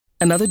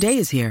Another day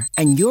is here,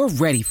 and you're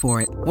ready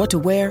for it. What to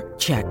wear?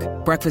 Check.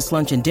 Breakfast,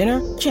 lunch, and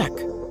dinner? Check.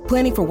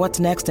 Planning for what's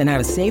next and how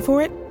to save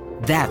for it?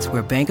 That's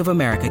where Bank of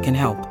America can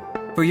help.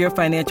 For your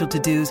financial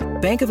to-dos,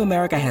 Bank of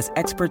America has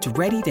experts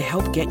ready to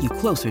help get you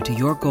closer to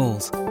your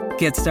goals.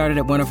 Get started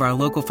at one of our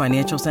local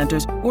financial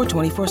centers or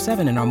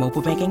 24/7 in our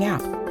mobile banking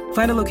app.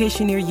 Find a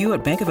location near you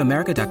at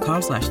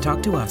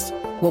bankofamerica.com/talktous.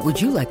 What would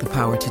you like the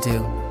power to do?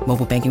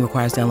 Mobile banking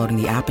requires downloading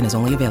the app and is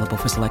only available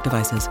for select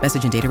devices.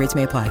 Message and data rates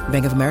may apply.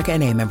 Bank of America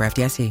N.A., member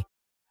FDIC.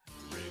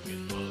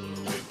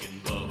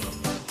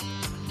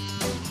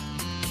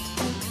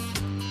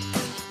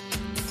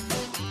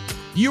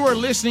 You are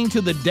listening to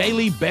the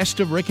Daily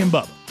Best of Rick and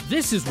Bubba.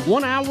 This is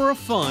 1 hour of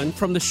fun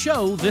from the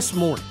show this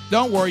morning.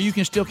 Don't worry, you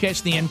can still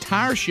catch the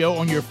entire show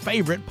on your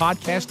favorite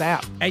podcast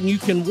app. And you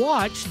can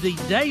watch the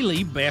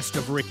Daily Best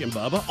of Rick and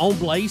Bubba on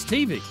Blaze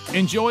TV.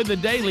 Enjoy the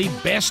Daily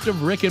Best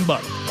of Rick and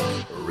Bubba.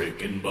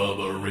 Rick and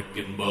Bubba, Rick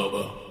and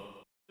Bubba.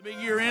 The big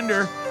year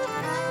ender,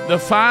 the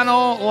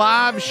final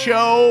live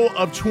show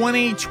of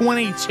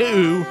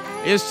 2022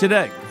 is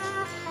today.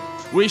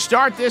 We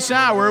start this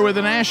hour with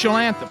the national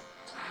anthem.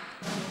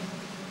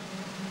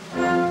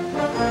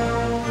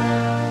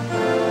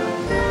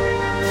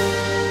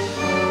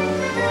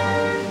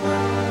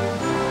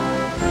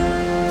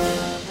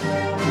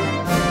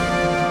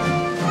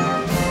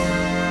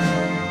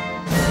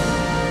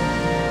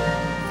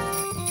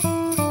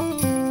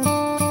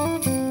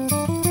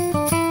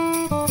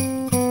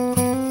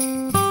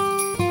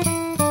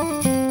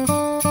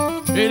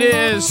 It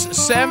is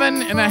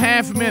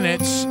 7.5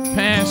 minutes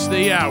past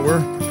the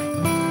hour.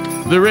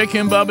 The Rick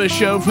and Bubba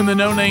Show from the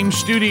No Name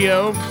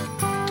Studio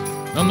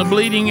on the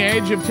bleeding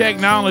edge of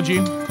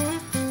technology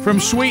from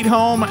Sweet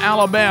Home,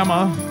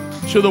 Alabama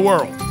to the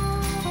world.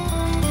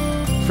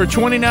 For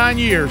 29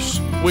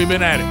 years, we've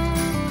been at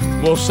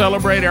it. We'll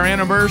celebrate our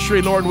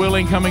anniversary, Lord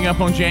willing, coming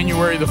up on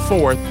January the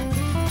 4th.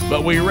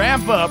 But we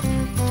wrap up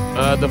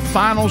the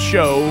final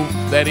show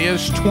that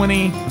is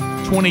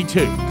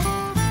 2022.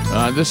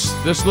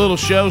 This little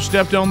show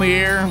stepped on the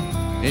air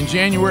in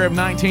January of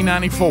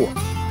 1994.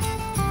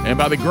 And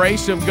by the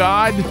grace of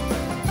God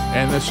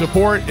and the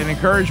support and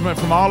encouragement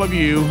from all of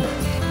you,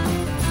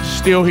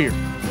 still here.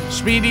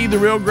 Speedy, the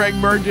real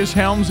Greg Burgess,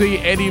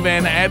 Helmsy, Eddie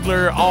Van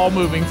Adler, all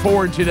moving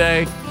forward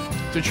today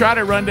to try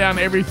to run down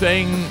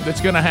everything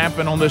that's going to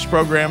happen on this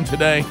program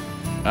today.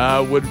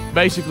 Would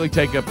basically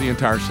take up the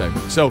entire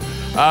segment. So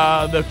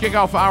the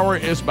kickoff hour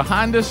is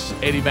behind us.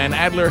 Eddie Van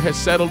Adler has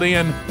settled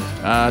in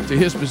to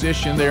his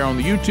position there on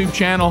the YouTube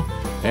channel.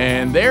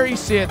 And there he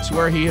sits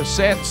where he has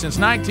sat since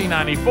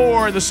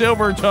 1994, the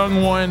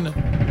silver-tongued one,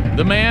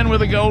 the man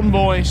with a golden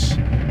voice,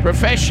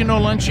 professional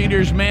lunch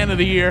eaters man of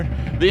the year,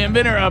 the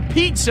inventor of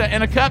pizza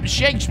and a cup,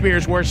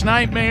 Shakespeare's worst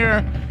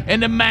nightmare,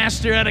 and the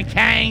master of the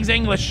King's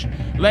English.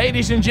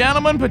 Ladies and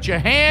gentlemen, put your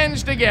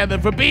hands together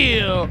for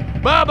Bill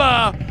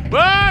Bubba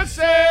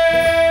Bussey!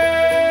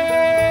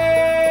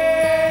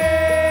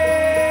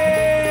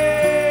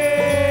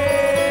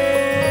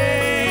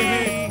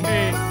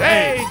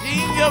 Hey,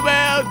 jingle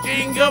bell,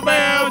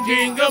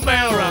 jingle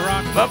bell,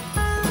 rock.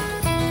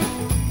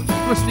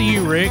 What's to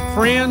you, Rick?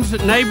 Friends,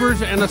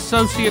 neighbors, and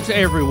associates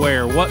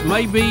everywhere. What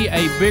may be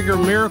a bigger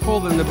miracle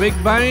than the Big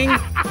Bang?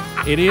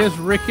 It is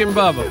Rick and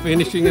Bubba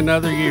finishing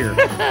another year.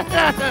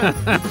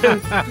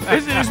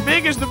 Is it as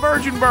big as the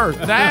virgin birth?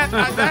 That's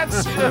I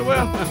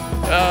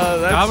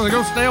was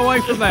going to stay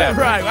away from that.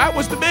 Right, that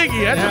was the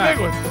biggie. That's the big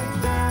one.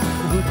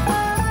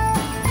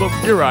 Look,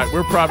 you're right.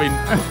 We're probably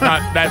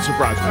not that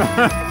surprised.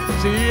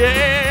 See ya,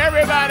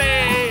 everybody.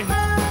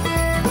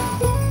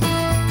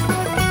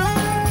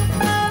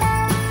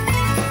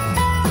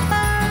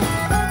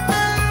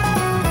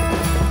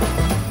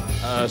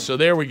 So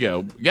there we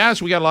go.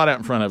 Guys, we got a lot out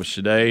in front of us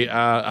today.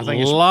 I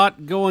think a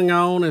lot going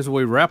on as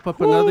we wrap up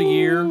another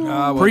year.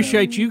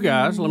 Appreciate you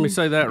guys. Let me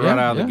say that right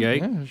out of the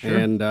gate. Yeah, sure.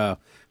 And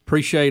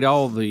appreciate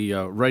all the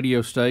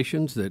radio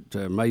stations that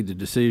made the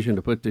decision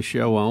to put this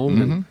show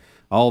on, and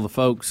all the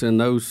folks in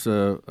those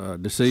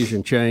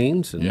decision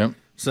chains, and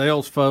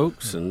sales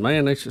folks, and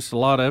man, there's just a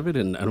lot of it.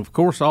 And of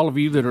course, all of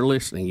you that are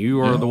listening,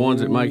 you are the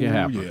ones that make it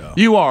happen. Yeah.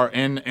 You are,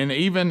 and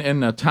even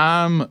in a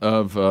time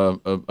of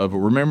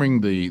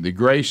remembering the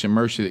grace and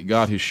mercy that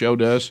God has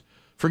showed us,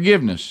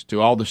 forgiveness to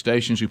all the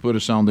stations who put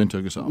us on, then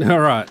took us off. All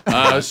right.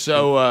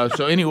 So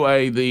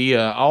anyway, the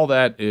all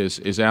that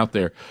is out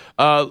there.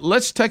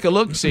 Let's take a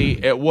look,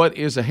 see at what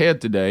is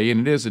ahead today,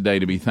 and it is a day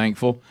to be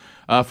thankful.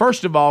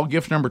 First of all,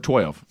 gift number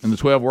 12 in the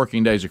 12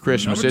 working days of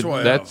Christmas.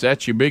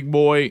 That's your big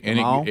boy,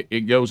 and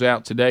it goes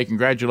out today.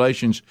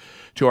 Congratulations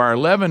to our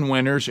 11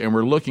 winners, and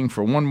we're looking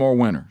for one more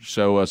winner.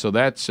 So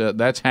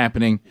that's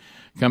happening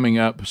coming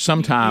up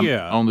sometime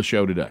on the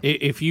show today.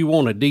 If you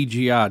want a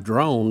DJI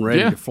drone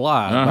ready to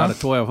fly, about a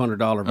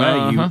 $1,200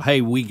 value, hey,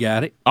 we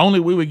got it.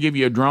 Only we would give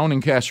you a drone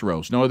and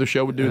casseroles. No other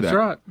show would do that. That's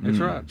right. That's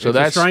right. So it's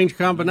that's a strange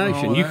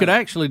combination. You could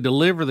actually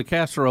deliver the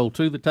casserole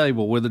to the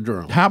table with a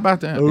drone. How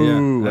about that?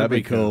 Ooh, that'd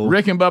be cool.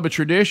 Rick and Bubba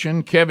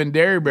tradition, Kevin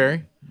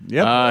Derryberry.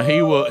 Yep.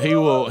 He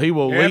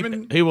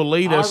will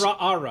lead us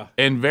Ara.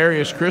 in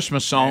various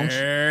Christmas songs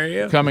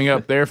coming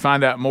up there.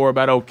 Find out more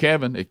about old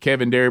Kevin at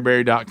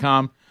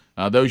kevinderryberry.com.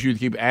 Those of you that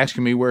keep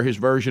asking me where his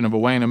version of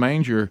Away in a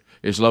Manger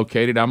is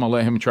located, I'm going to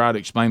let him try to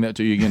explain that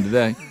to you again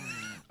today.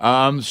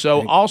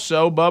 Also,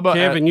 Bubba.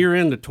 Kevin, you're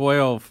in the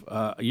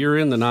 12. You're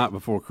in the Night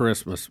Before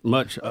Christmas,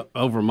 much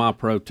over my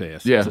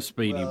protest. Yeah. It's a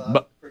speedy.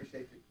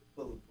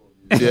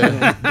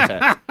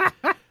 Yeah.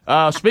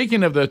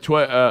 Speaking of the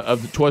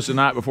Twas the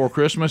Night Before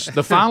Christmas,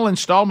 the final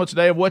installment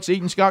today of What's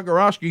Eating Scott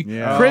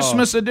Gorosky,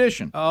 Christmas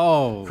edition.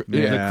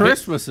 The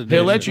Christmas edition.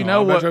 He'll let you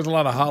know what. There's a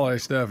lot of holiday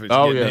stuff. It's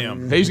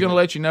him. He's going to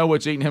let you know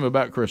what's eating him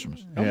about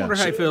Christmas. I wonder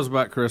how he feels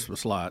about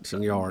Christmas lights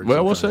and yards.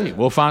 Well, we'll see.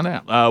 We'll find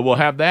out. We'll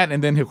have that,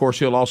 and then of course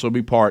he'll also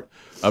be part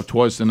of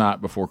Twas the Night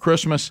Before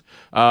Christmas.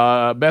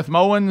 Beth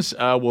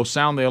Mowens will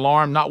sound the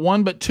alarm. Not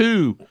one, but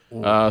two.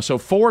 So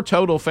 4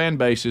 total fan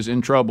bases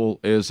in trouble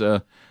is.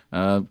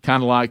 Kind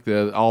of like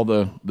all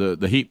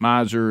the heat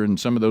miser and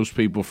some of those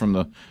people from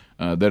the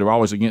that are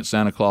always against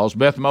Santa Claus.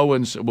 Beth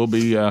Mowens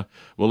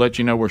will let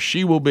you know where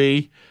she will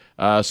be.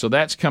 So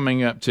that's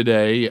coming up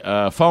today.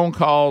 Phone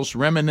calls,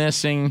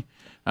 reminiscing,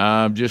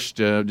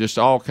 just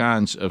all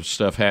kinds of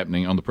stuff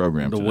happening on the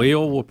program. The today.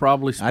 wheel will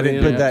probably spin. I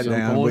didn't put that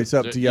down. But it's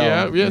up to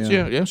y'all.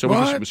 Yeah. So we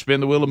can spin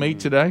the wheel of meat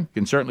today.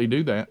 Can certainly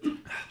do that.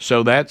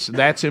 So that's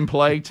in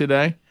play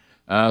today.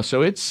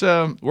 So it's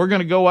we're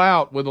going to go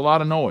out with a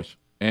lot of noise.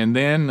 And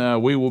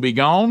then we will be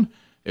gone.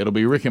 It'll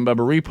be Rick and Bubba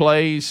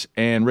replays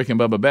and Rick and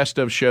Bubba best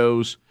of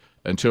shows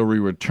until we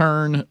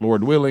return,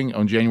 Lord willing,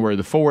 on January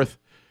the 4th.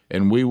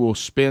 And we will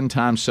spend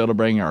time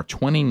celebrating our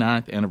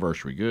 29th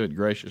anniversary. Good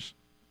gracious.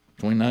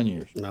 29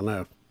 years. I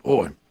know.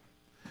 Boy,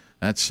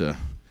 that's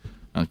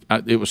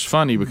it was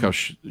funny because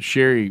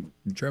Sherry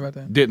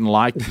didn't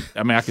like it.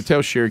 I mean, I could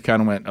tell Sherry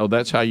kind of went, oh,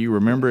 that's how you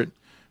remember it?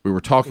 We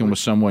were talking with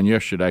someone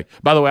yesterday.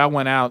 By the way, I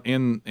went out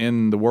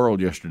in the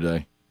world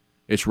yesterday.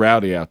 It's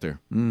rowdy out there.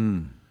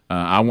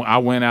 I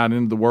went out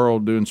into the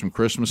world doing some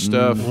Christmas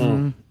stuff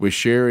with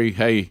Sherry.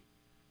 Hey,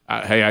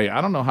 I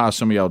don't know how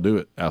some of y'all do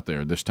it out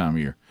there this time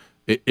of year.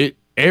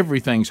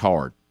 Everything's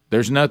hard.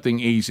 There's nothing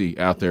easy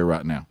out there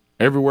right now.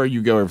 Everywhere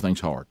you go, everything's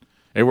hard.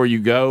 Everywhere you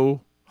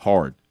go,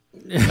 hard.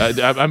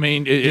 I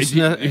mean,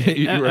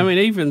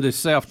 even the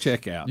self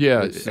checkout.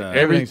 Yeah,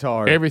 everything's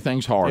hard.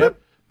 Everything's hard.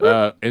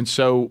 Yep. And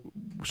so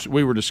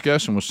we were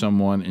discussing with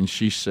someone, and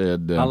she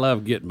said, "I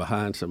love getting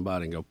behind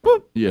somebody and go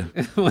boop." Yeah,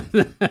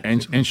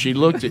 and she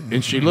looked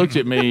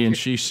at me, and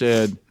she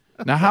said,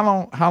 "Now,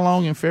 how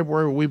long in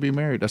February will we be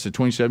married?" I said,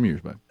 27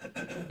 years, babe.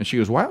 And she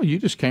goes, "Wow, you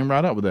just came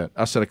right up with that."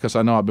 I said, "Because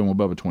I know I've been with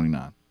Bubba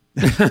 29."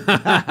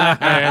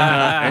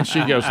 and she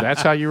goes,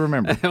 "That's how you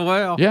remember."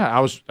 Well, yeah,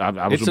 I was.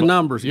 It's a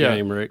numbers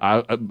game, Rick.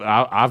 I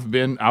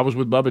was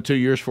with Bubba 2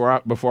 years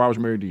before I was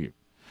married to you.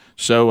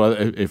 So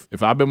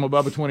if I've been with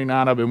Bubba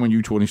 29, I've been with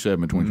you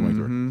 27 and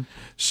 2023. Mm-hmm.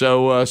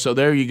 So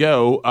there you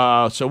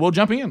go. So we'll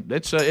jump in.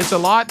 It's a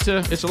lot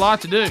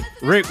to do.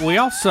 Rick, we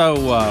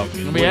also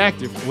be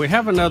active. We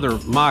have another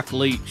Mike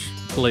Leach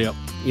clip.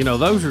 You know,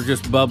 those are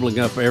just bubbling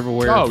up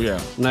everywhere. Oh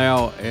yeah.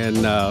 Now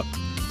and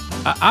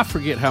I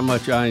forget how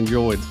much I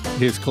enjoyed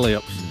his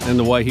clips and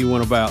the way he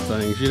went about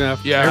things. You know,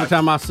 every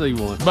time I see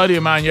one. A buddy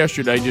of mine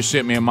yesterday just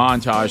sent me a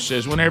montage.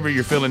 Says whenever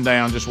you're feeling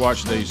down, just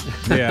watch these.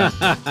 Yeah.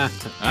 I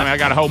mean, I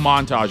got a whole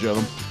montage of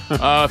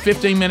them.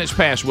 15 minutes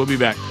past. We'll be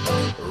back.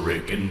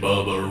 Rick and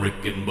Bubba,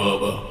 Rick and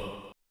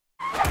Bubba.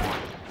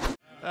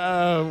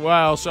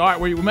 Wow. So all right,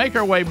 we make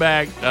our way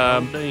back.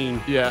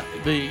 Yeah.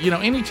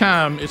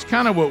 Anytime it's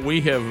kind of what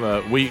we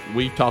have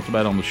we talked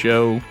about on the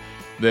show.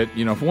 That,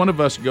 if one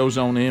of us goes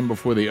on in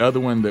before the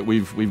other one, that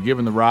we've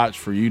given the rights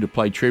for you to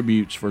play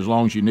tributes for as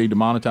long as you need to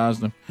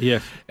monetize them.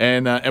 Yes.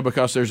 And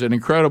because there's an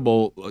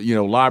incredible,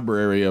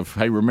 library of,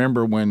 hey,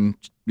 remember when,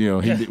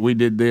 we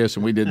did this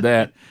and we did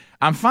that.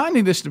 I'm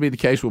finding this to be the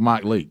case with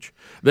Mike Leach.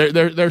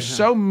 There's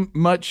so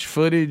much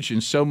footage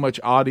and so much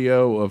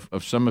audio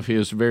of some of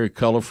his very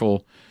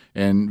colorful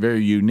and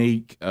very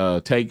unique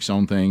takes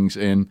on things.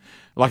 And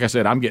like I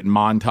said, I'm getting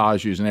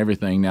montages and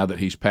everything now that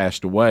he's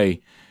passed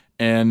away.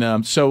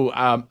 And so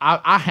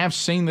I have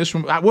seen this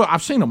one.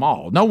 I've seen them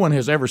all. No one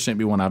has ever sent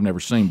me one I've never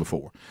seen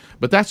before.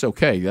 But that's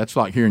okay. That's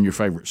like hearing your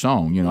favorite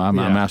song.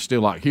 I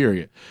still like hearing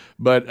it.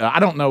 But I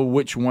don't know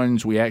which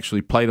ones we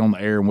actually played on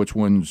the air and which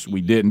ones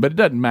we didn't. But it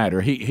doesn't matter.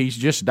 He's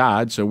just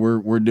died, so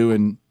we're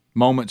doing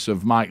moments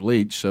of Mike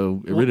Leach,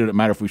 so it really doesn't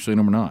matter if we've seen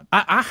them or not.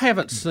 I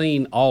haven't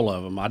seen all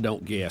of them, I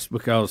don't guess,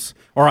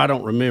 or I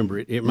don't remember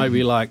it. It may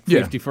be like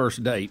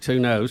 51st dates, who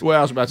knows? Well,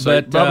 I was about to say,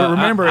 but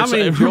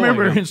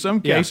remember, in some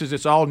cases,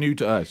 it's all new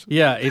to us.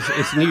 Yeah,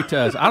 it's new to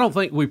us. I don't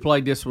think we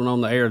played this one on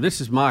the air.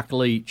 This is Mike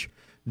Leach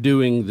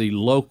doing the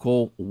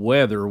local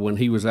weather when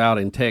he was out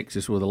in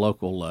Texas with a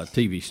local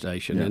TV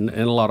station, and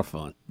a lot of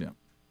fun. Yeah.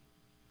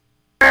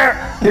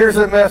 Here's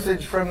a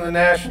message from the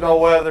National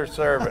Weather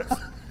Service.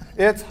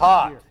 It's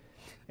hot.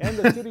 In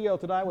the studio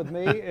tonight with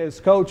me is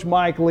Coach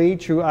Mike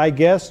Leach, who I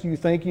guess you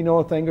think you know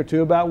a thing or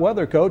two about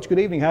weather. Coach, good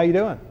evening. How you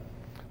doing?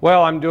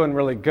 Well, I'm doing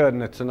really good,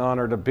 and it's an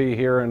honor to be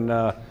here and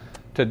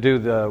to do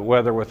the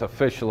weather with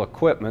official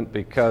equipment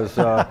because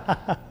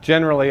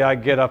generally I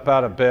get up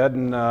out of bed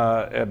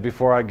and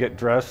before I get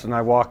dressed and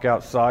I walk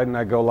outside and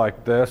I go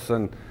like this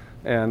and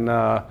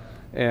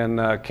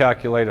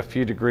calculate a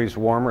few degrees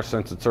warmer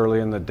since it's early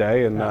in the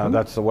day, and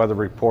that's the weather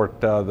report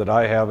that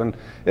I have. And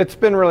it's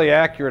been really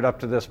accurate up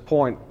to this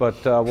point,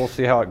 but we'll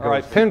see how it goes. All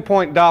right,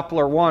 pinpoint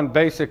Doppler 1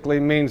 basically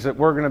means that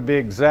we're going to be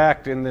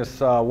exact in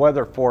this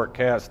weather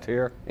forecast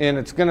here. And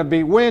it's going to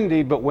be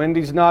windy, but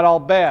windy's not all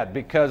bad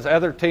because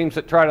other teams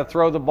that try to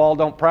throw the ball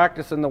don't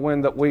practice in the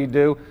wind that we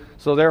do.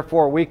 So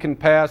therefore we can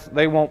pass,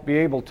 they won't be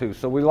able to.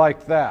 So we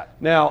like that.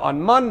 Now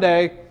on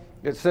Monday,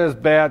 it says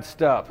bad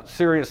stuff,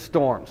 serious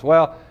storms.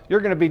 Well,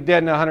 you're going to be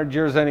dead in 100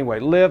 years anyway.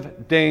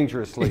 Live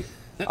dangerously.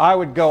 I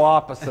would go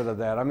opposite of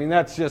that. I mean,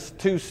 that's just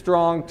too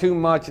strong, too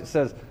much. It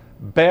says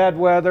bad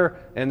weather,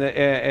 and the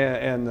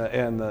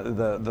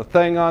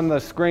thing on the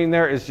screen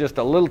there is just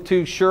a little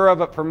too sure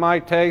of it for my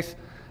taste.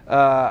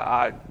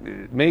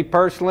 Me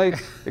personally,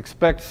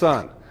 expect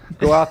sun.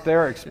 Go out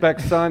there,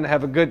 expect sun,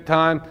 have a good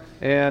time,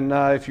 and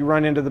if you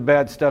run into the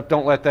bad stuff,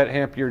 don't let that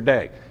hamper your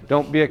day.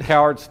 Don't be a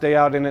coward, stay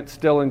out in it,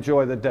 still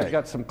enjoy the day.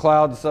 Got some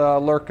clouds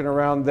lurking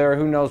around there.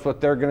 Who knows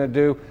what they're going to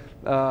do?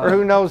 Or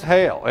who knows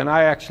hail? And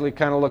I actually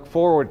kind of look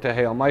forward to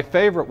hail. My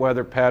favorite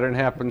weather pattern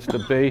happens to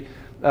be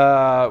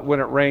when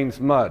it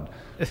rains mud.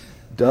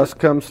 Dust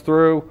comes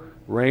through,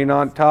 rain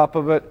on top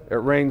of it, it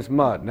rains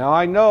mud. Now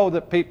I know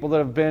that people that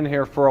have been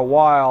here for a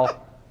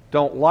while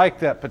don't like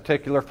that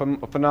particular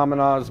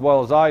phenomenon as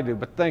well as I do,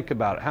 but think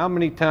about it. How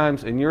many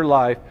times in your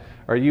life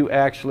are you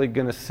actually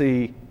going to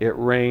see it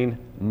rain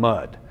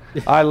mud?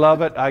 I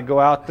love it. I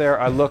go out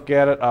there, I look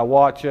at it, I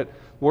watch it.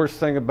 Worst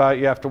thing about it,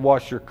 you have to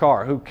wash your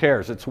car. Who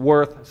cares? It's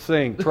worth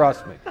seeing,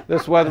 trust me.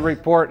 This weather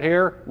report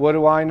here, what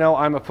do I know?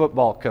 I'm a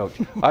football coach.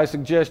 I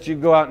suggest you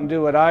go out and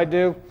do what I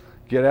do.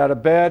 Get out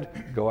of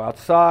bed, go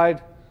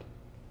outside,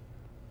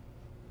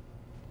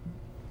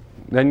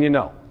 then you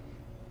know.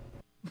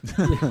 That's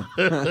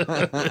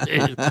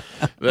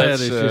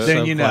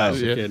then you know.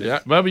 Yeah.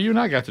 Bubba, you and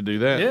I got to do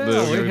that.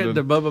 Yeah, we had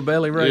the Bubba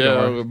Belly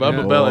radar. Yeah,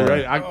 Bubba Belly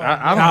radar.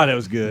 God, that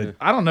was good.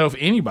 I don't know if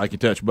anybody can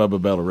touch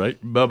Bubba Belly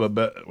radar.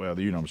 Well,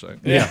 you know what I'm saying.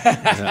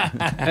 Yeah.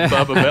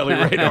 Bubba Belly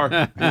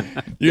radar.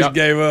 You just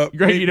gave up.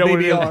 Great, you know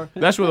what it is?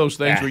 That's one of those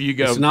things where you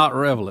go. It's not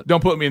relevant.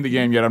 Don't put me in the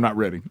game yet. I'm not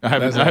ready. I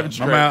haven't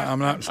stretched. I'm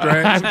not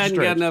stretched. I hadn't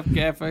got enough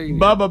caffeine.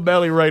 Bubba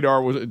Belly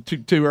radar was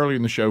too early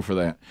in the show for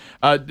that.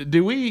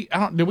 Do we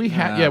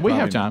have? Yeah, we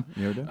have time.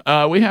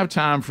 We have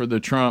time for the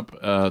Trump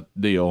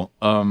deal.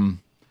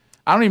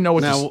 I don't even know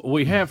what. Now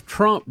we have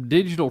Trump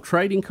digital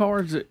trading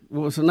cards that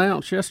was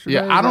announced yesterday.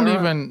 Yeah, I don't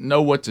even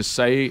know what to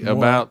say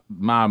about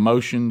my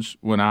emotions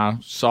when I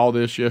saw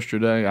this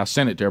yesterday. I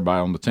sent it to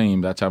everybody on the team.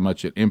 That's how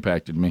much it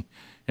impacted me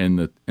and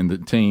the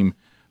team.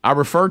 I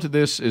refer to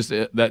this as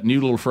that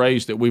new little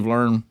phrase that we've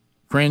learned,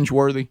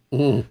 cringeworthy.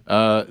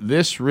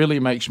 This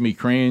really makes me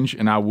cringe,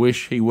 and I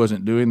wish he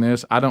wasn't doing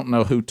this. I don't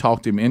know who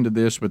talked him into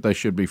this, but they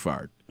should be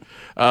fired.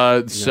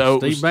 So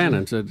Steve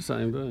Bannon said the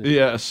same thing.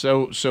 Yeah.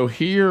 So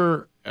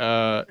here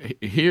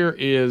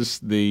is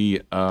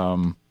the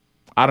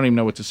I don't even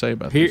know what to say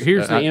about this.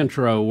 Here's the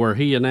intro where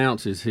he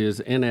announces his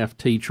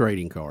NFT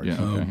trading cards.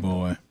 Yeah, okay. Oh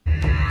boy.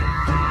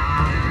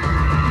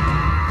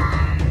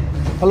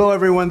 Hello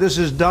everyone, this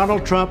is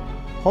Donald Trump.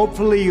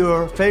 Hopefully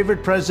your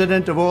favorite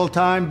president of all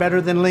time,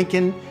 better than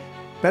Lincoln,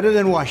 better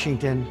than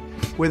Washington,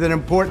 with an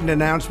important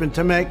announcement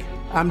to make.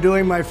 I'm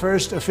doing my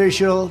first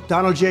official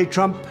Donald J.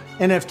 Trump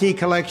NFT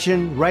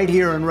collection right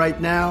here and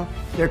right now.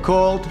 They're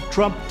called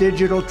Trump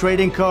Digital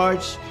Trading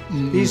Cards.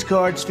 These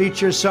cards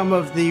feature some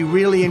of the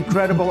really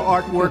incredible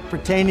artwork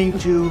pertaining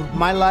to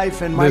my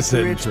life and my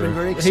career. It's been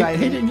very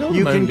exciting.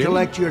 You can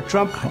collect your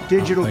Trump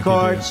digital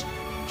cards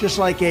just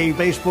like a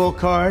baseball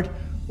card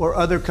or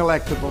other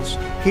collectibles.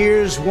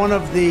 Here's one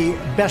of the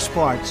best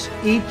parts.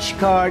 Each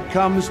card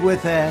comes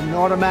with an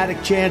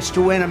automatic chance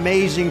to win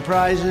amazing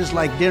prizes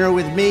like dinner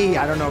with me.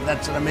 I don't know if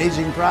that's an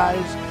amazing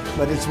prize,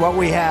 but it's what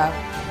we have.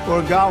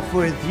 Or golf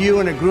with you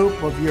and a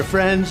group of your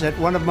friends at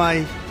one of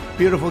my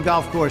beautiful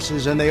golf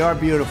courses, and they are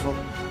beautiful.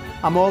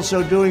 I'm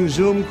also doing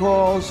Zoom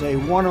calls, a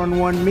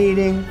one-on-one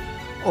meeting,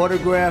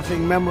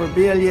 autographing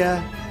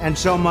memorabilia, and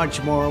so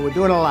much more. We're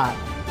doing a lot.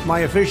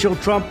 My official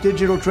Trump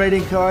digital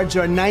trading cards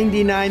are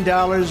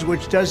 $99,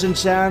 which doesn't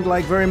sound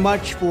like very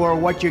much for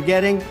what you're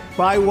getting.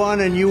 Buy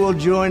one and you will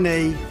join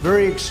a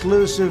very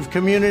exclusive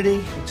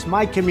community. It's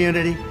my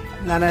community,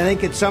 and I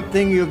think it's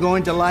something you're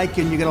going to like,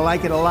 and you're going to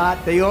like it a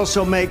lot. They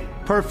also make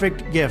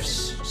perfect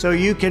gifts. So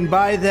you can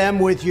buy them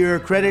with your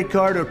credit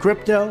card or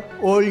crypto.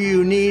 All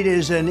you need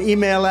is an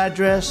email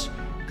address.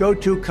 Go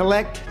to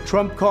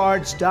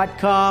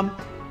collecttrumpcards.com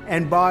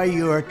and buy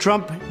your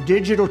Trump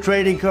digital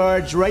trading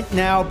cards right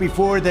now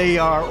before they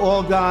are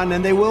all gone,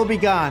 and they will be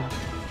gone.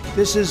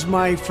 This is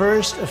my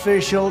first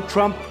official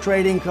Trump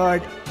trading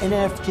card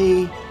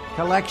NFT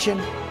collection,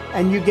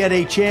 and you get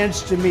a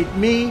chance to meet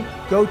me.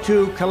 Go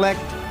to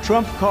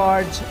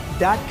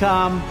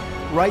collecttrumpcards.com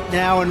right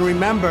now, and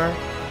remember,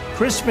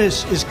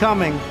 Christmas is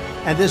coming,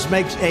 and this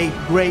makes a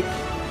great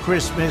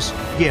Christmas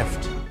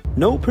gift.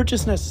 No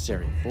purchase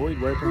necessary.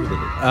 Void where prohibited.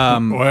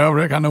 Well,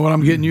 Rick, I know what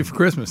I'm getting you for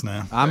Christmas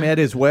now. I'm at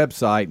his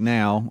website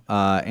now,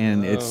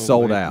 and it's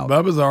sold out.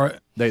 Bubba's all right.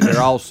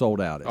 They're all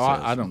sold out.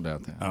 I don't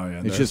doubt that. Oh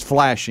yeah, it's just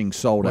flashing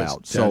sold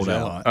out.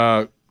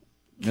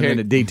 And then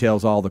it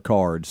details all the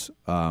cards.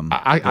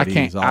 I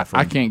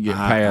can't get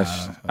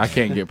past. I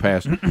can't get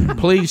past.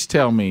 Please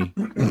tell me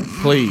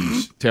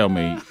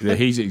that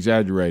he's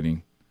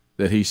exaggerating.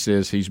 That he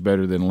says he's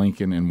better than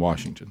Lincoln and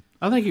Washington.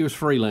 I think he was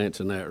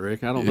freelancing that,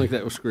 Rick. I don't think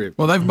that was scripted.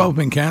 Well, they've both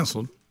been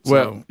canceled.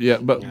 Well, yeah,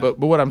 but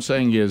what I'm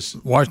saying is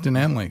Washington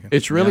and Lincoln.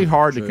 It's really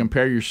hard to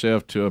compare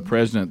yourself to a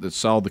president that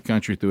saw the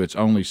country through its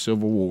only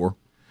civil war,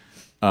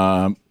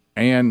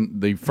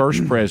 and the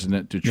first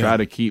president to try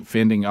to keep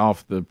fending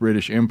off the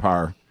British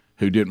Empire,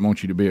 who didn't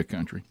want you to be a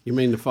country. You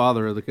mean the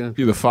father of the country?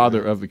 You're the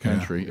father of the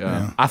country.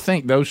 I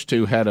think those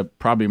two had I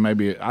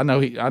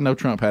know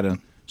Trump had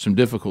some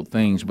difficult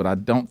things, but I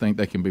don't think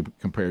they can be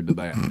compared to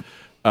that.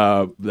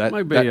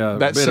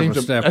 That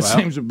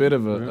seems a bit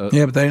of a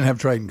yeah, but they didn't have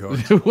trading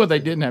cards. Well, they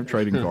didn't have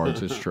trading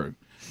cards. It's true.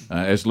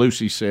 As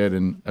Lucy said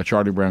in A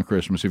Charlie Brown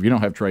Christmas, if you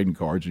don't have trading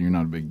cards, then you're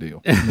not a big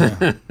deal.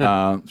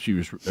 She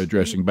was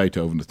addressing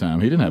Beethoven at the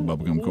time. He didn't have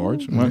bubblegum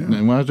cards. Why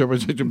is there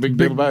such a big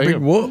deal about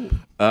him? Whoop.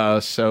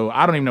 So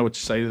I don't even know what to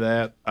say to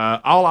that.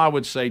 All I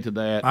would say to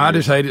that, I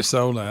just hate it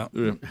sold out.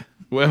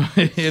 Well,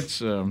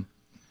 it's.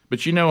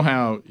 But you know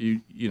how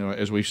you know,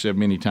 as we've said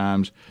many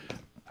times,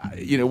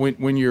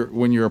 when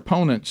your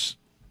opponents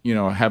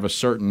have a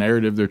certain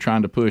narrative they're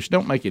trying to push,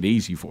 don't make it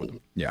easy for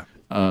them. Yeah,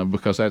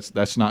 because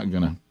that's not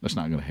gonna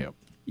help.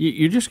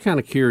 You're just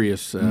kind of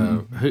curious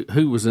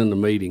who was in the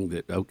meeting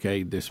that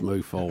okayed this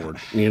move forward.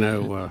 You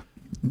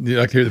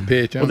like to hear the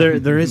pitch? Well,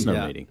 there is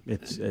no meeting.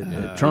 It's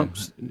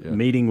Trump's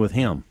meeting with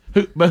him.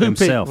 Who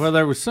himself? Well,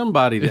 there was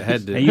somebody that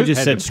had to. And you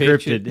just said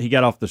scripted. He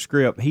got off the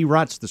script. He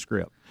writes the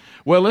script.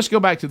 Well, let's go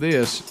back to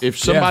this. If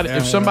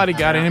somebody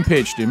got in and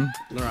pitched him,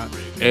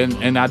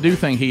 and I do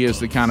think he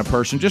is the kind of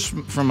person, just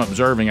from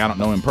observing, I don't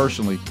know him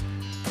personally,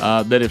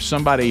 that if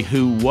somebody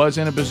who was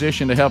in a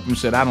position to help him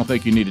said, I don't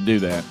think you need to do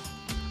that,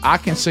 I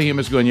can see him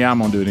as going, yeah, I'm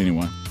going to do it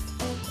anyway.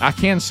 I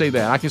can see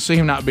that. I can see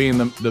him not being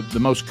the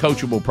most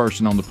coachable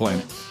person on the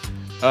planet.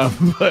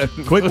 But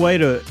quick way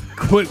to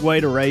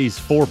raise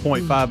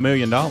 $4.5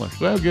 million.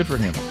 Well, good for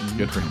him.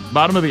 Good for him.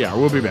 Bottom of the hour.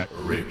 We'll be back.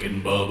 Rick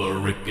and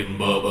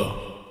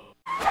Bubba.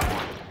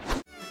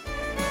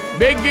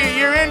 Big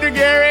year ender,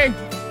 Gary.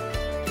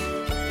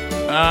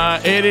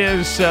 It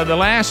is the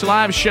last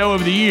live show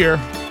of the year.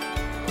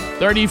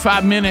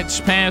 35 minutes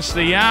past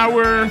the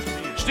hour.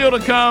 Still to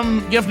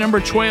come, gift number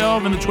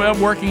 12 in the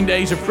 12 working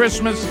days of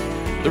Christmas.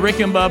 The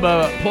Rick and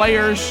Bubba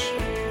players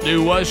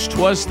do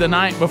Twas the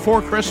Night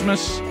Before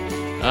Christmas.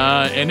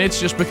 And it's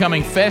just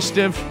becoming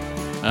festive.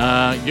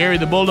 Gary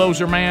the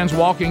Bulldozer Man's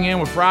walking in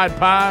with fried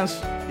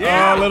pies.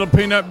 Yeah, a little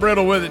peanut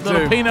brittle with it,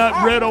 little peanut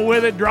brittle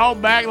with it, draw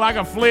back like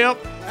a flip,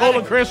 full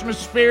of Christmas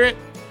spirit.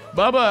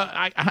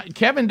 Bubba,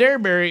 Kevin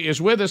Derryberry is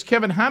with us.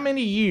 Kevin, how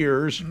many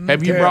years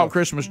have you brought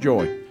Christmas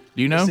joy?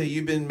 Do you know? So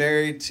you've been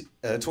married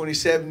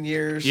 27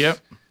 years. Yep.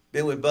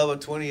 Been with Bubba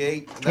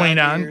 28,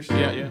 29 years.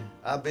 Yeah.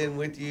 I've been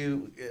with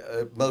you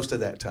most of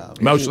that time.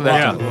 Most of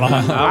that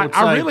time. I would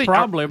say really,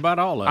 probably about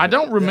all of it. I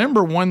don't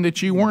remember one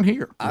that you weren't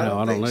here. I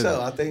don't think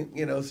so. I think,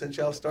 since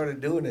y'all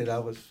started doing it, I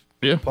was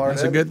part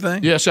That's of a good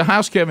thing. Yeah, so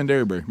how's Kevin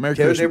Derryberry? Merry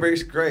Christmas. Kevin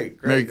Derryberry's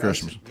great. Merry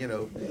Christmas.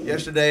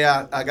 Yesterday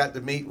I got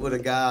to meet with a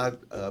guy,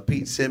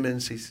 Pete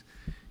Simmons.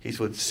 He's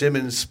with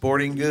Simmons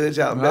Sporting Goods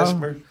out in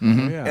Bessemer.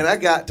 Mm-hmm. And I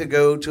got to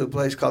go to a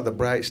place called the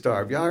Bright Star.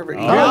 Have y'all ever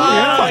eaten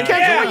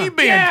where you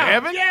been,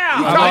 Kevin? Yeah.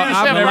 You call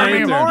yourself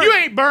Birmingham? You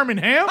ain't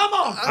Birmingham. Come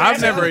on.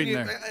 I've never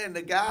eaten there. And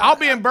the guy, I'll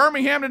be in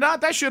Birmingham tonight.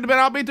 That should have been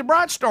I'll be at the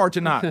Bright Star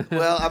tonight.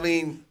 Well, I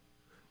mean,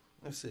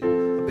 let's see.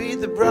 I'll be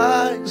the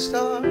Bright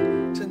Star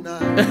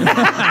tonight.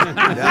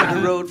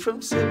 Down the road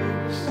from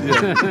Simmons.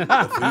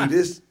 The food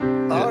is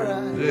all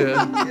right.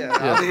 Yeah.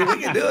 I mean, we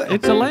can do it.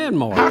 It's a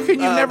landmark. How can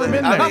you never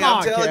been there?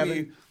 I'm telling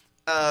you,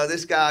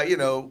 this guy,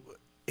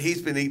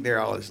 he's been eating there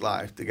all his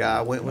life. The guy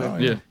I went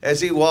with.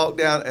 As we walked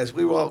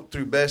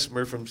through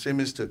Bessemer from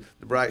Simmons to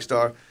the Bright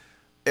Star,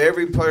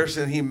 every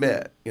person he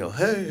met,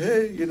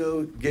 hey,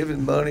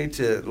 giving money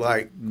to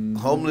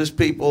homeless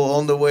people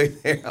on the way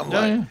there.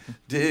 I'm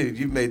dude,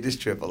 you made this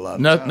trip a lot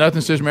of time.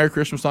 Nothing says Merry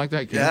Christmas like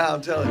that, kid. Yeah,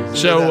 I'm telling you.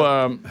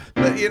 So,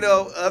 but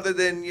other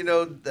than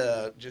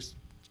just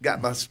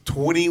got my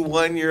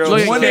 21-year-old.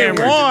 Look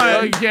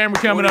at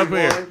camera coming 21. Up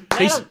here.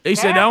 He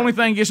said the only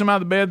thing gets him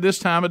out of bed this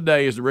time of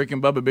day is the Rick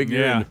and Bubba Big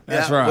Year. Yeah,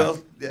 that's right. Well,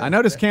 I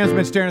noticed Cam's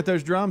been staring at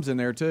those drums in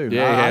there too.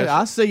 Yeah,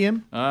 I see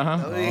him. He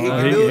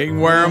can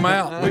wear them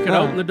out. We can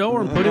open the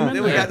door and put him in there.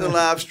 Then we got the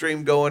live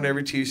stream going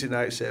every Tuesday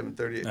night,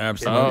 7:30.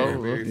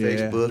 Absolutely.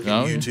 Facebook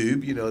and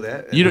YouTube. You know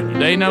that.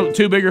 They know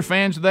two bigger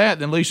fans of that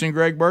than Lisa and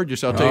Greg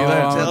Burgess. I'll tell you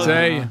that. I'll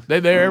tell you.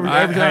 They're there every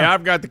time. Hey,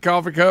 I've got the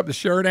coffee cup, the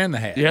shirt, and the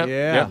hat.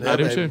 Yeah, I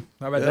do too.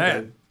 How about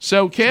that?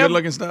 So, Kev,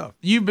 good-looking stuff.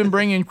 You've been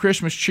bringing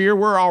Christmas cheer.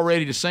 We're all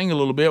ready to sing a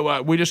little bit.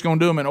 We're just going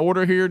to do them in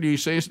order here. Do you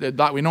see us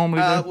like we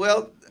normally do?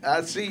 Well,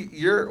 I see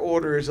your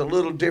order is a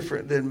little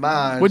different than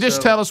mine. Well,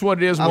 just tell us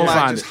what it is and I we'll might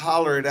find just it.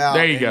 holler it out.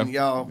 There you go. And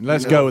y'all,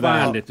 Let's go with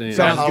that. Find it then.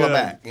 Sounds holler good.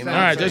 back. You know All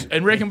right,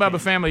 and Rick and Bubba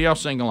family, y'all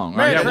sing along. All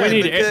right? Yeah, we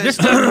need to. Because This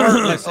doesn't work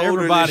unless older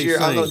everybody this year,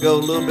 I'm sings. gonna go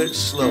a little bit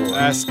slower.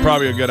 That's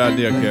probably a good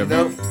idea, Kevin.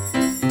 Nope.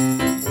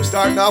 We're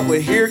starting off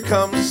with "Here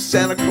Comes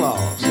Santa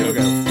Claus." Here we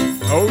go.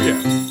 Oh,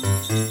 yeah.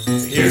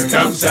 Here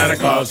comes Santa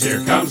Claus,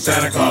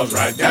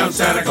 right down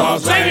Santa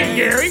Claus Sing Lane. it,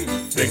 Gary.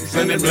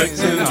 Vixen and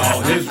Blitzen,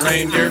 all his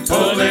reindeer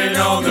pulling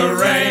on the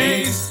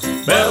reins.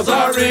 Bells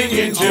are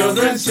ringing,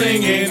 children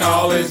singing,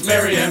 all is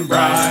merry and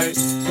bright.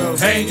 So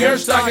hang your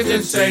stockings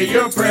and say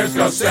your prayers,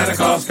 'cause Santa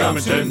Claus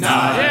coming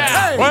tonight.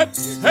 Yeah. What?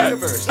 Hey,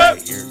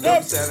 here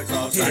comes Santa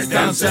Claus. Right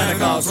down Santa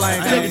Claus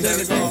Lane.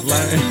 Santa Claus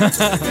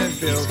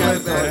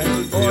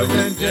Boys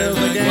and girls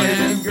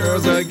again,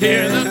 girls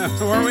again.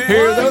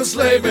 Hear those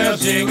sleigh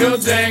bells jingle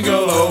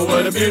jangle, oh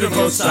what a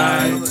beautiful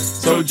sight.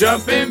 So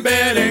jump in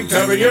bed and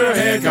cover your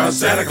head, 'cause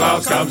Santa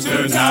Claus comes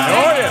tonight.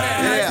 Oh,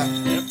 yeah. Yeah.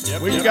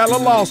 We got a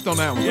little lost on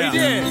that one. We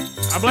did.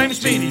 I blame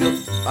Speedy.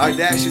 All right,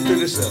 dashing through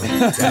the snow.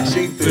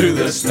 Dashing Through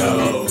the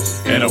snow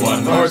in a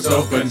one-horse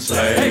open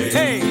sleigh.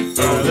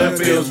 Through the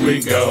fields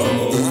we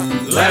go,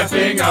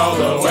 laughing all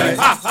the way.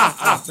 Ha ha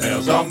ha!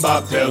 Bells on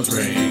bobtails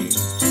ring,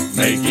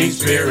 making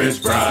spirits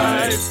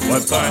bright.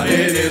 What fun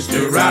it is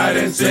to ride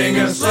and sing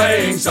a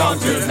sleighing song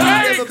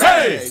tonight!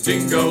 Hey!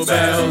 Jingle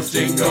bells,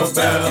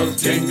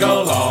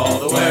 jingle all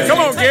the way. Come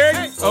on,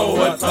 Gary. Oh,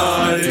 what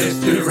fun it is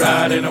to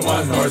ride in a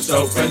one-horse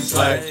open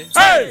sleigh.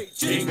 Hey!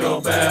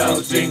 Jingle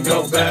bells,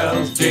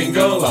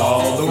 jingle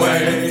all the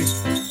way.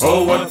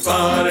 Oh, what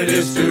fun it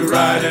is to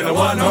ride in a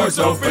one-horse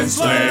open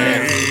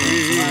sleigh.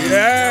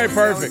 Yeah, Now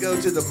perfect. we go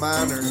to the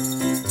minor.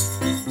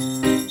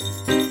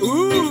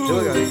 Ooh. Here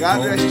we go.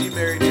 God rest ye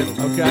merry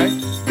gentlemen. Okay.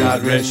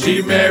 God rest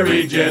ye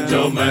merry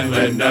gentlemen,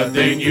 let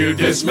nothing you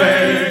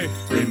dismay.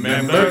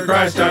 Remember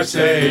Christ our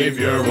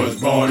Savior was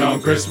born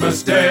on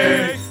Christmas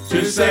Day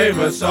to save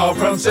us all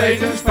from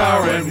Satan's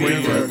power when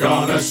we were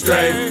gone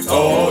astray.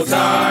 Oh,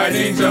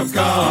 tidings of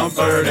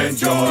comfort and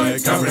joy,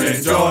 comfort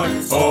and joy.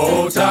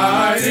 Oh,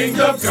 tidings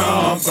of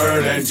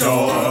comfort and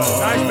joy.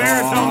 Nice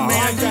baritone,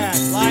 man.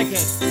 Like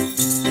it.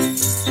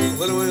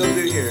 What are we gonna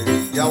do here?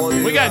 Y'all want to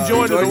do? We got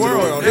Joy to the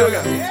World. Here we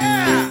go.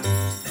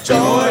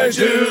 Joy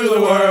to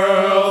the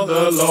world,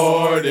 the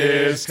Lord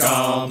is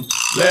come.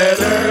 Let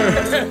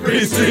earth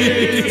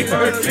receive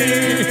her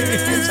King.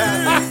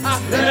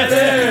 Let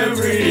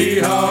every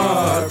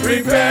heart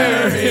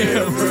prepare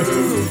him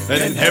room.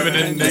 And heaven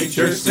and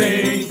nature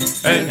sing,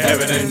 and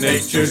heaven and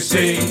nature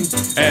sing,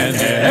 and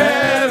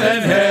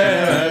heaven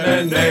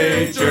and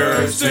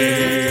nature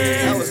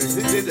sing. Who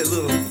did that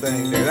little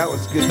thing there? That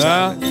was good.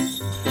 Huh?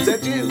 Is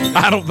that you?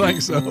 I don't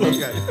think so.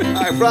 Okay. All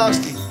right,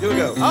 Frosty. Here we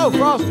go. Oh,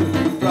 Frosty.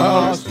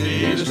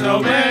 Frosty the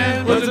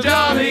snowman was a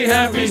jolly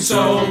happy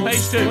soul.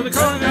 Page 2. With a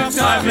corn out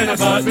time and a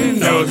button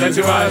nose and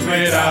 2 eyes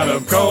made out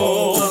of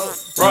coal.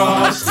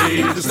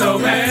 Frosty the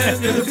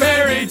snowman is a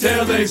fairy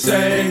tale they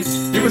say.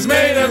 He was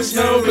made of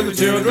snow, but the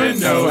children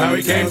know how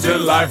he came to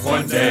life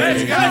one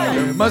day.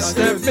 There must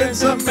have been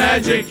some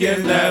magic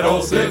in that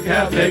old silk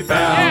hat they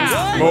found.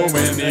 For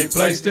when he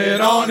placed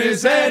it on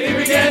his head, he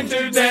began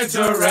to dance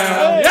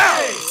around.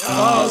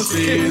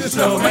 Frosty the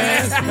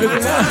snowman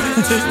with a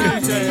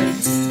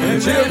and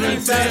children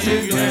sang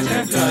his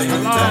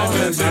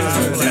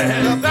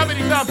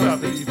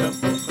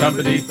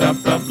thumpity thump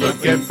thump,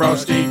 look at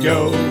Frosty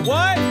go.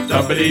 What?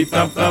 Thumpity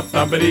thump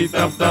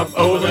thump,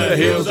 over the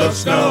hills of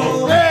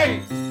snow.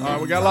 Hey! All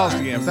right, we got lost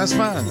again, but that's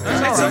fine.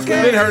 That's all right.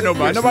 okay. Didn't hurt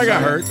nobody. Nobody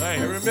got hurt.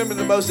 And remember,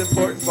 the most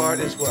important part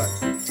is what?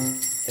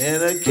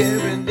 And a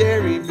Kevin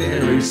Derry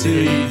Berry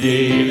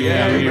CD.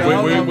 Yeah,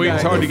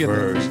 it's hard to get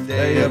there. first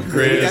day of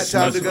Christmas. You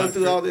got time to go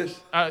through all this?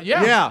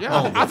 Yeah.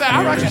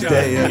 I write this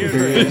Day down. of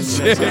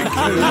Christmas.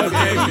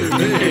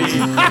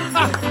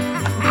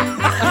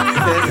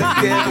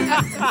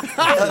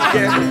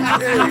 Kevin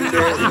Derry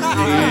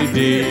Berry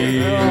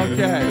CD.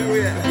 Okay.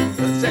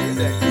 The second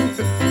day.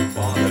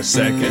 On the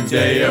second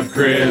day of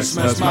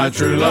Christmas, my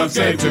true love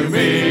gave to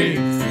me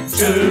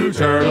 2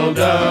 turtle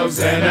doves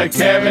and a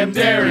Kevin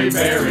Derry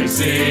Berry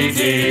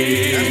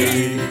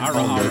CD.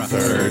 On the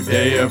third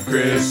day of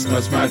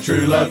Christmas, my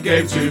true love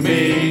gave to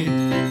me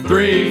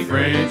 3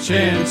 French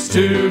hens,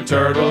 2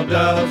 turtle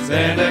doves,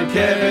 and a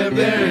Kevin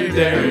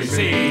Derry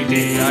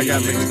CD. I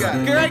got mixed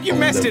up. Greg, you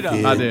messed it up.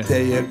 I did.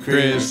 Day of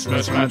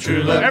Christmas, my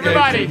true love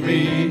Everybody. gave to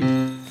me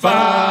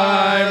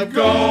 5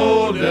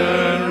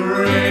 golden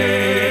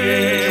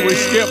rings. We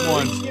skipped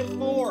one.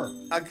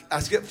 I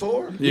skipped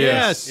 4?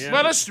 Yes.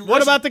 Well,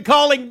 What about the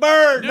calling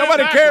bird?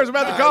 Nobody cares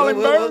about the calling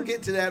We'll bird.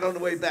 get to that on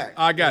the way back.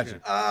 I got you.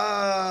 4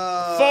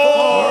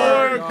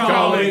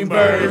 calling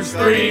birds,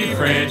 3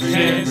 French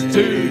hens,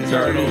 2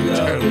 turtle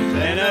doves,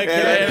 and a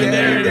Kevin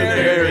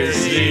Derry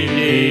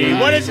CD.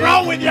 What is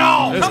wrong with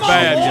y'all? That's Come on,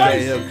 bad, boys.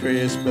 Day of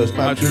Christmas, my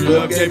My true true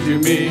love love gave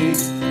gave to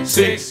me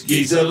 6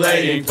 geese a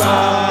laying,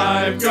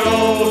 5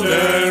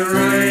 golden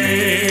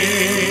rings.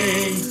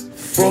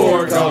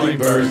 4 calling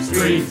birds,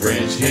 3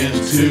 French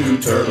hens, 2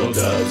 turtle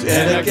doves,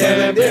 and a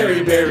Kevin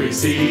Derry Berry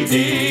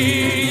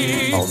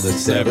CD. On the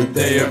seventh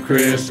day of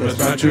Christmas,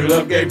 my true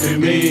love gave to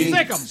me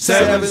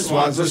 7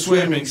 swans a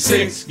swimming,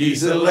 6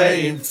 geese a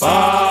laying,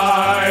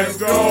 5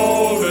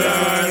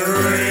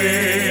 golden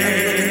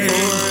rings.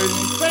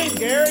 Sing,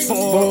 Gary.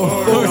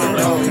 4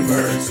 golden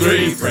birds,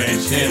 3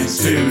 French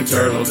hens, 2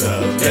 turtle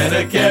doves, and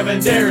a Kevin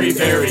Dairy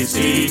Berry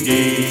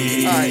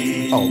CD.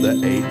 On the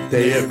 8th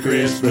day of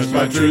Christmas,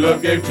 my true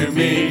love gave to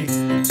me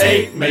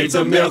 8 maids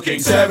a milking,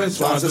 7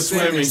 swans a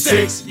swimming,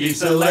 6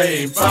 geese a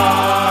laying,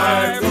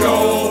 5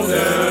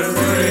 golden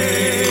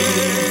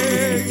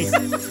rings,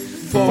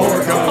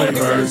 4 calling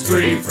birds,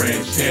 3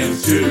 French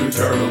hens, 2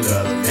 turtle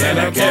doves, and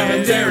a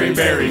Kevin Dairy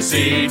Berry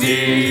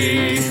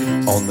CD.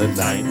 On the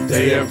 9th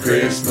day of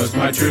Christmas,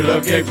 my true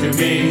love gave to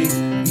me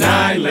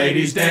 9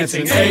 ladies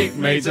dancing, 8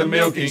 maids a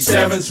milking,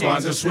 7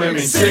 swans a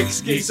swimming,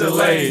 6 geese a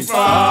laying,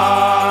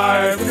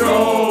 5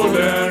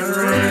 golden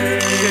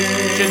rings.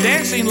 Should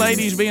dancing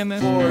ladies be in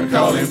this? 4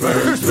 calling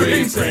birds,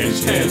 3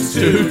 French hens,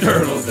 2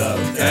 turtle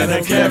doves, and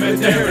a Kevin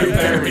Dairy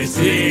Berry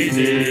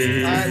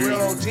CD. All right, we're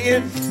on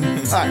 10.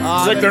 It's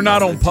like they're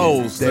not on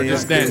poles. They're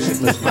just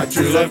dancing. My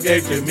true love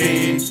gave to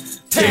me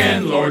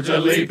 10 lords a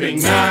leaping,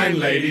 9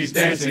 ladies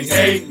dancing,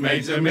 8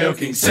 maids a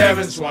milking,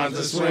 7 swans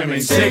a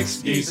swimming,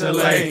 6 geese a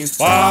laying,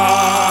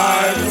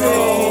 5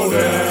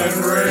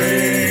 golden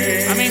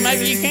rings. I mean,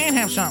 maybe you can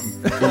have something.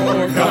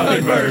 4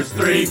 calling birds,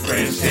 3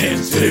 French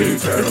hens, 2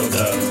 turtle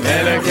doves,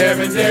 and a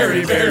Kevin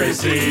Dairy Berry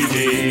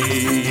CD.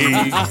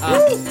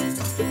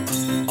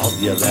 On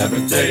the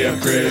 11th day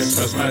of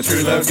Christmas, my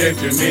true love gave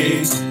to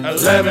me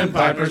 11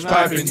 pipers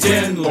piping,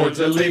 10 lords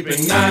a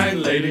leaping,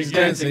 9 ladies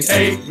dancing,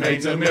 8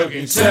 maids a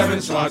milking,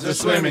 7 swans a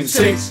swimming,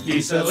 6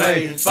 geese a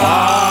laying,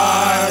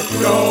 5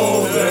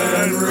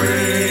 golden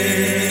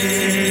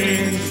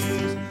rings,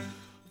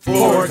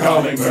 4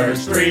 calling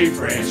birds, 3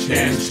 French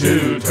hens,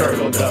 2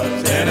 turtle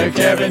doves, and a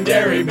Kevin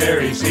Dairy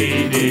Berry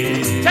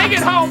CD. Take it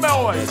home,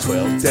 boys. The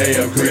 12th day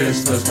of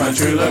Christmas, my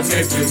true love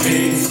gave to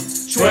me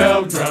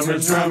 12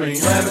 drummers drumming,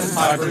 11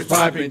 pipers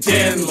piping,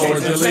 10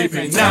 lords a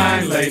leaping,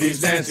 9 ladies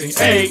dancing,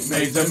 8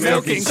 maids a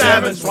milking,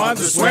 7 swans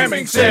a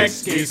swimming,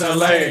 6 geese a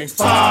laying,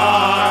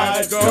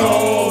 5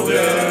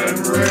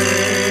 golden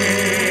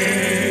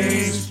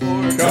rings,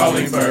 4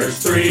 calling birds,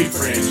 3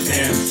 French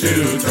hens,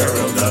 2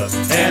 turtle doves,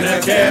 and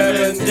a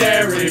Kevin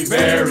Dairy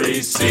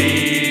Berry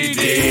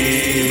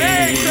CD.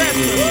 Merry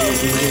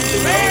Christmas!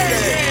 Merry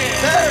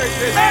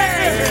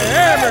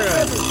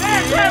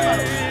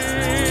Christmas!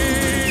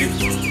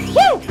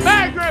 Woo!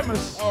 Merry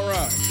Christmas! All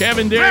right.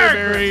 Kevin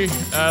Dairy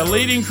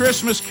leading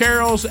Christmas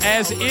carols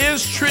as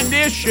is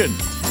tradition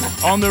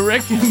on the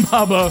Rick and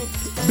Bubba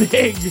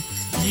Big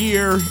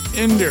Year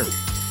Ender.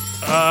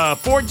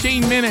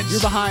 14 minutes.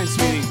 You're behind,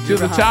 Speedy. To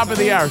the top of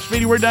the hour.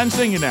 Speedy, we're done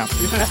singing now.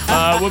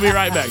 We'll be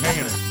right back. Hang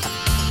in there.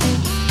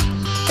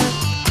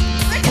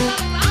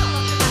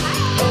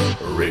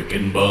 Rick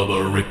and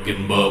Bubba, Rick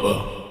and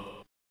Bubba.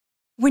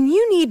 When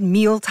you need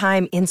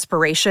mealtime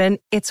inspiration,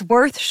 it's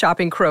worth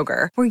shopping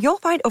Kroger, where you'll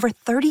find over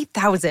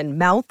 30,000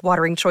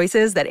 mouth-watering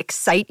choices that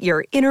excite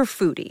your inner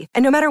foodie.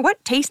 And no matter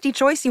what tasty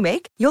choice you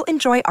make, you'll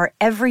enjoy our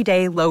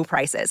everyday low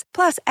prices,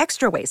 plus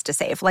extra ways to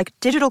save, like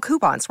digital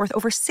coupons worth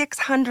over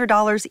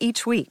 $600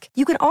 each week.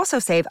 You can also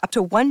save up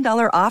to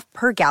 $1 off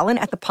per gallon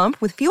at the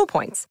pump with fuel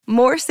points.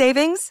 More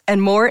savings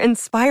and more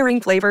inspiring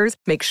flavors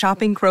make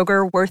shopping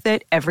Kroger worth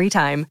it every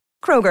time.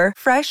 Kroger,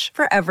 fresh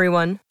for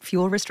everyone.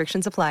 Fuel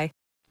restrictions apply.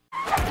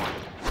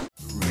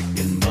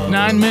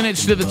 9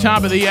 minutes to the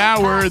top of the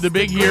hour, the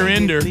Big Year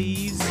Ender.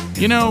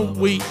 You know,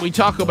 we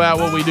talk about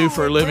what we do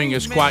for a living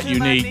is quite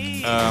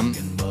unique.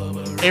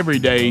 Every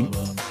day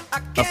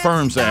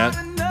affirms that.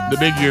 The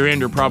Big Year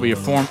Ender probably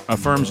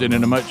affirms it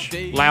in a much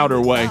louder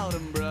way.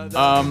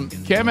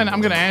 Kevin, I'm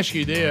going to ask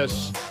you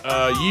this.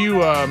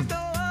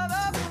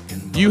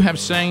 You have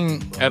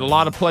sang at a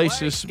lot of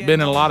places, been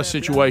in a lot of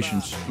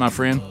situations, my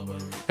friend.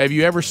 Have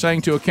you ever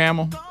sang to a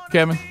camel,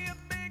 Kevin?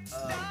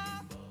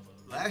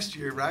 Last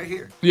year, right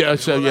here. Yeah,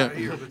 so yeah.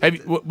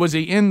 Was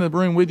he in the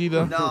room with you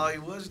though? No, he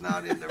was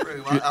not in the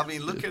room. I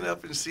mean, looking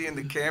up and seeing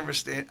the camel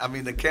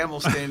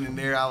standing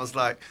there, I was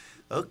like,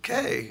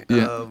 okay,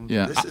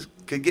 this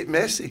could get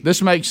messy.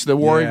 This makes the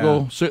War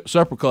Eagle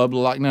Supper Club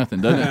look like nothing,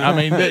 doesn't it? I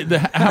mean,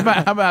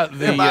 how about the?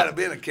 There might have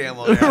been a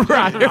camel there.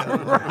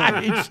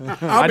 right.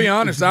 I'll be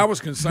honest. I was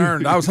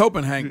concerned. I was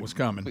hoping Hank was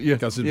coming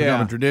because it's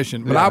become a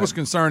tradition. But I was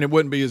concerned it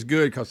wouldn't be as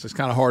good because it's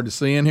kind of hard to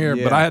see in here.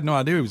 But I had no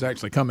idea he was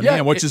actually coming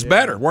in, which is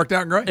better. Worked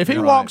out great. If he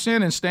walks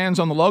in and stands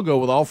on the logo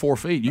with all 4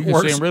 feet, you can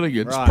see him really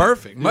good. It's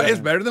perfect. It's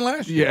better than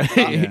last year.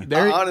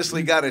 I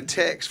honestly got a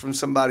text from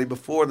somebody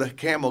before the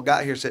camel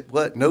got here. Said,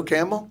 "What? No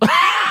camel?"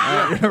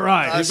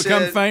 Right. I He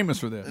become said, famous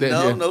for that.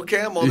 No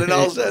camel. Then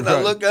all of a sudden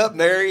I look up and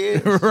there he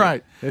is.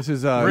 Right. This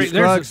is Rick,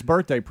 Scruggs'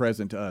 birthday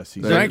present to us.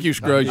 Thank you,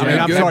 Scruggs. You did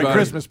I'm good, sorry, buddy.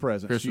 Christmas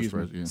present. Excuse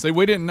me. Yeah. See,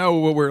 we didn't know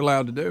what we were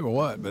allowed to do or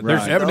what, but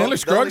evidently The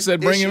Scruggs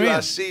said bring him issue in. I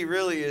see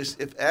really is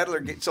if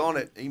Adler gets on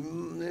it,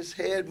 his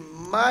head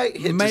might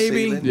hit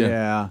Maybe. the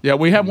ceiling. Yeah,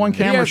 we have one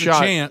camera has a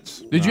shot.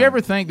 chance. Did you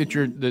ever think that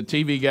the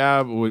TV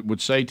guy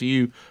would say to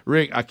you,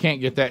 Rick, I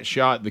can't get that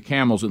shot. The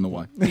camel's in the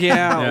way.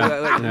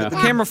 Yeah. The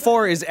camera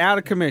 4 is out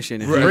of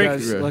commission. If you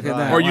guys look at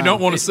that. Or you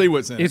don't want to see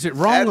what's in it. Is it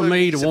wrong of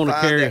me to want to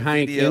carry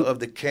Hank video in? of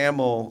the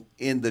camel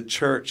in the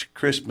church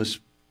Christmas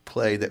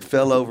play that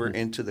fell over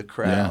into the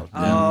crowd?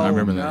 I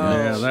remember that.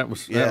 Yeah, that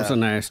was a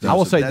nasty. I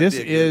will say That'd this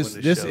be a good one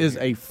to this show is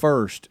you. a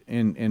first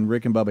in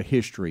Rick and Bubba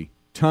history.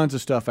 Tons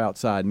of stuff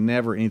outside.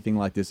 Never anything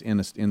like this in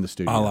the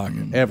studio. I like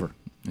it. Ever.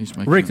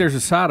 Rick, there's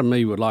a side of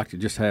me would like to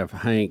just have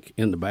Hank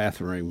in the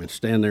bathroom and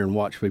stand there and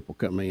watch people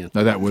come in.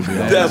 No, that would be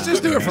awesome. Let's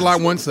just do it for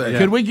like 1 second.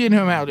 Could we get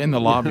him out in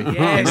the lobby?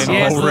 Yes,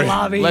 the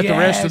lobby. Let the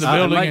rest of the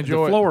building enjoy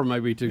The it. floor may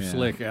be too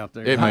slick out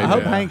there. It may I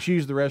hope be. Hanks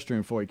used the restroom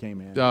before he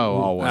came in. Oh,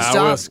 always.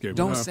 Stop.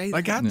 Don't say that.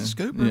 They got the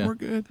scooper. We're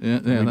good. Yeah,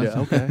 that's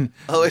Okay.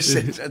 Oh, it's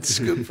that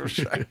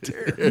scooper's right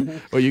there.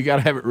 Well, you got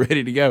to have it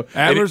ready to go.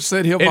 Adler And it-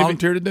 said he'll and if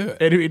volunteer to do it.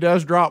 And if he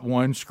does drop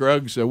one,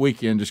 Scruggs'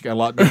 weekend just got a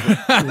lot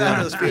different.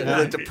 Those people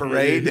at the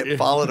parade that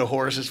follow the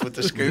horses with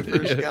the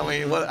scoopers. I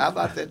mean, how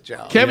about that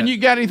job? Kevin, you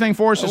got anything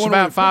for us? It's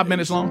about 5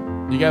 minutes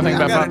long. You got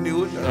anything I about got 5? a new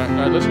one. All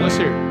right, let's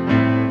hear it.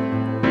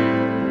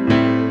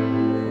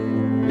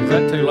 Is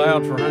that too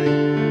loud for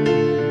Hank?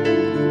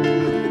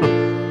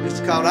 It's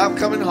called I'm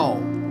Coming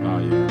Home. Oh,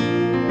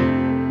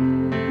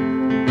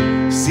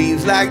 yeah.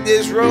 Seems like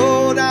this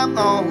road I'm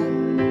on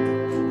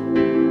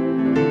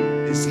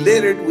is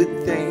littered with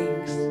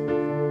things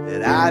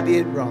that I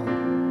did wrong.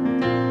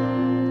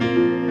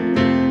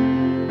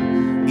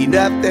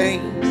 Enough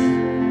things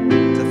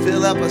to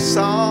fill up a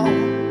song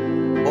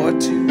or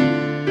two.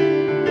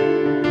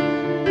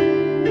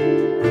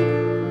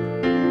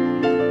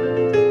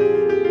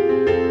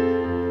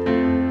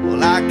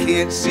 Well, I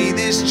can't see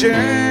this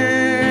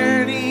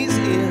journey's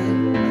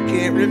end. I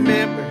can't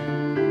remember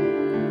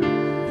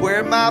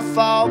where my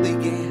fall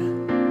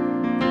began.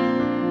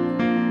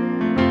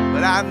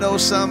 But I know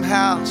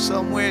somehow,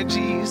 somewhere,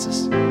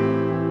 Jesus,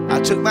 I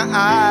took my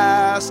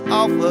eyes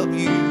off of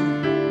you.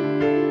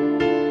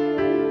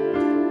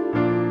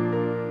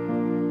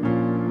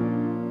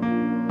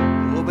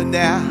 But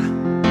now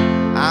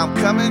I'm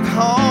coming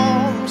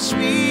home,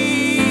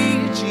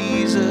 sweet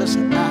Jesus.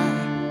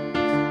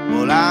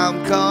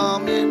 I'm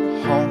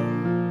coming home.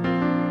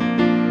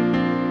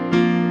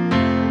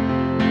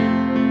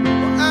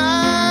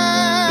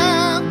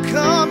 I'm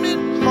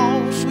coming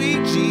home,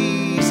 sweet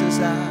Jesus.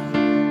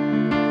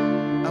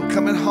 I'm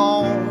coming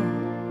home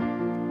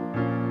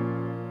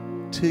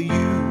to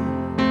you.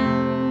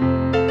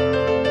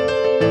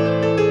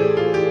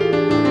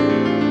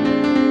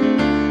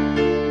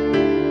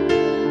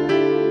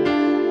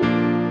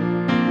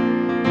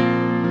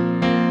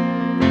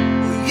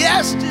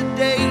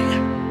 Yesterday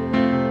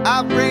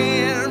I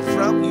ran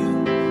from you.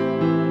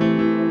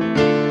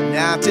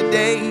 Now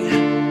today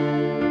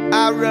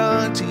I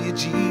run to you,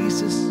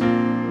 Jesus.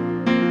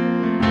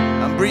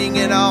 I'm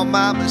bringing all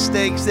my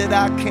mistakes that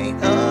I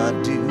can't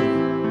undo,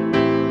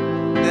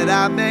 that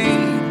I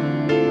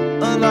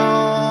made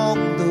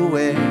along the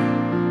way.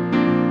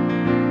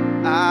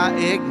 I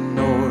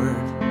ignored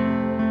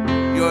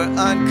your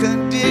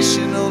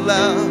unconditional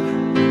love.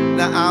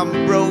 Now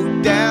I'm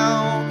broke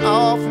down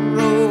off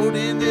road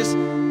in this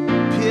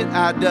pit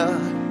I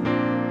dug.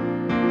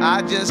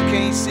 I just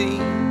can't seem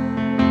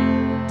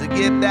to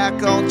get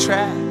back on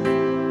track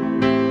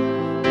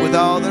with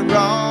all the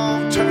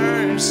wrong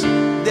turns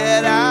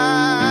that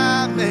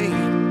I made.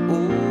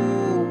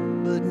 Oh,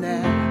 but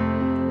now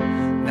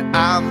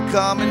I'm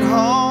coming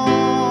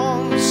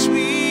home,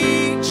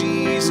 sweet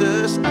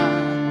Jesus.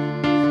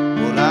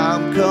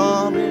 I'm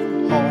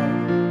coming home.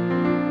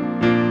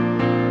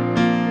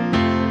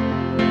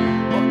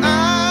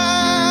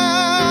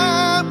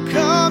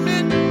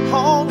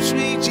 Home,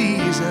 sweet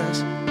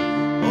Jesus.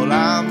 Well,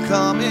 I'm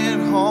coming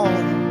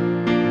home.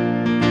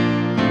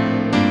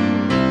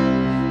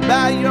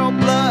 By your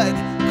blood,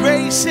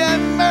 grace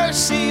and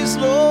mercies,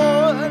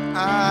 Lord,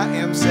 I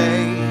am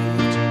saved.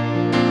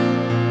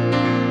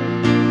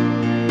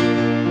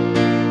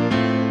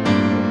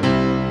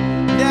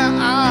 Now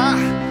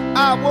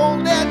I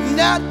won't let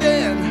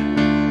nothing,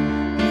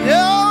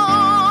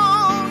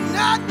 no,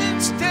 nothing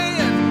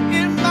stand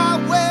in my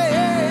way.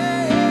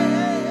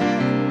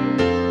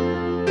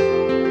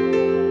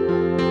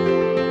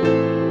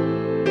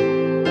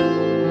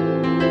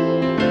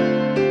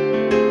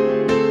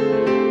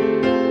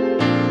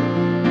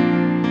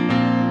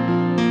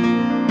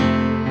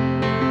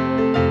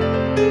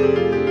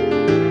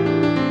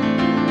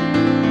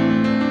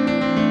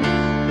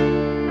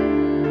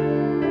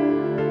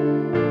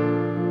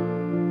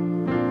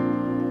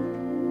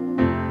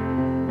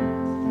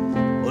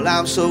 Well,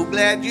 I'm so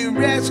glad you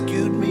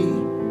rescued me,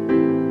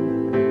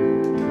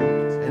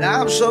 and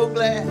I'm so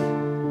glad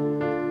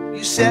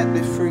you set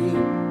me free.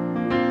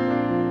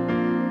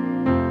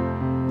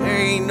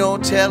 ain't no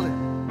telling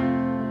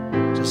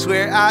just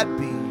where I'd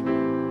be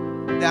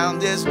down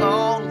this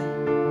lonely,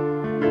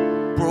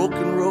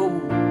 broken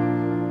road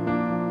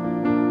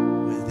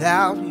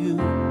without you.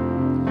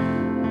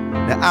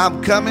 Now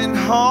I'm coming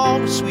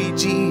home, sweet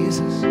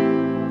Jesus.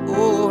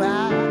 Oh,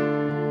 I'm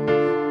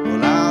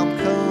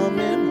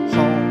coming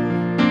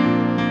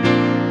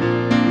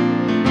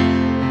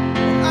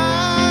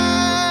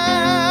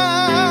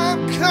home.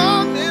 I'm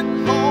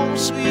coming home,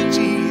 sweet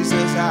Jesus.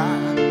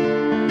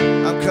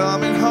 I'm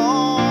coming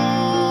home.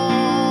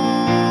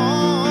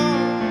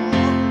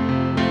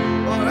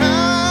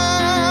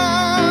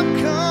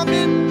 I'm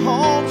coming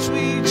home,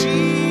 sweet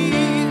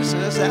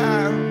Jesus.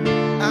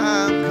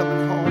 I'm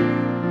coming home.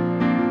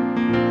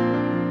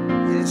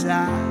 Yes,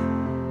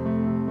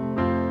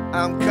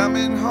 I'm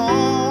coming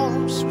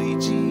home, sweet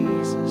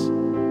Jesus.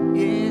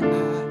 Yeah,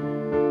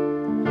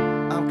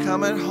 I'm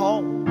coming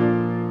home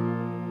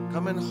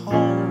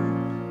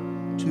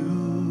to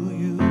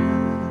you.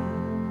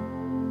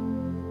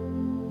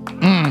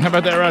 How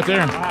about that right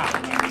there?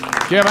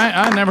 Kev,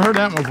 I never heard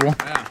that one before.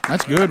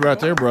 That's good right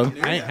there, brother.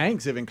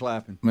 Hank's even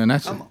clapping. Man,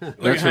 that's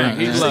Hank.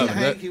 He loved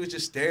it. He was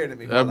just staring at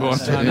me.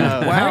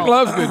 Hank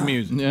loves good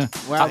music. Yeah.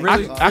 Wow,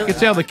 I could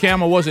tell the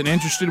camel wasn't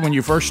interested when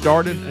you first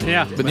started.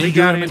 Yeah, but then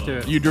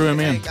you drew him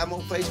in. Hank, I'm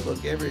on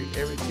Facebook every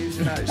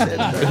Tuesday night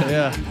at 7:30.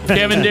 Yeah.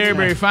 Kevin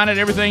Derryberry. Find out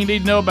everything you need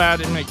to know about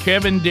him at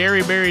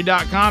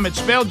kevinderryberry.com. It's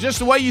spelled just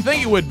the way you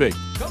think it would be.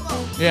 Come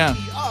on. Yeah.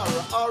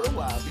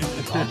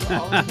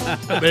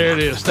 There it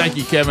is. Thank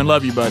you, Kevin.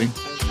 Love you, buddy.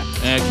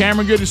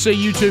 Cameron, good to see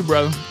you too,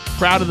 brother.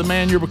 Proud of the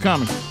man you're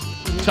becoming.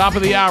 Top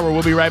of the hour.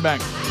 We'll be right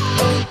back.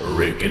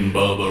 Rick and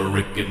Bubba,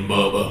 Rick and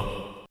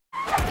Bubba.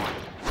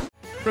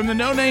 From the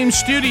No Name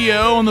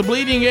Studio on the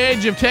bleeding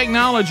edge of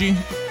technology,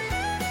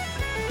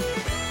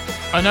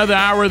 another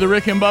hour of the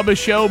Rick and Bubba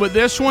Show, but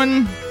this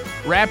one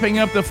wrapping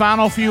up the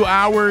final few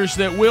hours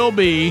that will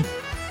be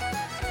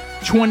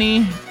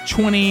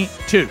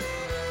 2022.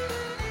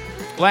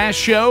 Last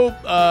show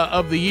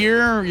of the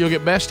year. You'll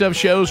get best of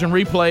shows and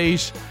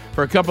replays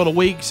for a couple of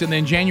weeks, and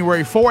then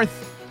January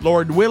 4th,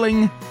 Lord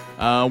willing,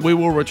 we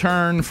will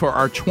return for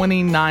our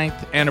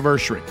 29th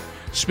anniversary.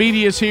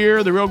 Speedy is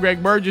here. The real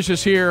Greg Burgess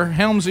is here.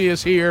 Helmsy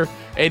is here.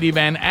 Eddie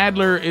Van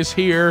Adler is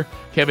here.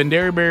 Kevin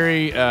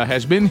Derryberry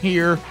has been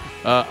here.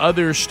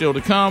 Others still to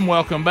come.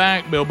 Welcome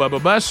back, Bill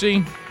Bubba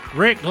Bussey.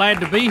 Rick,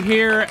 glad to be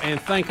here, and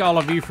thank all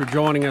of you for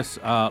joining us.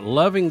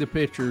 Loving the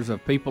pictures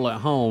of people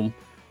at home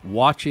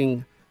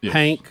watching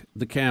Hank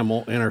the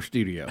Camel in our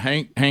studio.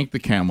 Hank the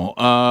Camel.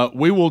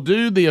 We will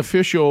do the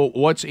official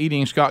What's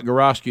Eating Scott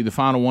Gorosky, the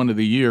final one of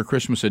the year,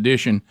 Christmas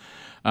edition,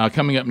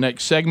 coming up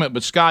next segment.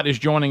 But Scott is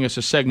joining us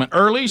a segment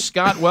early.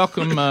 Scott,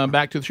 welcome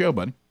back to the show,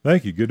 buddy.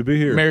 Thank you. Good to be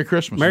here. Merry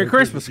Christmas. Merry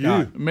Christmas,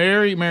 Scott.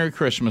 Merry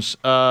Christmas.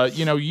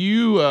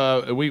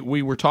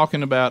 We were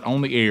talking about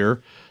on the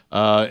air,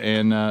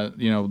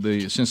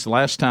 since the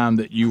last time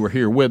that you were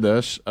here with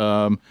us,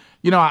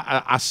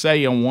 I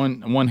say on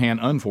one hand,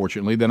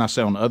 unfortunately, then I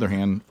say on the other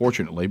hand,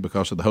 fortunately,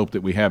 because of the hope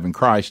that we have in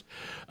Christ,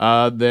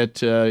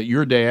 that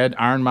your dad,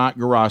 Iron Mike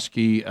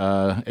Gorosky,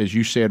 as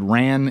you said,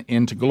 ran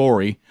into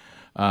glory.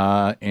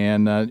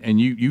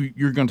 And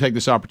you're going to take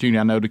this opportunity,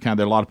 I know, to there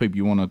are a lot of people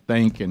you want to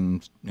thank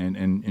and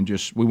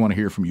just we want to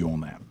hear from you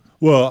on that.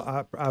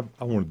 Well, I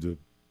wanted to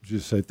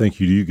just say thank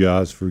you to you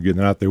guys for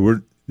getting out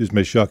there. This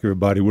may shock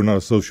everybody. We're not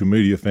a social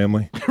media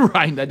family.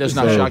 Right. That does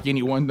not shock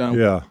anyone, though.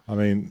 Yeah. I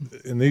mean,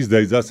 in these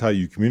days, that's how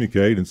you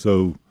communicate. And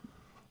so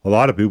a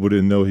lot of people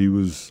didn't know he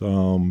was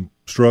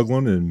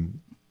struggling. And,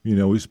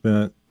 we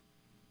spent,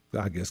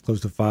 I guess, close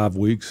to 5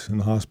 weeks in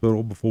the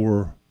hospital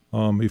before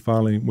he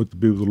finally went to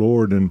be with the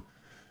Lord. And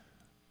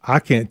I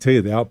can't tell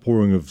you the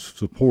outpouring of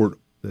support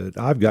that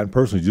I've gotten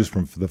personally just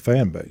from the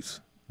fan base.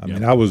 I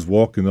mean, I was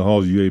walking the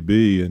halls of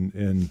UAB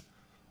and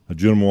a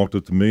gentleman walked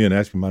up to me and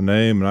asked me my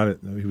name, and I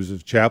didn't know he was a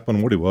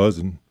chaplain, what he was,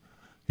 and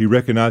he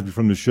recognized me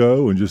from the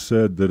show and just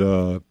said that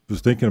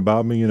was thinking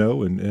about me,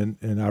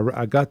 and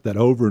I got that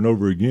over and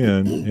over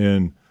again.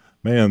 And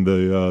man,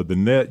 the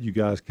net you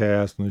guys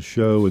cast on the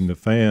show and the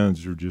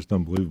fans are just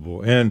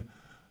unbelievable. And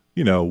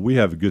we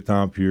have a good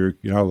time up here.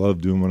 I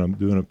love doing what I'm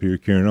doing up here,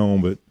 carrying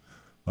on. But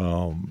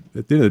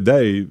at the end of the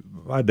day,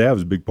 my dad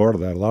was a big part of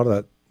that. A lot of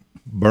that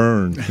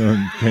burn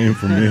came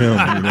from him. A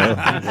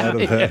lot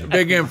of that.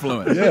 Big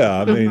influence. Yeah,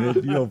 I mean,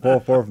 you don't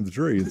fall far from the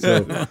tree. And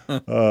so,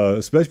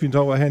 especially when you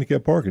talk about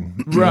handicap parking.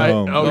 Right.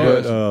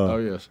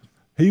 Yes.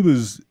 He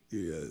was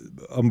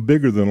a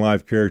bigger than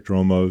life character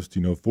almost.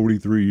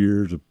 43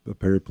 years, a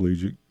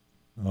paraplegic,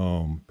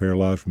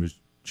 paralyzed from his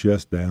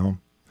chest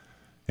down,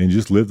 and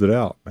just lived it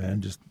out,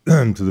 man, just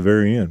to the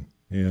very end.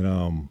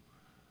 And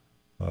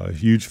a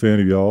huge fan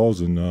of y'all's,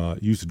 and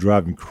used to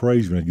drive him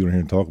crazy when I'd get in here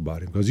and talk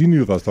about him, because he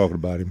knew if I was talking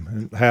about him,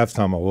 and half the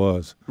time I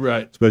was.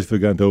 Right. Especially if it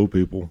got into old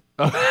people.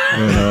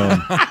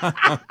 And,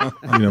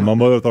 my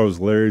mother thought it was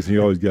hilarious, and he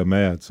always got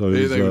mad. So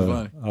it was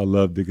funny. I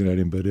loved digging at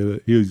him, but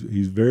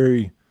he's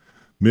very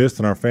missed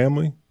in our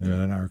family and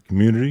in our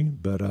community,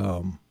 but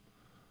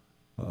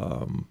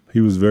he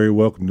was very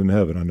welcomed in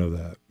heaven. I know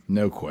that.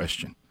 No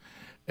question.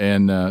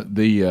 And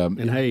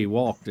and he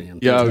walked in.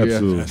 Yeah,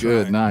 Absolutely.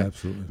 Good night.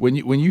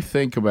 Absolutely. When you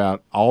think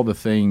about all the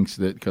things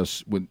that,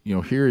 because when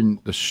hearing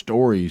the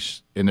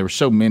stories, and there were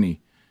so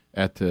many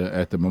at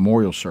the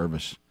memorial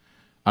service.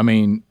 I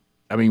mean,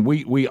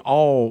 we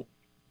all.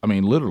 I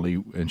mean,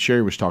 literally, and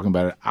Sherry was talking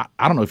about it.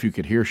 I don't know if you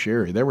could hear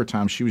Sherry. There were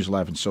times she was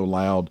laughing so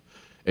loud,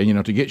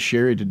 and to get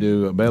Sherry to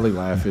do a belly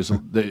laugh is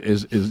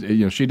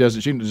she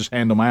doesn't just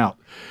hand them out,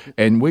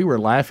 and we were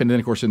laughing. And then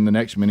of course in the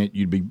next minute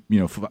you'd be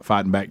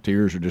fighting back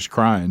tears or just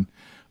crying.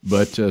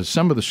 But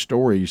some of the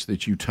stories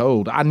that you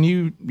told, I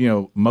knew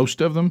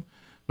most of them,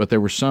 but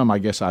there were some I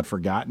guess I'd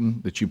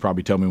forgotten that you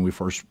probably told me when we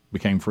first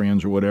became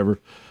friends or whatever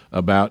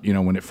about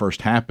when it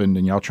first happened,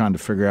 and y'all trying to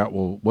figure out,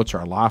 well, what's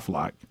our life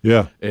like?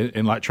 Yeah,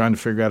 and like trying to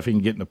figure out if he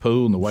can get in the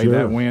pool and the way Sure.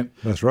 that went.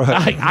 That's right.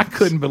 I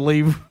couldn't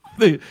believe.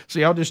 So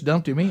y'all just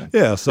dumped him in.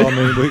 Yeah, so I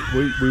mean,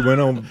 we went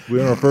on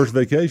our first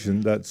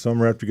vacation that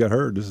summer after he got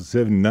hurt. This is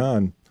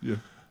 '79. Yeah.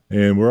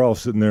 And we're all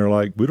sitting there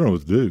like we don't know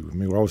what to do. I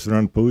mean, we're all sitting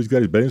around the pool. He's got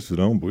his bathing suit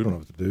on, but we don't know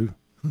what to do.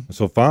 And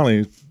so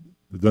finally,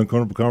 the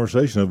uncomfortable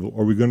conversation of,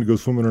 are we going to go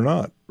swimming or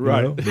not?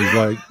 Right. He's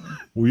like,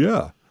 well,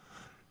 yeah.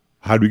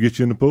 How do we get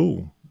you in the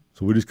pool?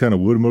 So we just kind of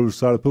wood him over the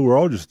side of the pool. We're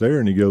all just there,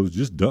 and he goes,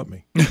 just dump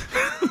me.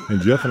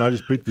 And Jeff and I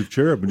just picked the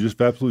chair up and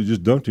just absolutely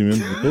just dumped him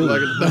into the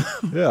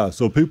pool. Yeah,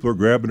 so people are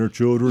grabbing their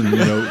children,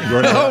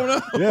 running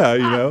out.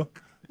 Yeah,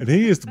 and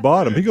he is the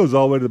bottom. He goes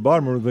all the way to the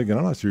bottom, and we're thinking,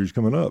 I'm not sure he's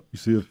coming up. You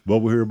see a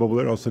bubble here, a bubble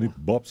there, all of a sudden he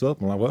bops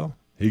up, and I'm like, well,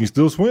 he can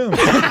still swim.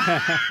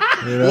 A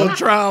little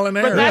trial and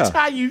error. But that's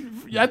how you.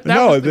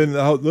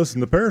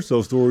 Listen, the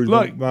parasail story is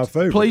my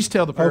favorite. Please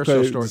tell the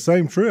parasail story. The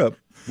same trip.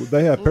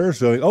 They have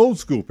parasailing, old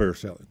school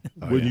parasailing,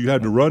 when you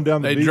had to run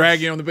down the beach. They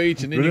drag you on the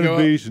beach and then you go up.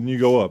 The beach and you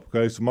go up.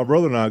 Okay, so my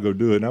brother and I go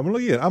do it. Now,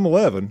 I'm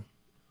 11.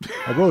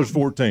 My brother's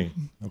 14.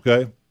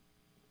 Okay,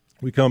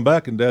 we come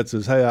back and Dad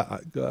says, "Hey, I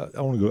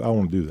want to go. I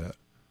want to do that."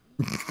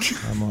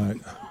 I'm like,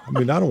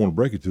 I don't want to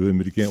break it to him,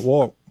 but he can't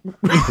walk.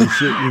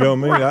 Shit, you know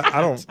what I mean?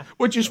 I don't.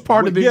 Which is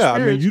part of the experience.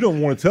 experience. I mean, you don't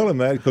want to tell him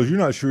that because you're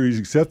not sure he's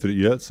accepted it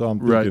yet. So I'm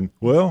thinking,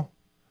 well,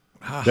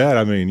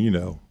 Dad,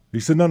 he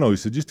said, no. He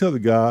said, just tell the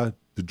guy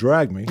to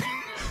drag me.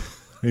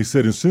 And he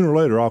said, and sooner or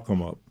later I'll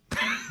come up.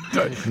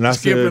 And I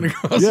Skipping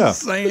said, across the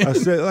sand. I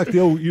said, like the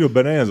old,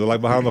 bonanza,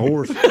 like behind the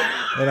horse.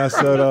 And I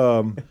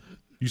said,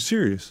 you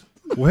serious?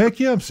 Well, heck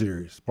yeah, I'm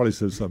serious. Probably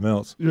said something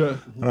else. Yeah.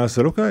 And I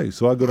said, okay.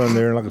 So I go down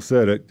there, and like I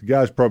said, the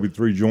guy's probably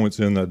 3 joints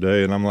in that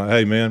day. And I'm like,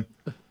 hey, man,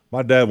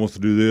 my dad wants to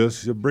do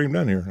this. He said, bring him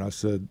down here. And I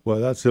said, well,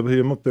 that's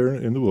him up there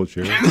in the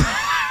wheelchair.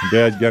 And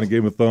Dad kind of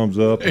gave him a thumbs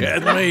up. Yeah,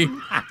 that's me.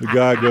 The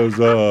guy goes,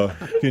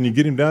 can you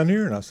get him down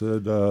here? And I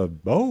said,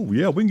 oh,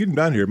 yeah, we can get him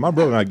down here. My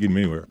brother and I can get him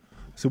anywhere.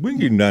 I said, we can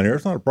get him down here.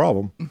 It's not a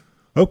problem.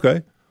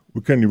 Okay.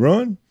 Well, can he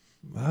run?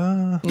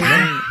 No, he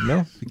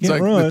can't it's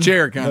like run. The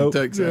chair kind of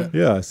takes that.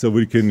 Yeah. So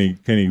can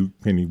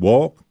he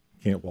walk?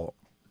 Can't walk.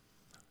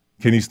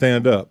 Can he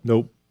stand up?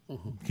 Nope.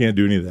 Can't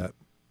do any of that.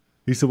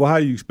 He said, well, how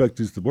do you expect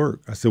this to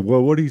work? I said,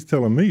 well, what he's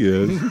telling me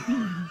is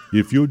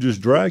if you'll just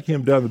drag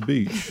him down the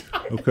beach,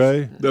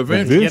 okay,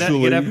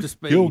 eventually get up to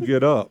speed. He'll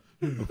get up,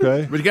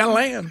 okay? But you got to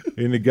land.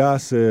 And the guy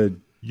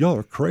said, y'all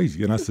are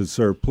crazy. And I said,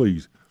 sir,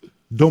 please,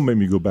 don't make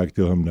me go back and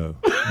tell him no.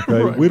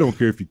 Okay, right. We don't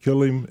care if you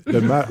kill him.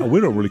 Doesn't matter.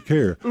 We don't really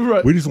care.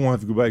 Right. We just want to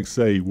have to go back and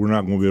say we're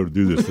not going to be able to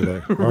do this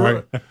today. All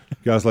right,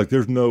 guys. Like,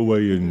 there's no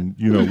way. And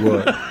you know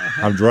what?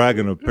 I'm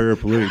dragging a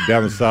paraplegic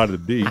down the side of the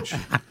beach.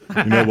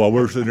 While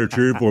we're sitting there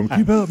cheering for him.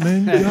 Keep up,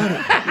 man. You got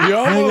it. You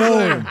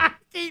almost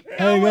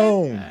Hang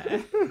on.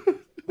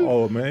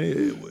 Oh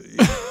man,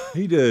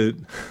 he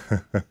did.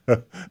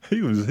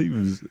 he was.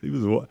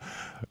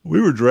 We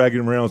were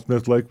dragging him around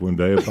Smith Lake one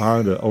day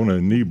on a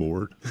knee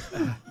board.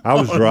 I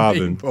was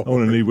driving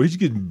on a knee board. He's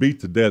getting beat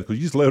to death because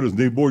you just let his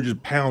knee board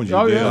just pound you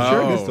down. Yeah,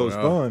 sure. So it's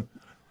fun.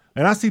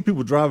 And I see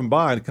people driving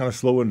by and kind of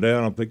slowing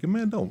down. I'm thinking,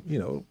 man, don't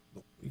you're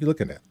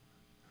looking at.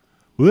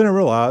 Well, then I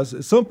realized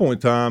at some point in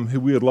time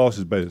we had lost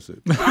his bathing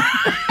suit. So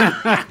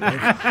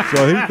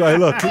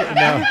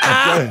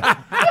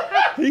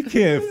he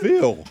can't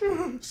feel.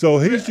 So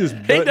he's just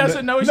he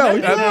doesn't know he's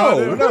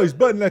he's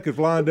butt naked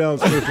flying down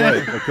Smith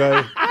Lake,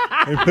 okay?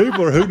 And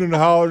people are hooting and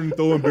hollering and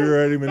throwing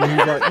beer at him, and he's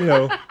like,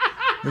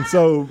 And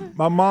so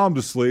my mom's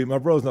asleep. My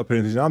brother's not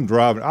paying attention. I'm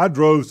driving. I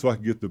drove so I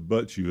could get the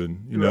butt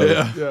chewing,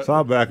 Yeah. So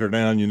I back her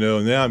down,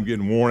 and now I'm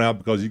getting worn out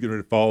because he's getting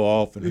ready to fall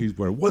off, and he's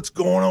going, what's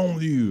going on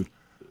with you?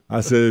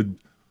 I said,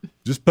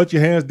 just put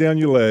your hands down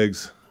your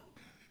legs.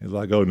 He's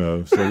like, oh,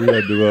 no. So we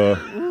had to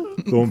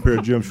throw a pair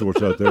of gym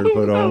shorts out there to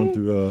put on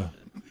to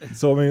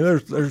so, I mean,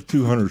 there's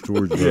 200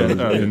 stories. But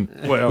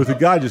the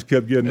guy just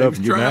kept getting up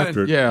and getting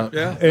after it. Yeah.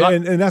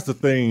 And that's the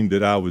thing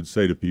that I would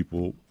say to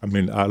people. I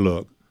mean,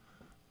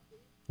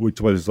 we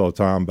talk this all the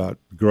time about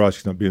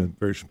garage not being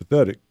very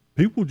sympathetic.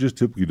 People just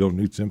typically don't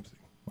need sympathy,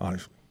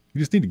 honestly. You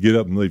just need to get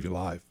up and live your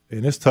life.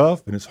 And it's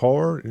tough, and it's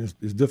hard, and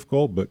it's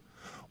difficult, but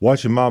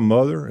watching my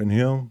mother and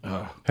him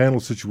handle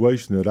a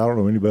situation that I don't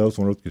know anybody else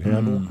on earth could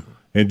handle,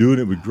 and doing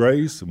it with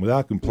grace and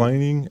without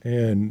complaining,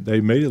 and they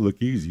made it look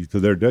easy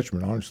to their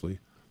detriment, honestly.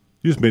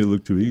 You just made it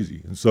look too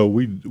easy. And so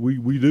we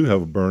do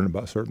have a burn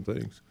about certain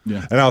things.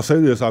 Yeah. And I'll say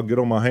this, I'll get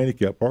on my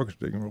handicap parking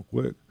stick real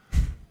quick.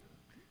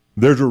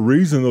 There's a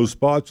reason those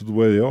spots are the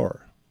way they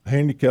are.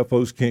 Handicap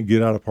folks can't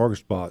get out of parking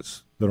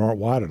spots that aren't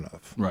wide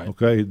enough. Right.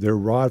 Okay? They're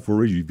wide for a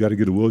reason. You've got to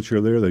get a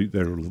wheelchair there.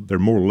 They're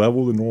more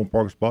level than normal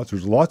parking spots.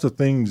 There's lots of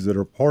things that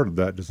are part of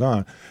that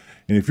design.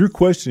 And if you're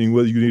questioning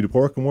whether you need to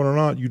park in one or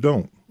not, you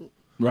don't.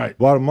 Right.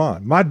 Bottom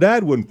line. My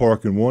dad wouldn't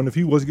park in one if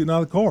he wasn't getting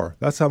out of the car.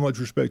 That's how much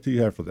respect he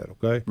had for that,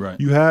 okay? Right.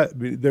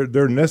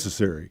 They're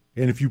necessary.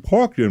 And if you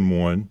parked in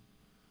one,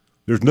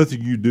 there's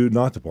nothing you do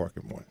not to park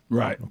in one.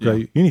 Right. Okay?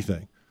 Yeah.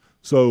 Anything.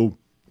 So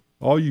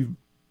all you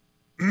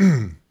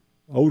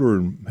older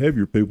and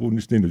heavier people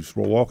just need to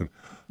start walking.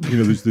 You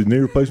know, there's the knee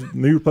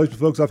replacement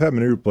folks. I've had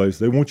my knee replaced.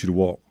 They want you to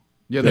walk.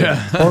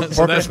 Yeah, Park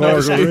the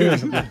cars over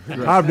in.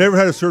 I've never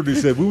had a surgery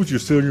that said, we want you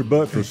to sit on your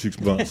butt for 6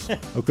 months.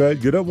 Okay?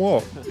 Get up and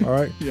walk. All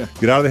right? Yeah.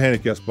 Get out of the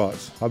handicap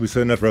spots. I'll be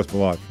saying that for the rest of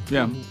my life.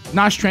 Yeah.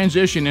 Nice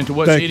transition into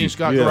what's eating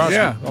Scott Garosky.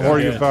 Yeah. I'm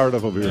already getting fired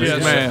up over here.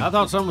 Yes, man. I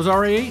thought something was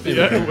already eaten.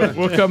 Yeah.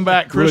 We'll come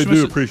back. Christmas.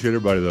 Really do appreciate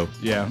everybody, though.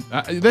 Yeah.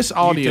 This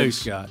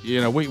audience, you too, Scott.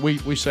 You know,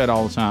 we say it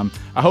all the time.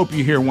 I hope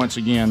you hear once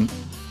again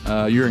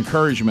your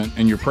encouragement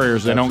and your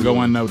prayers. They don't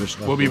go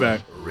unnoticed. We'll be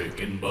back. Rick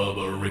and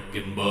Bubba, Rick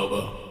and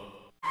Bubba.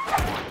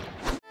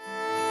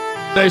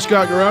 Hey,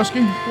 Scott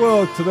Garosky.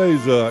 Well,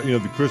 today's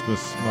my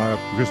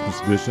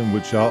Christmas edition,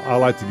 which I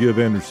like to give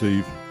and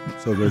receive.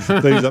 So there's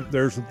some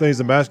things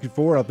I'm asking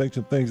for. I think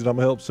some things that I'm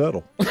gonna help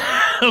settle.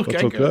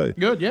 Okay.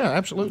 Good. Yeah,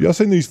 absolutely. Y'all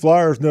seen these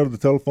flyers near the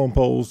telephone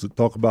poles that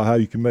talk about how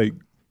you can make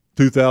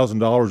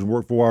 $2,000 and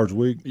work 4 hours a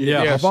week?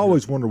 Yeah. Yes. I've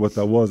always wondered what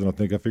that was, and I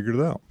think I figured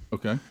it out.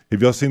 Okay.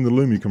 Have y'all seen the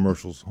Lumi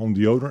commercials on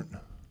deodorant?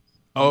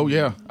 Oh,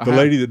 yeah. The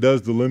lady that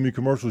does the Lumi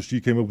commercials,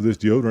 she came up with this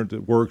deodorant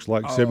that works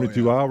like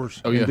 72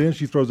 hours. Oh, yeah. And then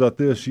she throws out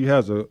this. She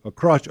has a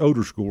crotch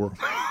odor score.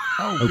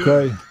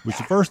 Okay? Which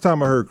the first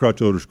time I heard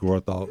crotch odor score, I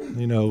thought,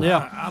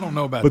 I don't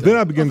know about but that. then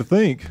I began to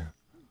think,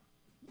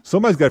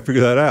 somebody's got to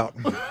figure that out.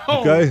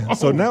 Okay?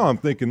 So now I'm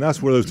thinking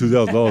that's where those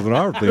 $2,000 an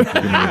hour things are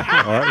going to be.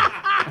 All right?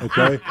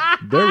 Okay?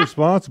 They're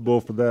responsible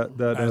for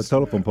that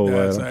telephone pole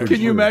ad. Can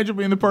you imagine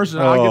being the person?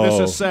 I'll give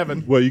this a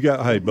 7. Well, you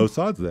got both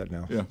sides of that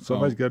now. Yeah.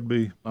 Somebody's got to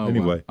be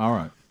anyway. Well, all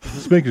right.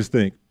 Speaking of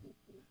stink,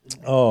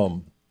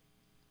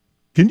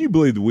 can you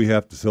believe that we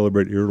have to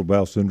celebrate Irritable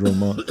Bowel Syndrome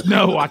Month?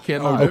 No, I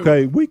cannot.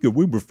 Okay, we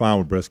were fine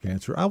with breast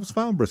cancer. I was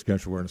fine with Breast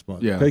Cancer Awareness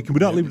Month. Yeah. Okay, can we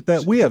not leave it at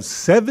that? We have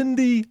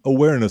 70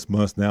 awareness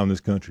months now in this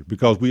country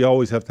because we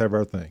always have to have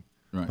our thing.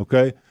 Right.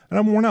 Okay, and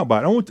I'm worn out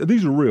by it.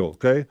 These are real.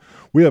 Okay,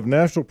 we have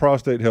National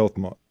Prostate Health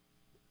Month.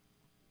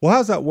 Well,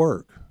 how's that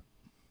work?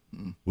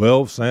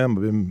 Well, Sam,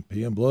 I've been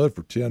peeing blood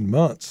for 10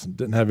 months.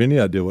 Didn't have any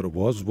idea what it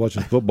was. I was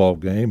watching a football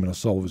game, and I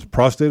saw it was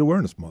Prostate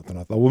Awareness Month. And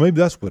I thought, well,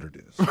 maybe that's what it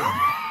is.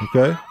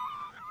 Okay?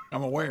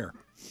 I'm aware.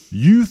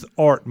 Youth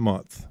Art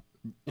Month.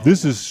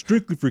 This is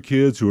strictly for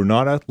kids who are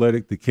not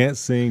athletic, that can't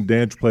sing,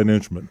 dance, or play an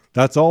instrument.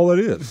 That's all it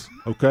is.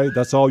 Okay?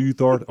 That's all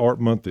Youth Art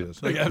Month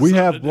is. We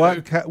have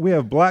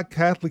Black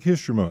Catholic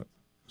History Month.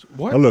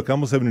 What? Now, look,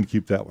 I'm going to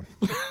keep that one.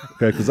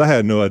 Okay? Because I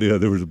had no idea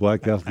there was a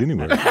Black Catholic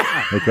anywhere.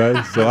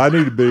 Okay? So I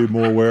need to be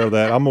more aware of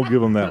that. I'm going to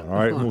give them that one. All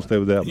right? I'm going to stay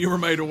with that one. You were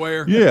made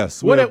aware?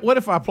 Yes. What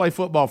if I play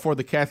football for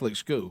the Catholic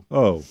school?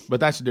 Oh.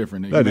 But that's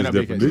different. That is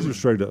different. These are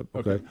straight up.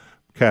 Okay.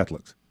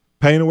 Catholics.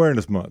 Pain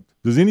Awareness Month.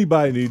 Does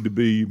anybody need to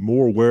be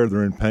more aware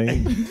they're in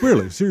pain?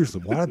 Really?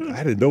 Seriously. Well, I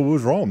didn't know what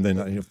was wrong.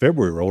 Then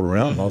February rolled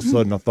around, and all of a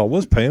sudden I thought,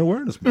 what's Pain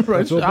Awareness Month?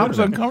 Right. I was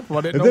uncomfortable.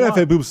 I didn't know then why. I've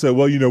had people say,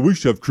 well, we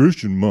should have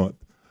Christian Month.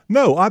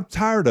 No, I'm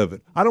tired of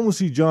it. I don't want to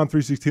see John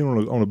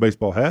 3:16 on a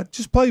baseball hat.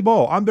 Just play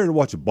ball. I'm there to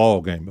watch a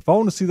ball game. If I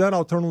want to see that,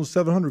 I'll turn on the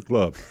 700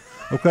 Club.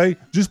 Okay?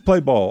 Just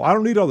play ball. I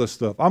don't need all this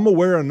stuff. I'm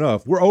aware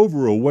enough. We're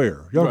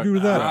over-aware. Y'all agree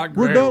with that? I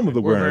agree. We're done with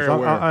awareness. very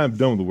aware. I am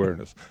done with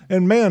awareness.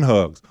 And man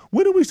hugs.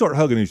 When do we start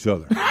hugging each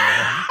other?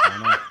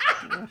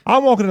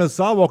 I'm walking down the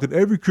sidewalk, and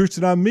every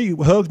Christian I meet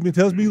hugs me and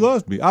tells me he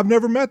loves me. I've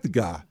never met the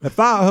guy. If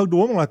I hugged a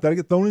woman like that, I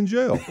get thrown in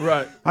jail.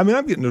 Right. I mean,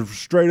 I'm getting a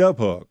straight-up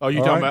hug. Oh, you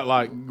talking about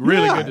like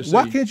really good to see?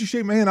 Why can't you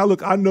shake my hand?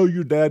 I know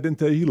your dad didn't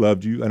tell you he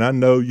loved you, and I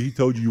know he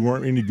told you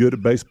weren't any good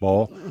at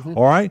baseball.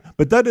 All right?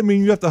 But that doesn't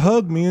mean you have to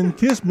hug me and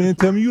kiss me and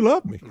tell me you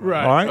love me.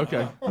 Right. All right?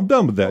 Okay. I'm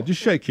done with that.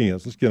 Just shake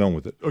hands. Let's get on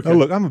with it. Okay. Now,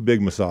 look, I'm a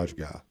big massage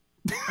guy.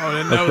 Oh, I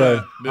didn't know Okay?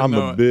 that. Didn't I'm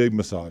know a it. big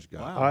massage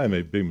guy. Wow. I am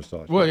a big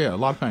massage guy. Well, yeah, a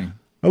lot of pain.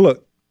 Now,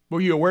 look. Were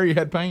you aware you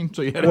had pain?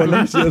 So you had. Well,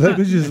 let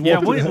me just Yeah,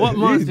 walk what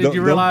month did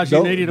you realize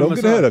you needed a Don't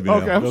get ahead of me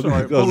Okay, now. I'm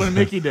sorry. Because- Pulling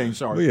Mickey Dean,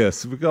 sorry. Well,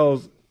 yes,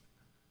 because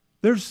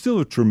there's still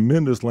a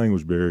tremendous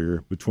language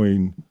barrier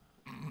between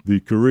the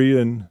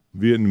Korean,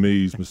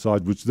 Vietnamese massage,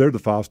 which they're the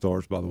 5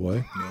 stars, by the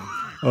way.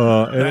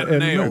 That and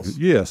nails.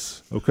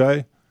 yes,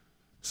 okay.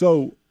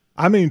 So,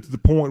 I mean, to the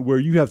point where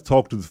you have to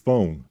talk to the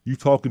phone. You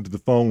talking to the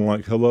phone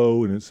like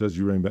hello, and it says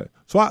you ring back.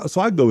 So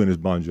I go in as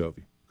Bon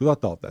Jovi because I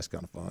thought that's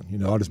kind of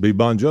fun. I'll just be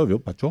Bon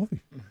Jovi. Bon Jovi.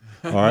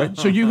 All right.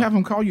 So you have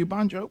them call you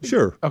Bon Jovi?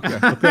 Sure. Okay.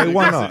 Okay.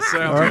 Why not? It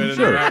sounds All right, good in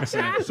sure. their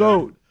accent.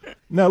 So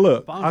now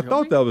look, I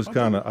thought that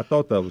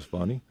was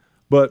funny,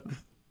 but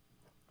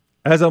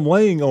as I'm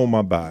laying on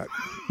my back,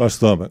 my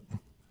stomach,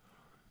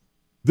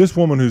 this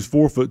woman who's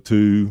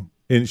 4'2",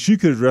 and she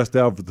could have dressed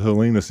out for the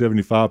Helena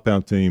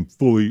 75-pound team,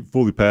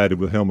 fully padded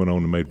with helmet on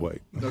and made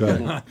weight.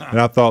 Okay,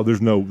 and I thought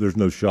there's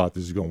no shot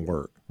this is going to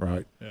work,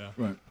 right? Yeah,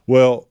 right.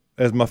 Well,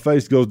 as my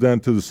face goes down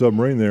to the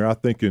submarine there, I'm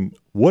thinking,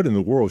 what in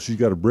the world? She's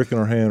got a brick in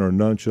her hand or a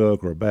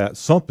nunchuck or a bat.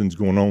 Something's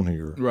going on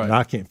here, right? And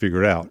I can't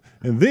figure it out.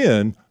 And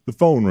then the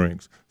phone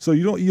rings. So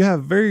you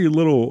have very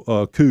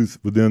little couth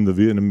within the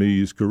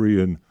Vietnamese,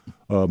 Korean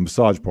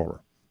massage parlor.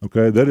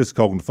 Okay, that is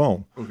calling the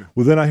phone. Okay.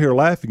 Well, then I hear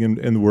laughing and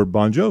the word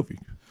Bon Jovi.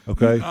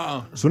 Okay,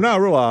 so now I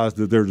realize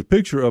that there's a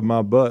picture of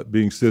my butt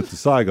being sent to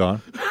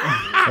Saigon.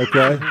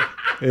 Okay,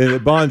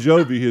 and Bon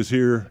Jovi is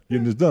here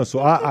getting this done. So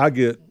I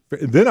get.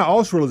 And then I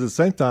also realize at the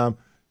same time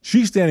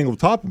she's standing on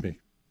top of me,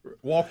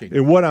 walking,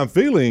 and what I'm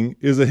feeling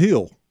is a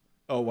heel.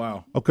 Oh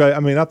wow. Okay,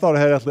 I mean I thought I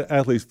had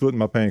athlete's foot in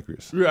my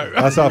pancreas. Right.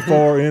 That's how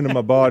far into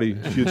my body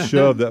she had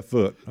shoved that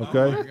foot. Okay,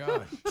 oh my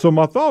gosh. So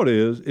my thought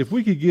is if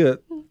we could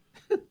get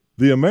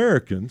the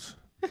Americans.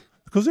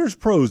 Because there's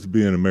pros to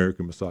being an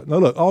American massage. Now,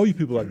 look, all you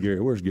people like Gary,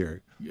 where's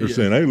Gary? They're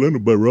saying, hey, let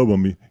nobody rub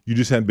on me. You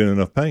just haven't been in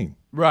enough pain.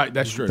 Right,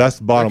 that's true. That's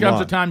the bottom line. There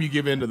comes a time you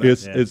give in to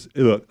that.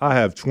 Look, I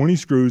have 20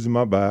 screws in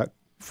my back,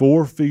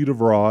 4 feet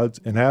of rods,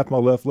 and half my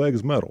left leg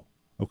is metal,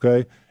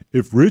 okay?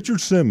 If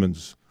Richard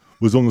Simmons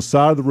was on the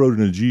side of the road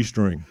in a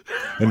G-string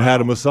and had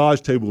a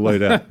massage table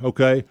laid out,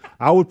 okay,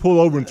 I would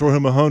pull over and throw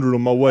him 100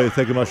 on my way of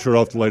taking my shirt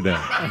off to lay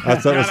down.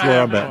 That's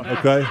where I'm at,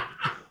 okay?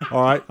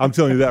 All right, I'm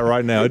telling you that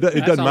right now. It doesn't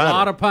matter. That's a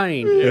lot of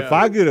pain. If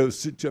I get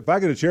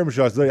a chairman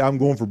shot today, I'm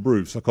going for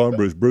Bruce. I call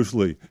him Bruce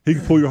Lee. He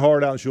can pull your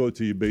heart out and show it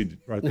to you, beat it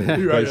right there.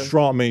 Right.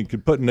 Strong, I mean,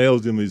 can put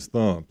nails in his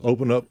thumb,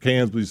 open up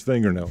cans with his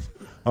fingernails.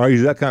 All right,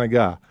 he's that kind of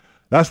guy.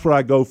 That's what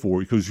I go for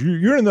because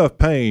you're in enough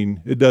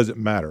pain, it doesn't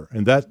matter,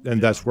 and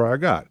that's where I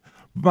got.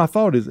 But my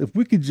thought is, if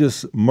we could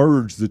just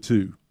merge the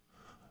two,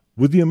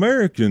 with the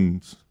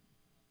Americans.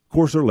 Of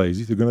course, they're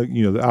lazy. They're going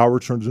to, the hour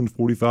turns into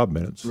 45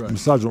 minutes. Right.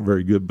 Massages aren't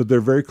very good, but they're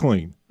very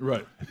clean.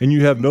 Right. And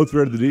you have no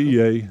threat of the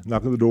DEA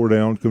knocking the door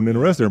down, coming in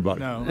and arrest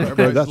everybody. No,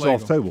 that's legal.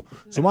 Off the table.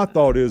 So my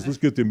thought is, let's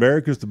get the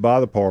Americans to buy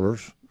the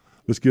parlors.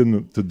 Let's get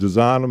them to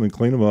design them and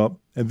clean them up,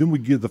 and then we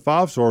get the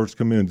 5-stars to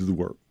come in and do the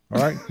work.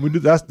 All right, we do.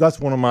 That's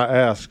one of my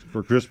asks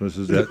for Christmas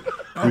is that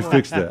we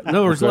fix that. In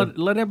other words,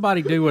 let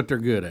everybody do what they're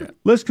good at.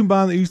 Let's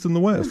combine the East and the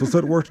West. Let's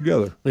let it work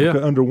together. Yeah. Okay,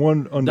 under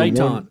one.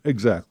 Detente.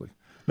 Exactly.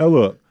 Now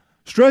look.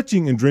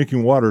 Stretching and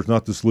drinking water is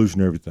not the solution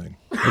to everything,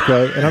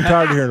 okay? And I'm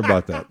tired of hearing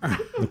about that,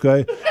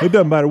 okay? It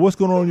doesn't matter what's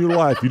going on in your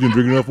life. You didn't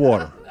drink enough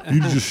water.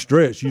 You just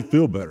stretch. You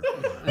feel better,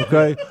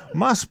 okay?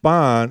 My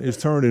spine is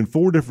turned in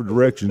 4 different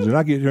directions, and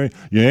I get hearing,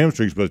 your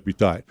hamstring's supposed to be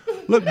tight.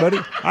 Look, buddy,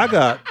 I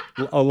got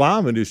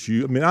alignment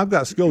issue. I mean, I've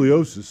got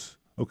scoliosis,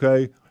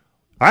 okay?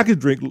 I could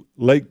drink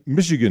Lake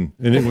Michigan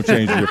and it would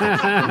change the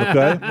difference.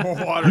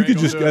 Okay, you could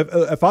just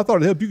if I thought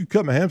it'd help, you could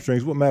cut my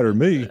hamstrings. It wouldn't matter to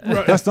me.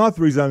 Right. That's not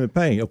the reason I'm in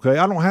pain. Okay,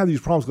 I don't have these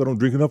problems because I don't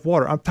drink enough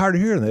water. I'm tired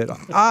of hearing that.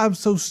 I'm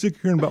so sick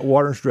of hearing about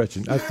water and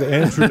stretching. That's the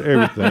answer to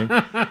everything.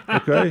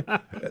 Okay,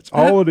 that's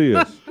all it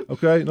is.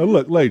 Okay, now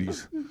look,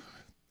 ladies,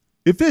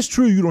 if it's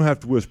true, you don't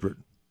have to whisper it.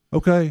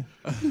 Okay,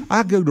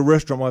 I go to the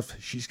restaurant. My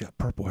wife, she's got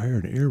purple hair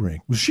and an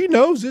earring. Well, she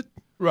knows it.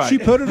 Right. She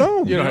put it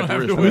on. You don't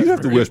have to whisper. You don't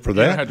have to whisper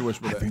that. You don't have to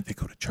whisper that. I think they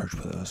go to church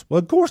with us. Well,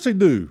 of course they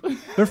do.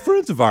 They're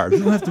friends of ours. You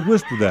don't have to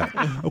whisper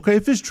that. Okay,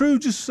 if it's true,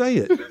 just say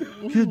it.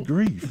 Good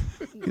grief.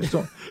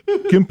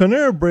 Can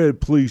Panera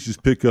Bread please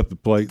just pick up the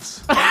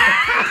plates?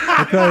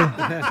 Okay?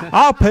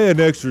 I'll pay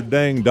an extra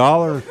dang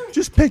 $1.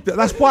 Just pick that.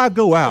 That's why I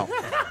go out.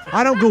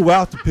 I don't go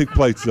out to pick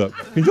plates up.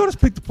 Can you just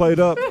pick the plate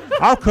up?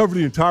 I'll cover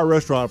the entire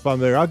restaurant if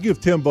I'm there. I'll give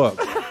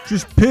 $10.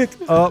 Just pick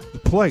up the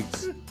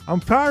plates. I'm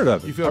tired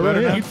of it. You feel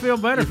better now? You feel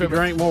better if you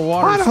drink more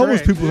water. Why do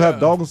homeless people have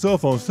dogs and cell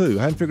phones too?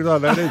 I hadn't figured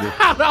out that either.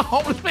 How do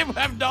homeless people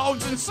have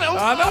dogs and cell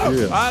phones? I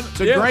know. Yeah.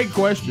 It's a great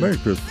question. Merry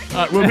Christmas.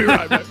 All right, we'll be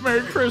right back.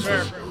 Merry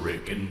Christmas.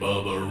 Rick and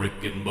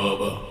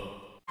Bubba.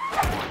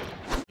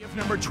 Gift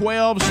number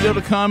 12 still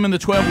to come in the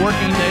 12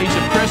 working days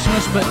of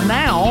Christmas, but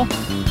now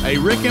a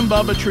Rick and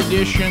Bubba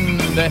tradition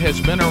that has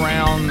been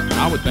around,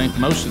 I would think,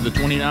 most of the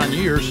 29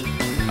 years.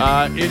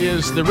 It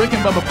is the Rick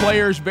and Bubba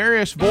players,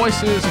 various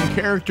voices and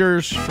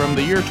characters from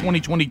the year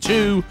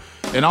 2022,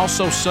 and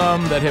also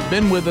some that have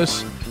been with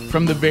us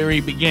from the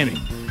very beginning.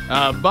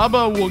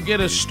 Bubba will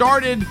get us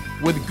started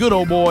with Good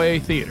Old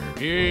Boy Theater.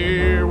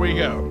 Here we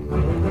go.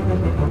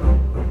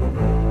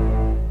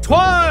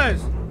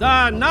 'Twas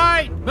the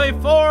night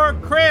before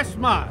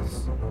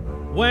Christmas,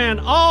 when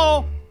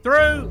all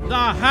through the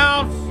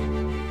house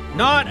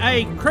not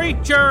a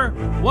creature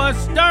was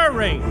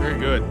stirring. Very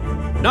good.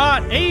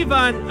 Not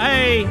even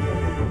a...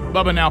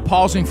 Bubba now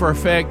pausing for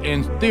effect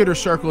in theater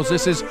circles.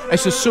 This is a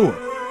sewer.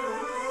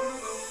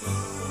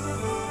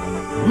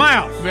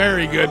 Mouse.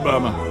 Very good,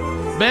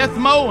 Bubba. Beth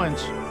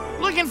Mowens.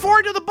 Looking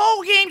forward to the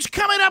bowl games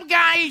coming up,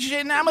 guys.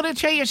 And I'm going to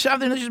tell you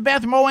something. This is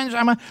Beth Mowens.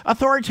 I'm an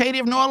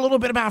authoritative, know a little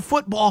bit about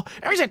football.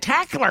 There's a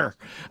tackler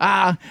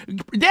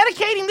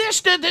dedicating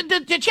this to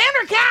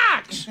Chandler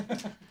Cox.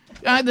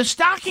 The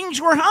stockings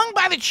were hung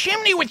by the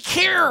chimney with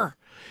care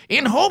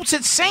in hopes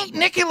that St.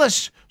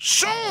 Nicholas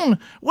soon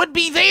would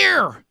be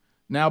there.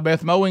 Now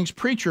Beth Mowing's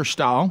preacher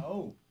style.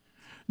 Oh.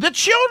 The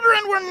children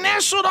were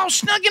nestled all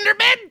snug in their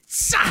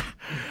beds,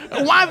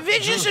 while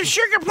visions of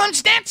sugar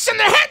plums danced in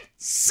their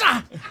heads.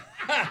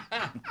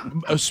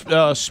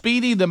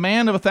 Speedy, the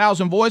man of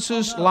 1,000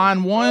 voices.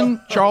 Line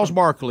 1, Charles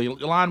Barkley.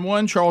 Line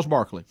 1, Charles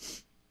Barkley.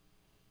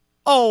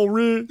 Oh,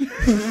 Rick.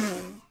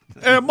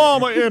 And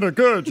Mama in a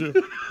country.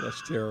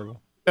 That's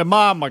terrible. And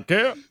Mama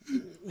kept.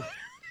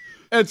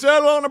 And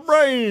settled on the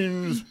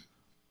brains.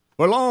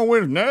 Along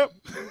with his nap.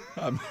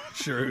 I'm not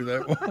sure who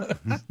that was.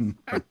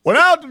 Went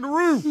out to the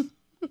roof.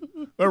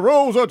 There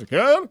rose up the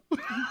cat.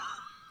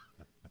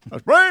 I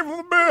sprang from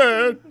the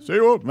bed. See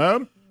what's the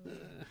matter?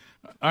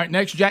 All right,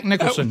 next, Jack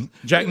Nicholson.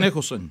 Jack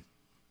Nicholson.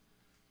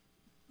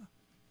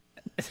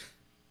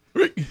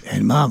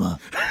 And Mama,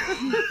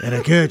 in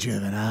a country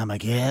of an arm I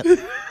kept,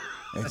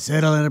 and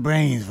settled in the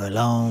brains for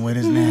along with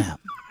his nap.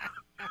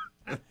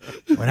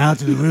 Went out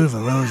to the roof,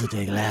 arose to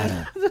take a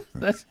ladder.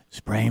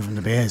 Sprang from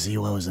the bed, see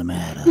what was the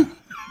matter.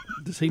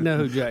 Does he know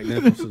who Jack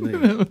Nicholson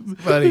is?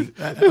 Buddy.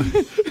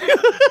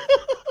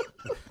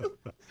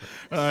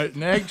 All right,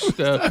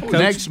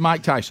 next,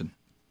 Mike Tyson.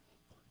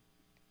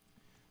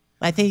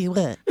 I tell you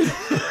what.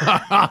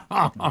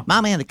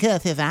 Mama in the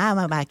cuff, if I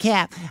arm my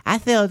cap, I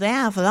fell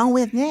down for long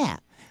with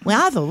nap. When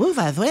I was on the roof,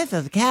 I went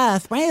to the car, I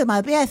sprang in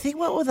my bed, see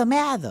what was the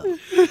matter.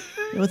 It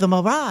was a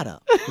marauder.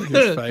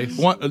 His face.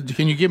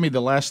 Can you give me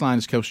the last line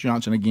as Coach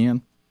Johnson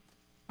again?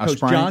 Coach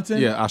Johnson?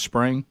 Yeah, I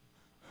sprang.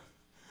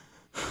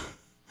 I sprang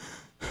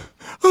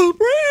from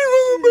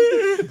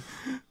the bed.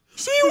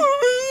 See what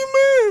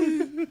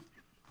was the matter.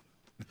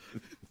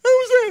 How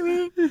was that,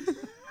 man?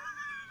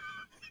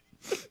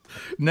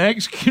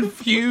 Next,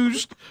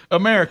 confused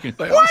American.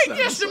 Wait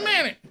just a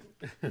minute.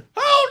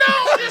 Hold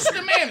on just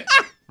a minute.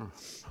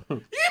 You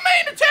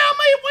mean to tell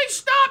me if we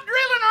stop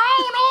drilling our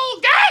own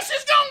oil, gas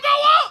is going to go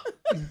up?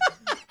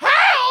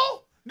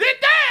 How did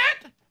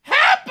that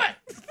happen?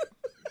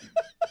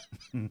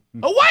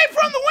 Away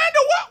from the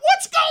window,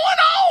 what's going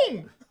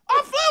on?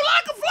 I flew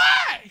like a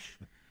flash.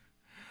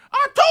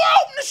 I tore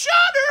open the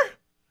shutter,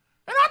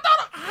 and I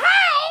thought,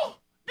 how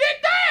did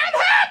that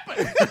happen?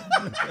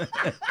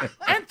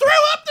 And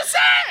threw up the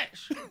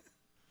sash.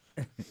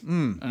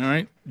 All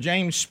right.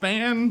 James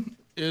Spann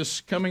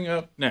is coming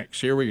up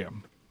next. Here we go.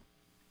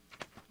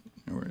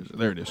 Where is it?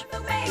 There it is.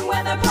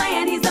 Weather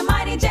plan. He's the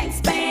mighty James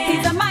Spann.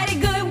 He's a mighty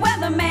good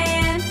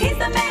weatherman. He's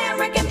the man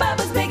Rick and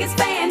Bubba's biggest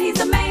fan. He's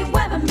the main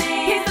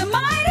weatherman. He's the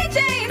mighty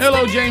James.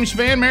 Hello, James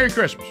Spann. Merry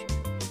Christmas.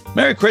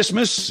 Merry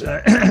Christmas.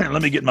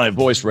 Let me get my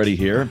voice ready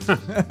here.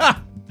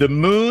 The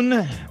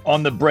moon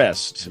on the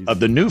breast of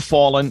the new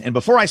fallen. And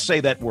before I say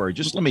that word,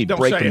 just let me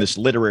break from this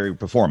literary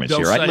performance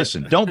here. Right?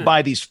 Listen, don't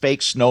buy these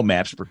fake snow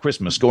maps for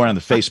Christmas. Go around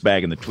the face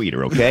bag and the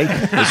tweeter, okay?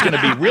 It's going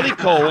to be really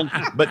cold,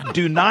 but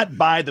do not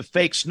buy the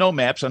fake snow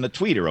maps on the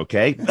tweeter,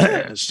 okay?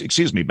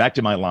 Excuse me, back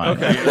to my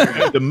line.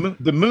 Okay.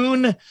 The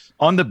moon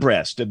on the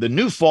breast of the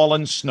new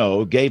fallen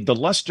snow gave the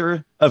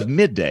luster of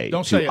midday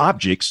to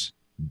objects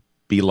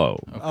below.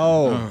 Okay.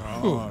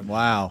 Oh,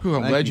 wow.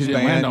 I'm glad you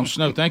didn't land on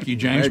snow. Thank you,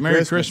 James.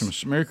 Merry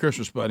Christmas. Merry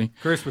Christmas, buddy.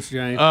 Christmas,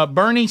 James.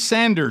 Bernie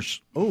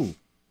Sanders. Oh.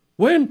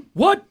 When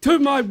what to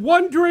my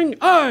wondering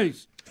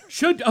eyes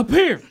should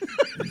appear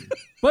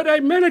but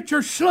a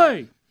miniature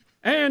sleigh,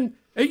 and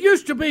it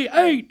used to be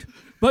 8,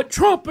 but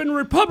Trump and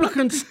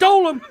Republicans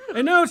stole them,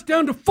 and now it's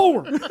down to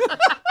 4.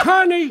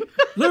 Tiny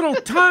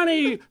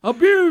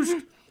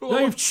abused.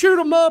 They shoot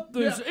them up.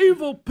 There's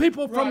evil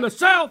people from the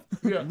South.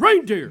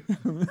 Reindeer.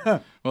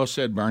 Well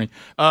said, Bernie.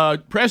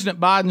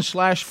 President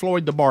Biden /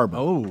 Floyd the Barber.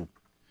 Oh.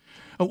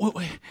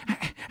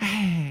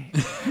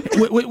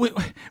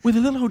 With a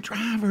little old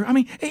driver. I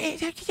mean,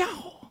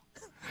 y'all.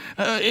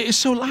 It's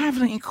so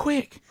lively and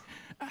quick.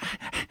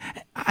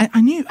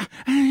 I knew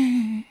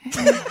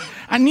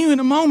in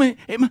a moment,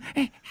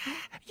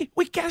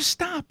 we got to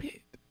stop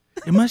it.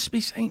 It must be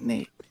St.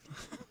 Nick.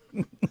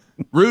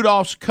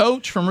 Rudolph's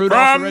coach from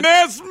Rudolph. From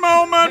this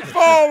moment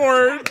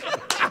forward,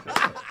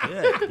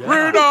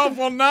 Rudolph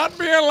will not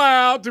be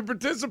allowed to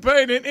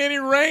participate in any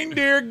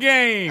reindeer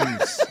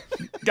games.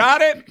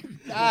 Got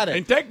it? Got it.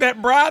 And take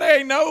that bright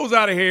A nose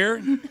out of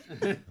here.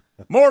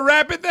 More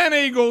rapid than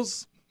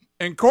eagles,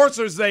 and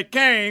coursers they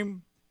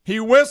came. He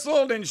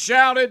whistled and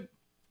shouted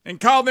and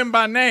called them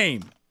by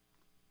name.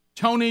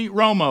 Tony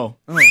Romo.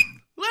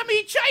 Let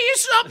me tell you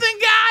something,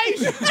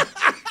 guys.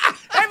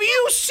 Have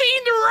you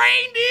seen the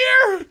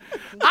reindeer?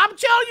 I'm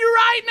telling you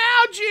right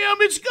now, Jim,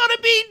 it's going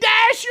to be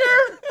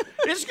Dasher.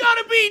 It's going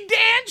to be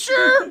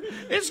Dancer.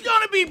 It's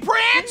going to be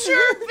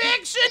Prancer,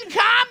 Vixen,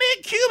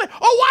 Comet, Cupid.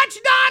 Oh, watch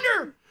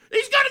Donner.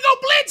 He's going to go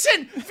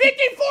blitzing.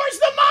 54's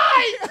the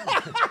might.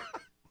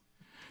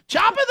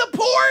 Top of the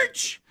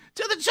porch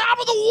to the top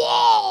of the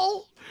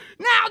wall.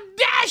 Now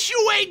dash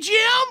away,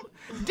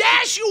 Jim.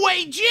 Dash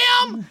away,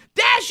 Jim.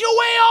 Dash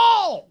away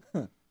all.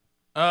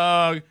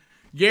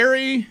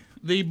 Gary,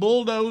 the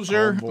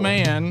bulldozer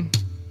man.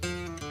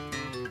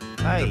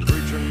 Hey. The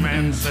preacher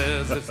man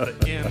says it's the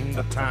end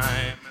of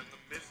time. And the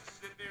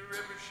Mississippi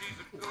River, she's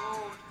a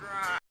gold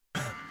dry.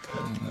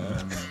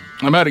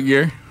 I'm out of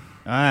Gary.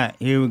 All right,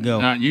 here we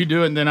go. You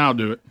do it, and then I'll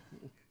do it.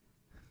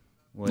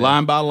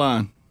 Line by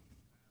line.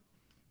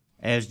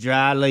 As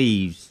dry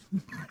leaves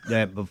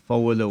that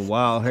before the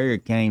wild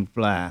hurricane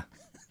fly.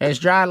 As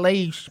dry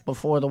leaves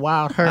before the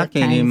wild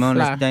hurricane I can't even fly.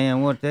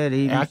 understand what that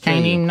even I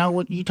can't says. even know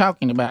what you're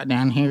talking about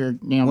down here.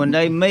 When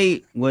they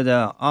meet with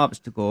an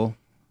obstacle,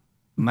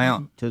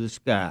 mount to the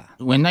sky.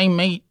 When they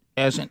meet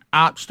as an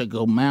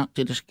obstacle, mount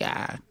to the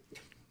sky.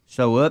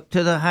 So up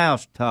to the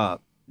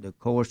housetop, the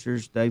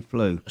coursers they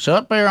flew. So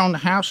up there on the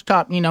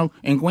housetop, and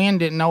Gwen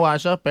didn't know I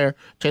was up there,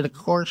 to the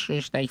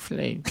coursers they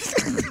flew.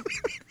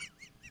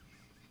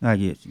 I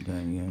get you,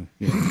 Daniel.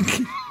 Yeah.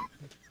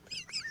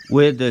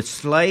 With the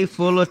sleigh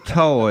full of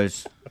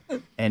toys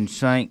and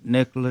St.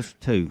 Nicholas,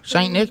 too.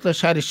 St.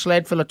 Nicholas had his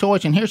sled full of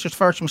toys, and here's his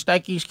first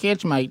mistake his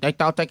kids made. They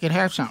thought they could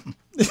have something.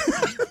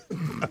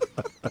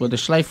 With a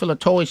sleigh full of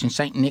toys and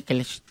St.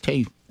 Nicholas,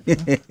 too.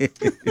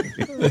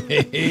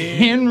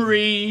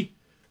 Henry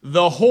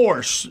the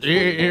horse.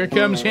 Here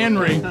comes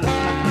Henry.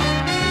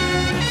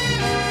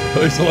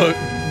 Please look.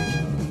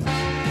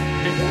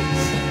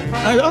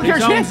 Look,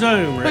 here's on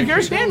Zoom, Rick. Look,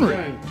 here's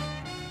Henry.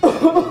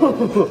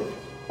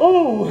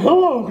 Oh,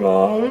 hello,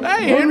 guys.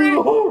 Hey, Henry.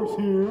 The horse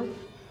here.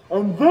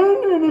 And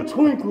then in a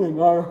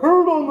twinkling, I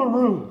heard on the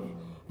roof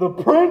the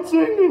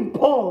prancing and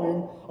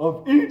pawing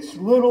of each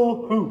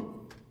little hoof.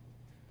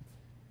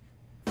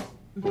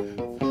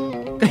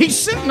 He's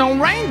sitting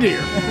on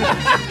reindeer.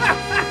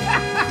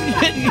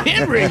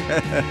 Henry.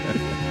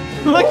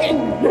 Looking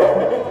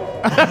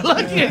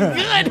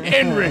good,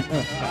 Henry.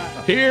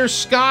 Here's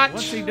Scott.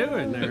 What's he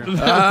doing there?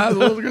 I'm a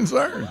little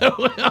concerned.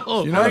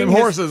 Well, You know them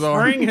horses are.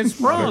 Spring has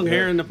sprung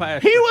here in the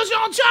past. he was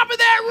on top of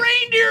that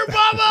reindeer,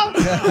 Bubba.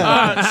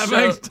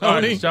 Thanks, Tony.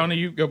 All right, Tony,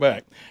 you go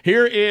back.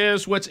 Here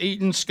is what's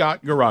eating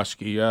Scott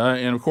Gorosky.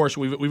 And, of course,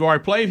 we've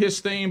already played his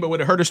theme, but would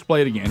it hurt us to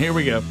play it again? Here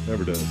we go.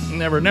 Never does.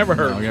 Never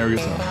hurt. No, never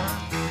gets on.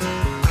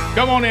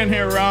 Come on in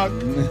here, Rock.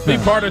 Be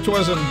part of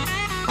Twizzin'.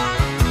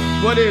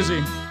 What is he?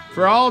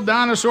 For all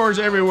dinosaurs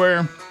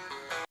everywhere.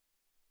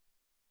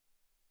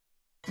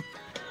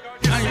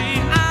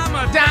 I'm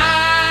a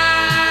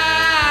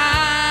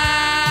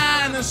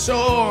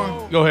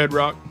dinosaur. Go ahead,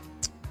 Rock.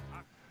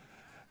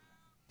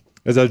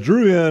 As I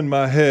drew in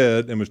my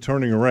head and was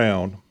turning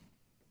around,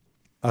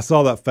 I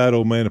saw that fat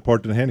old man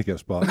parked in the handicap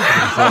spot.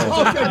 That's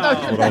what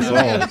I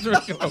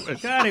saw.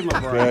 Got him a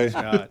bright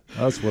shot.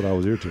 That's what I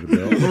was irritated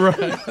about.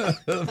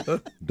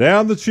 Right.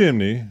 Down the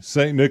chimney,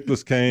 St.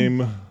 Nicholas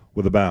came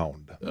with a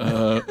bound.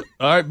 All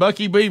right,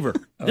 Bucky Beaver.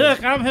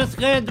 Look, I'm just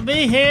glad to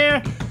be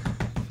here.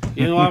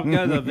 I've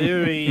got a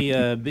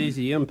very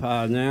busy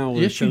empire now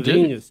with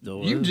convenience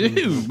stores. You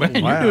do,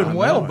 man. Wow. You're doing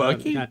well,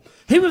 Bucky.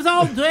 He was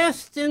all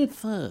dressed in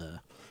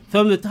fur,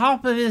 from the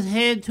top of his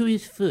head to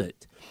his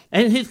foot,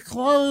 and his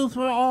clothes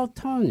were all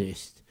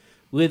tarnished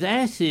with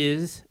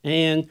ashes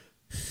and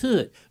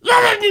soot.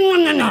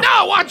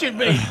 No, watch it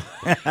be.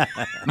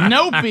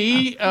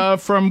 Nopey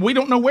from we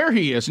don't know where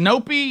he is.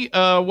 Nopey,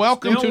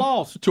 welcome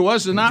to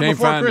us the night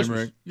before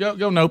Christmas. Go,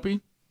 Nopey.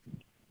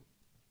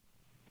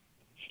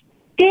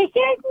 This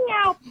is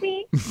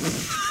Nopey.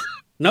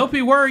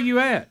 Nopey, where are you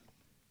at?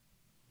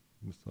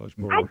 I don't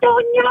know.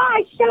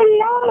 I'm so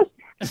lost.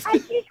 I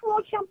just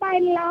want somebody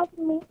to love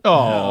me.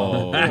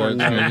 Oh,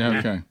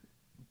 okay.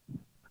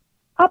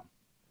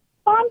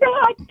 On the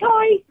hot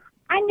toys,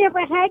 I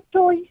never had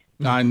toys.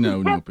 I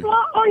know, Nopey.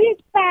 On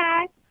his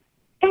back,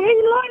 and he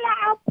looked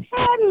like a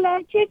peddler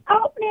just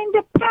opening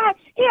the pack.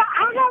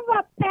 I have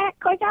a pack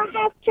because I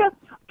have to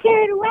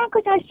carry it around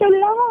because I'm so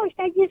lost.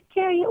 I just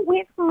carry it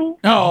with me.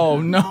 Oh,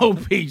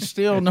 Nopey.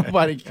 Still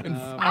nobody can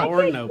find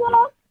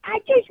I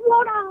just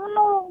want a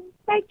home.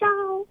 That's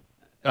all.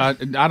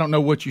 I don't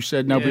know what you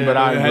said, Nopey, but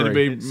I agree. Had to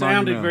be it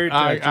sounded very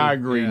touching. I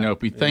agree,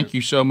 Nopey. Thank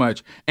you so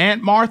much.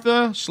 Aunt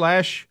Martha /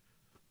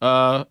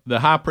 the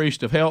High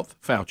Priest of Health,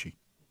 Fauci.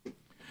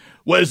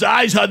 Well, his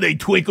eyes, how they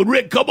twinkled.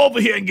 Rick, come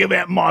over here and give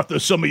Aunt Martha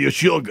some of your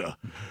sugar.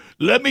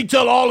 Let me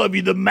tell all of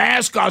you, the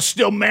masks are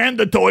still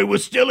mandatory. We're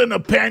still in a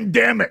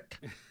pandemic.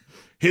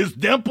 His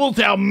dimples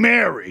are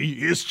merry.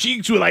 His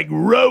cheeks were like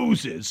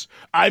roses.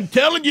 I'm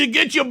telling you,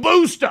 get your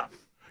booster.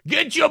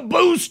 Get your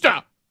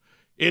booster.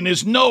 In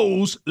his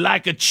nose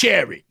like a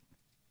cherry.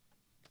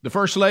 The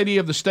First Lady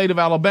of the state of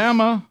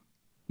Alabama,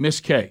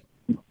 Miss Kay.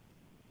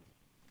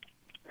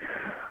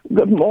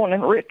 Good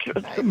morning,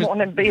 Richard. Good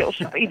morning, Bill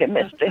Speedy,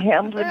 Mr.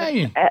 Hamlin,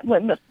 Mr.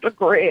 Atlin, Mr.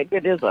 Gregg.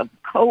 It is a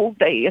cold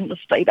day in the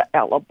state of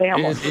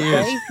Alabama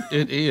today.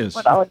 It is.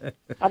 But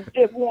I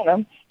did want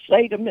to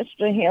say to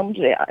Mr.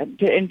 Hamlin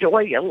to enjoy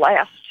your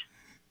last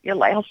year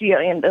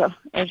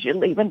as you're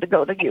leaving to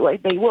go to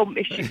UAB. We'll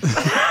miss you.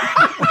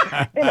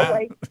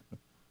 Anyway,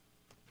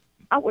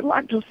 I would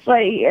like to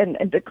say and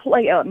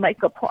declare and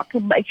make a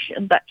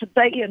proclamation that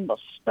today in the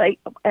state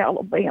of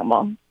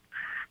Alabama,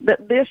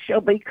 that this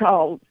shall be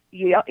called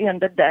Year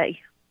End Day.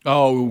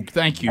 Oh,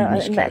 thank you,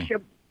 Ms. And Kay.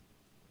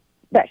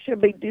 that should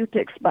be due to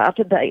expire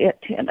today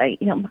at 10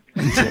 a.m.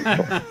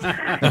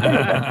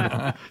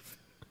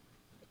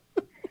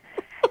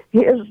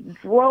 His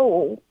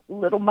droll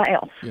little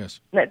mouth. Yes.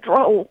 That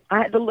droll, I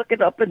had to look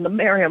it up in the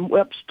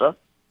Merriam-Webster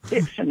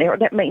dictionary.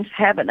 That means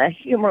having a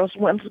humorous,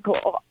 whimsical,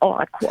 or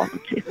odd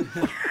quality.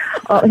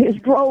 His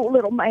droll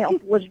little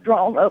mouth was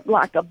drawn up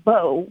like a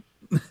bow,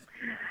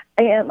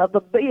 and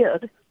the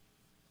beard,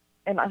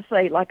 and I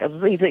say like a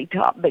ZZ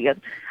Top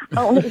beard,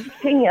 on his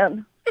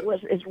chin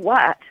was as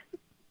white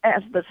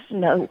as the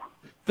snow.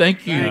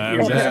 Thank you.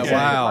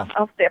 Wow.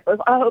 I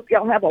hope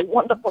y'all have a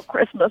wonderful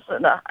Christmas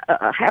and a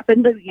Happy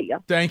New Year.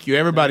 Thank you.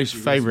 Everybody's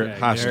favorite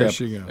High Step.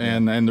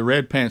 And the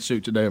red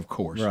pantsuit today, of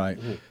course. Right.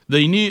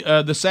 The new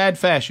the sad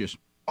fascist.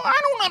 Well,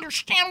 I don't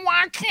understand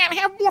why I can't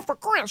have more for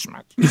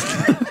Christmas.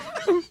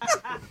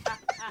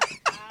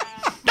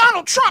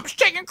 Donald Trump's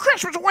taking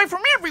Christmas away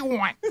from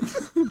everyone.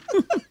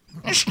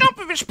 The stump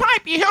of his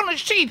pipe he held in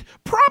his teeth,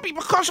 probably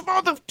because of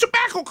all the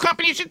tobacco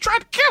companies that tried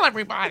to kill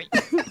everybody.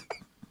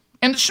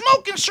 And the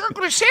smoke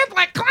encircled his head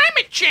like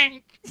climate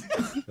change.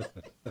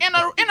 In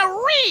a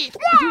wreath.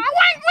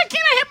 Why can't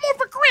I have more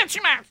for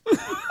Christmas?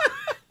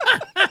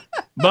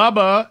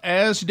 Bubba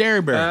as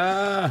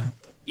Dairyberry.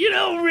 You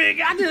know, Rick,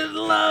 I just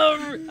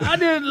love Rick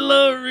and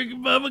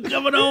Bubba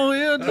coming on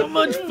here. It's so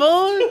much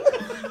fun.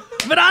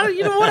 But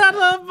you know what I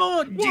love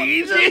more?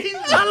 Jesus.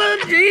 I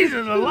love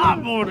Jesus a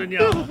lot more than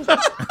y'all.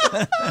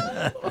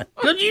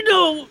 Because you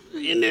know,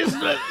 in this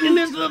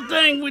little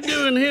thing we're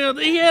doing here,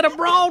 he had a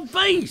broad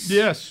face.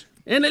 Yes.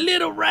 And a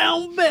little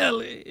round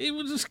belly. He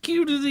was as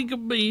cute as he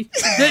could be.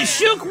 That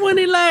shook when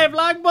he laughed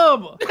like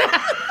Bubba.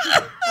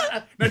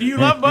 Now, do you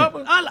love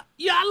Bubba? I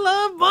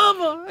love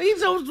Bubba. He's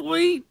so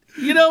sweet.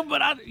 You know,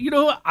 but I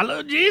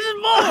love Jesus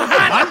more.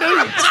 I know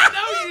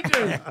you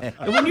do.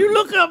 And when you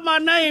look up my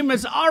name,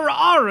 it's Ara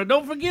Ara.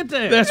 Don't forget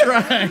that. That's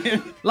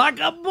right. Like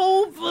a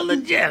bowl full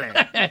of jelly.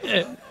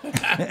 It's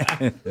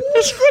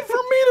good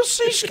for me to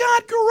see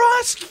Scott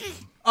Gorosky.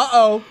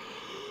 Uh-oh.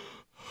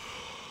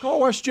 Call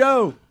West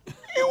Joe.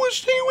 He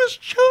was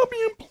chubby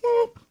and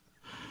plump.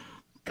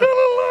 Kind of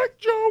like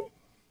Joe.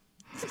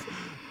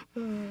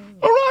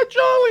 All right,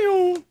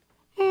 Jolly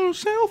on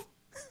South.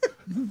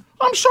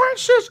 I'm sorry, it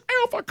says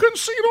Elf. I couldn't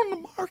see it on the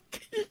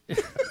marquee.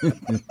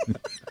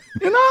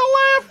 And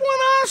I laughed when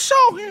I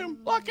saw him,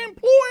 like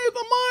Employee of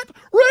the Month,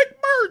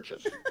 Rick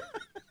Burgess.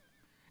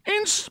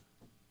 In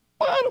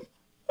spite of...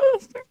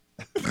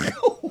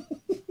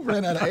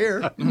 Ran out of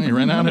air. He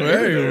ran out of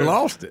air. He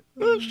lost it.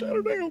 Shut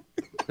her down.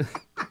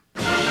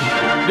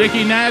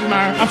 Dickie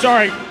Nadmeyer. I'm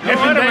sorry. Wait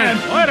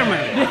a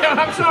minute. Yeah,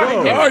 I'm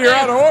sorry. Oh, you're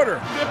out of order.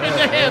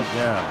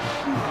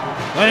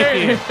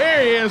 Thank you.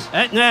 There he is.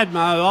 That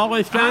Nadmeyer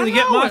always trying to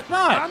get my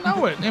spot. I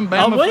know it.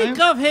 A wink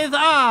of his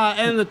eye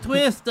and the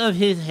twist of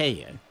his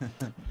head.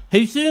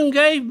 He soon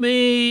gave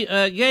me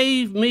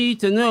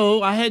to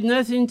know I had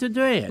nothing to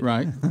dread.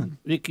 Right.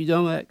 Rick, you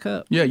done that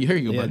cup? Yeah, here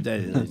you go, Yeah, buddy.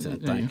 Daddy knows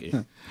that. Thank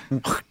you.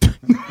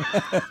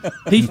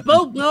 He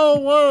spoke no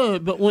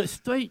word, but went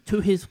straight to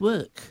his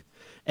work.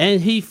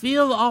 And he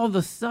filled all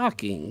the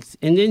stockings,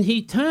 and then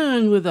he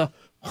turned with a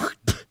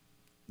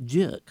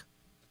jerk.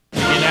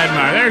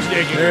 There's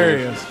Dickie. There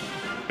he is.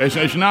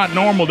 It's not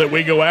normal that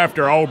we go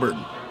after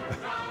Auburn.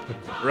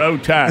 Roll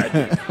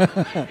Tide.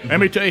 Let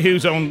me tell you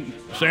who's on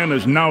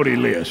Santa's naughty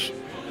list.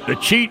 The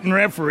cheating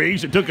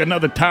referees that took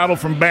another title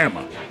from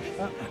Bama.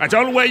 That's the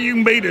only way you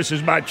can beat us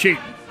is by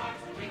cheating.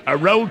 A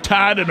Roll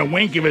Tide and a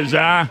wink of his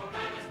eye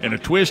and a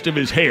twist of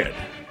his head.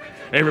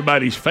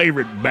 Everybody's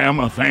favorite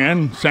Bama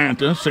fan,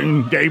 Santa,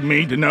 soon gave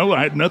me to know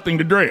I had nothing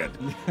to dread.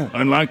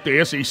 Unlike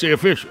the SEC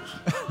officials.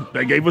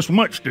 They gave us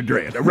much to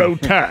dread. A Roll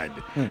Tide.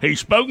 He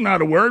spoke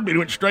not a word, but he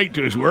went straight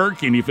to his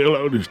work and he filled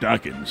out his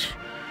stockings.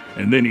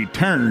 And then he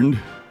turned,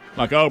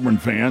 like Auburn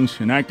fans,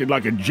 and acted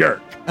like a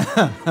jerk.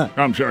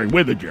 I'm sorry,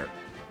 with a jerk.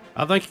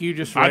 I think you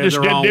just read I just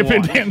the did wrong dip one.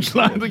 into and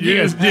slide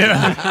again.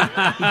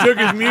 Yeah. He took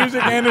his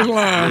music and his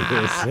line.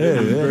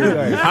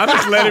 I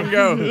just let him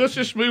go. Let's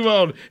just move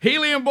on.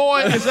 Helium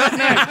Boy is up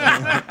next.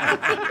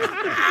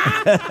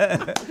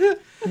 Hey,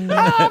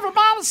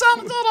 everybody,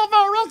 something good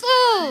over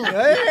Ricky.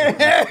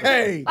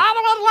 Hey. I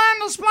don't want to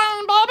land this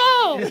plane,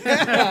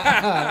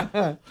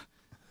 baby.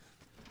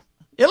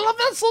 It'll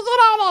eventually get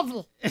out of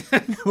you.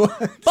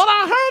 But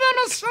I heard him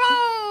is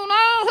strong.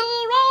 Now he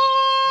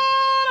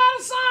rode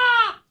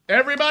outside.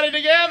 Everybody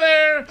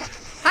together.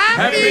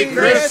 Happy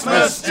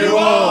Christmas to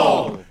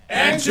all,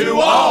 and to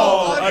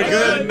all a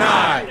good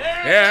night.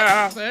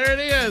 Yeah, there it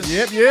is.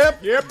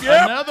 Yep.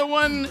 Another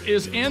one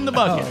is in the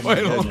bucket. Wait,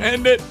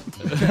 end it.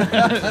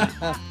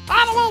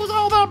 I don't want to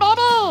go there,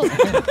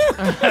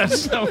 baby.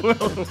 So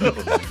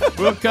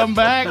we'll come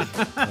back.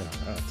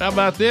 How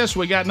about this?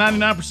 We got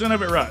 99%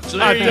 of it right. So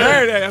I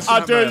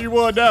tell you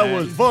what, that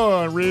was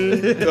fun,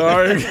 Rick.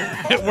 Sorry.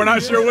 We're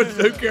not sure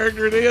who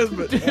character it is,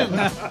 but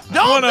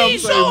Don't be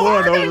so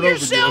hard on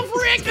yourself,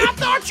 Rick. I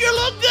thought you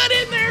looked good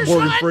in there,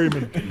 Morgan son.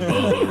 Freeman.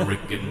 Bubba,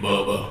 Rick and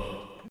Bubba.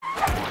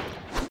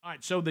 All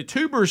right, so the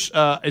Tubers,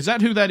 is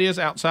that who that is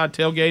outside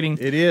tailgating?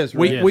 It is.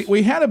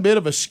 We had a bit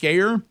of a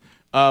scare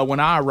when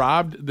I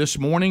arrived this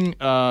morning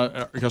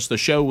because the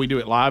show, we do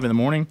it live in the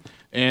morning,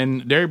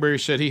 and Derryberry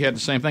said he had the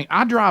same thing.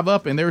 I drive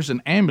up, and there's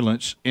an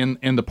ambulance in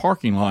the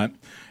parking lot,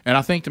 And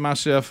I think to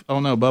myself, oh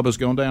no, Bubba's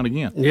going down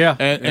again. Yeah,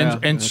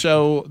 and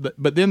so,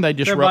 but then they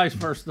just everybody's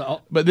first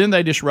thought. But then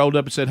they just rolled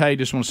up and said, hey,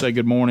 just want to say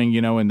good morning,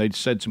 and they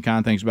said some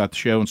kind things about the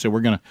show, and so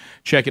we're going to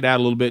check it out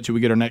a little bit till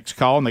we get our next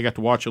call, and they got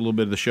to watch a little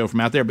bit of the show from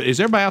out there. But is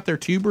everybody out there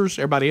tubers?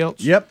 Everybody else?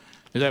 Yep.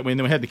 Is that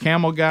when we had the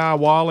camel guy,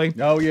 Wally?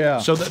 Oh yeah.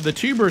 So the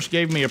tubers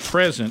gave me a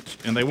present,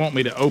 and they want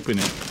me to open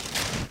it.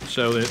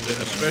 So a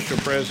special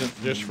present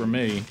just for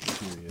me,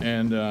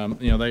 and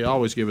they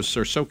always give us.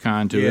 They're so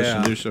kind to us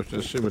and do stuff.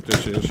 Let's see what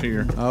this is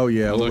here. Oh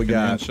yeah, what we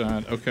got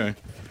inside? Okay,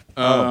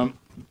 a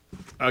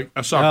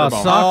soccer ball.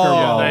 Soccer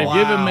ball.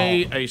 They've given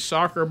me a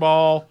soccer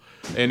ball,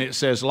 and it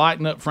says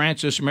 "Lighten up,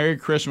 Francis. Merry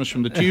Christmas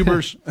from the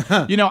Tubers."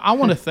 I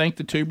want to thank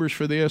the Tubers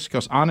for this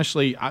because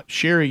honestly,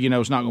 Sherry,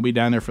 is not going to be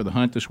down there for the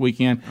hunt this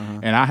weekend,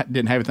 and I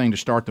didn't have anything to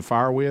start the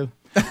fire with,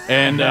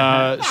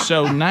 and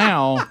so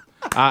now.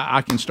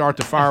 I can start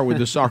the fire with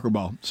the soccer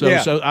ball.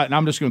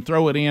 I'm just going to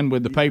throw it in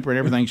with the paper and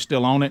everything's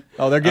still on it.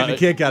 Oh, they're getting a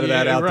kick out of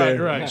that out there.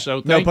 Right.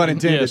 So no pun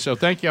intended. Yeah, so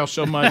thank y'all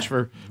so much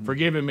for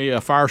giving me a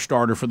fire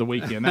starter for the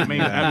weekend. That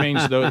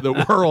means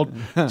the world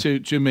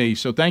to me.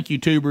 So thank you,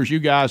 Tubers. You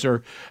guys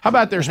are. How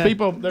about there's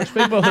people who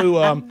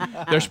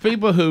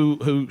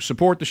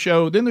support the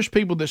show. Then there's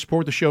people that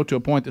support the show to a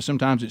point that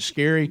sometimes it's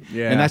scary.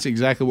 Yeah. And that's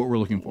exactly what we're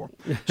looking for.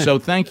 So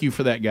thank you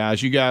for that,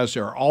 guys. You guys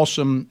are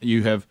awesome.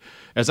 You have.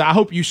 As I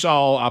hope you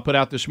saw, I put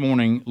out this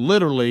morning,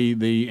 literally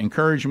the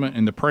encouragement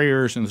and the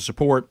prayers and the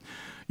support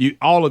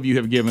all of you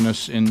have given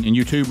us, and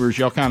YouTubers,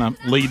 y'all kind of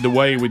lead the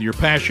way with your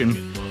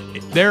passion.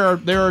 There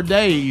are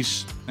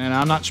days, and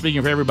I'm not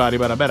speaking for everybody,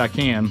 but I bet I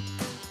can,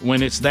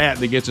 when it's that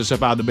gets us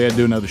up out of the bed to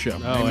do another show.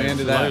 Oh, amen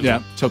to that.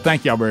 Yeah, so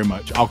thank y'all very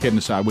much. All kidding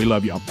aside, we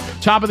love y'all.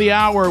 Top of the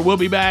hour, we'll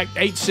be back,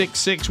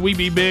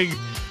 866-WE-BE-BIG.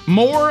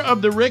 More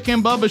of the Rick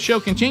and Bubba Show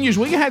continues.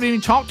 We haven't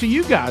even talked to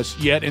you guys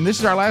yet, and this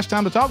is our last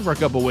time to talk for a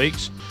couple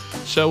weeks.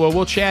 So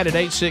we'll chat at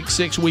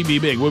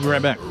 866-WE-BE-BIG. We'll be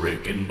right back.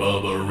 Rick and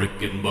Bubba,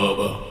 Rick and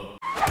Bubba.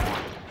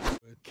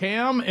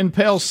 Cam in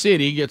Pell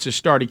City gets us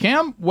started.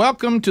 Cam,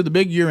 welcome to the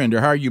Big Year Ender.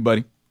 How are you,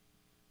 buddy?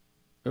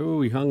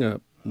 Oh, he hung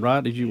up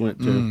right as you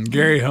went to.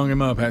 Gary hung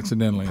him up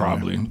accidentally.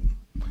 Probably.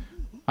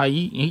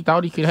 He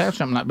thought he could have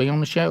something like be on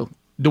the show.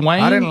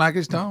 Dwayne. I didn't like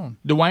his tone.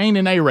 Dwayne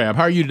and Arab.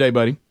 How are you today,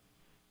 buddy?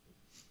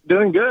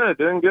 Doing good.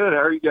 How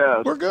are you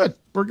guys?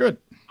 We're good.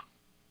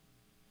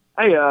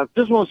 Hey,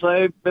 just want to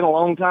say, been a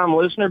long time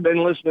listener.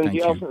 Been listening to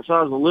y'all since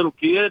I was a little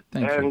kid.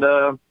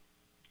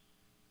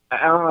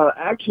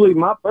 Actually,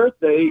 my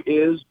birthday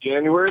is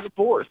January the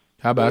 4th.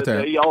 How about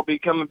that? Y'all be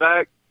coming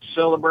back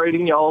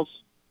celebrating y'all's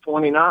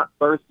 29th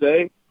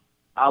birthday.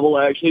 I will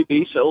actually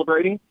be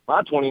celebrating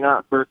my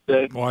 29th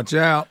birthday. Watch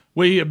out.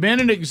 We have been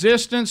in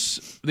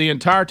existence the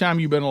entire time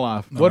you've been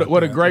alive.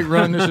 What a great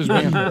run this has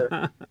been.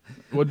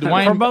 Well,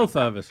 Dwayne, for both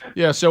of us.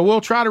 Yeah, so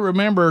we'll try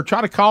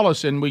to call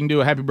us, and we can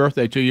do a happy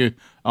birthday to you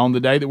on the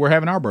day that we're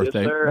having our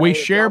birthday. Yes, we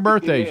share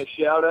birthdays. Give me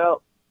a shout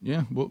out.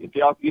 Yeah. If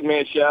y'all could give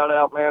me a shout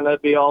out, man,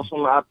 that'd be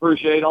awesome. I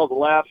appreciate all the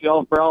laughs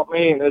y'all brought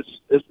me, and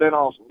it's been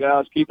awesome,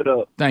 guys. Keep it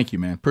up. Thank you,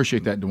 man.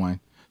 Appreciate that, Dwayne.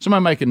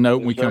 Somebody make a note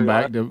when we come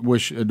back to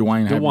wish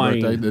Dwayne happy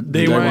birthday.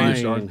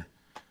 Dwayne.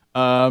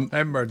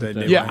 Happy birthday,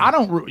 Dwayne. Yeah, I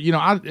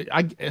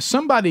don't.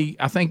 Somebody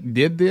I think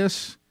did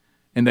this,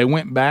 and they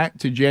went back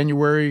to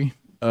January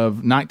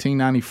of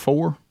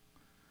 1994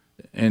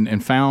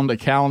 and found a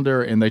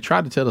calendar, and they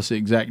tried to tell us the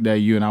exact day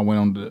you and I went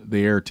on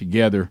the air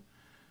together.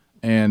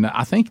 And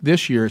I think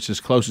this year it's as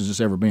close as it's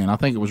ever been. I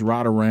think it was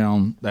right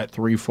around that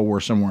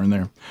 3-4, somewhere in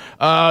there.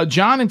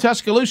 John in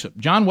Tuscaloosa.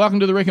 John, welcome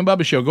to the Rick and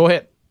Bubba Show. Go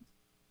ahead.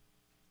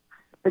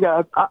 Hey,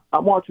 guys.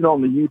 I'm watching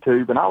on the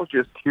YouTube, and I was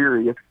just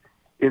curious.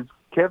 Is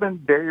Kevin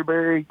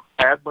Derryberry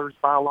Adler's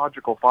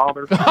biological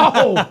father?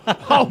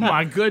 Oh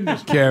my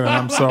goodness. Kevin,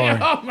 I'm sorry.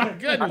 Oh, my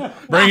goodness.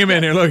 Bring him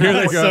in here. Look, here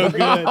they go. So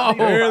good. Oh,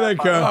 here they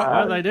come.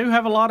 Well, they do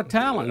have a lot of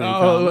talent.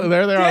 Oh,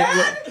 there they are.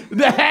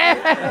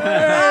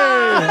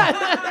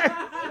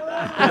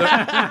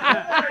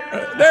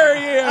 There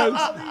he is.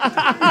 What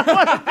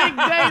a big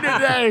day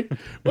today.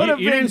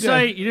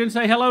 You didn't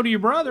say hello to your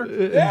brother.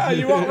 Yeah,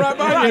 you walked right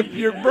by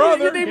your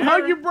brother. You didn't even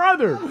hug your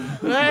brother.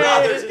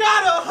 Brother's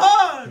got a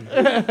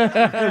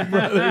hug.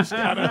 Brother's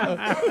got a hug.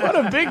 What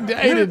a big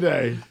day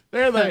today.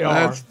 There they are.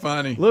 That's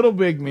funny. Little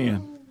big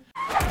men.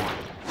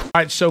 All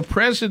right, so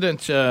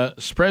President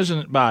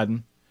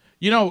Biden,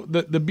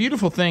 the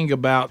beautiful thing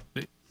about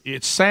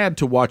it's sad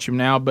to watch him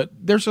now, but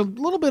there's a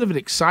little bit of an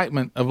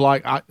excitement of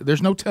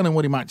there's no telling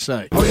what he might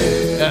say.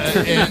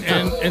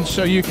 And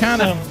so you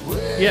kind of...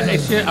 Yeah,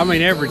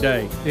 every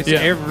day. It's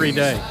every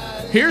day.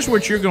 Here's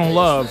what you're going to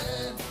love.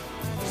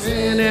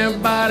 And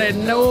everybody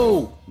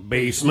know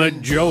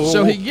Basement Joe.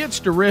 So he gets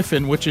to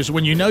riffing, which is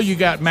when you know you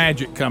got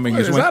magic coming.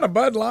 Is that a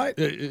Bud Light?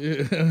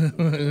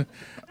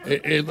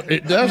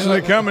 It does.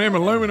 They come in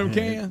aluminum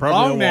can?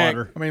 Probably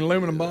water.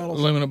 Aluminum bottles.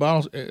 Aluminum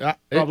bottles.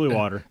 Probably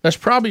water. That's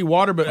probably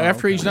water, but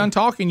after he's done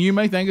talking, you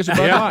may think it's a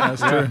Bud Light.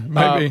 That's true.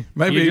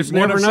 Maybe you just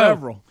one never of know.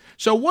 several.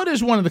 So what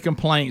is one of the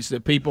complaints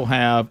that people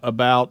have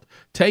about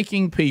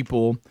taking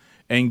people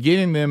and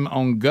getting them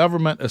on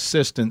government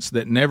assistance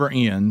that never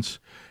ends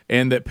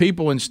and that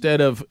people,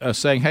 instead of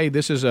saying, hey,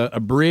 this is a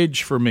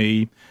bridge for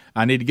me,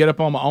 I need to get up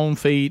on my own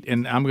feet,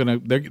 and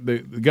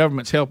the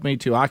government's helped me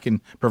I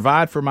can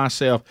provide for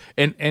myself.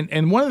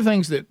 And one of the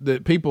things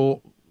that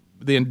people,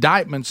 the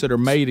indictments that are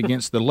made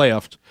against the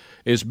left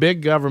is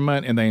big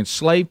government, and they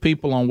enslave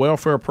people on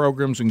welfare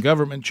programs and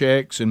government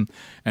checks and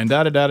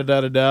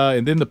da-da-da-da-da-da.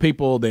 And then the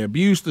people, they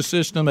abuse the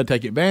system, they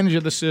take advantage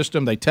of the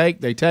system, they take,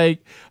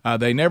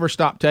 they never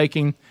stop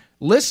taking.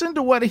 Listen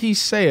to what he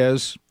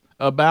says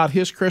about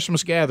his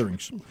Christmas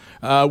gatherings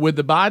with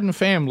the Biden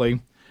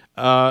family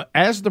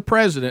as the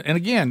president. And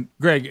again,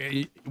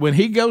 Greg, when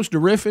he goes to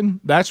riffing,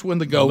 that's when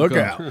the gold Look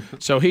comes.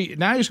 out. So he's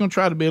going to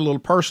try to be a little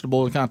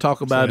personable and kind of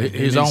talk about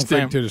his own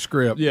family. To the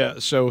script. Yeah.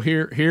 So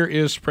here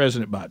is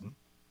President Biden.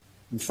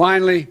 And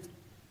finally,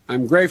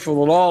 I'm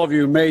grateful that all of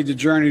you made the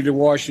journey to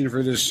Washington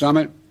for this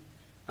summit,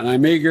 and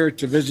I'm eager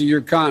to visit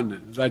your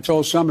continent. As I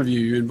told some of you,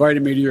 you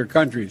invited me to your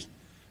countries.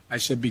 I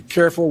said, be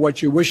careful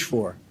what you wish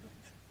for,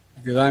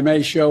 because I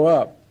may show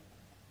up.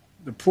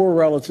 The poor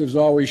relatives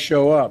always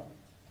show up.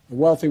 The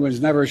wealthy ones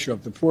never show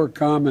up. The poor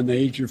come and they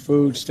eat your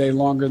food, stay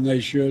longer than they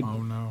should.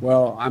 Oh, no.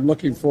 Well, I'm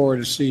looking forward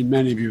to seeing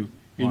many of you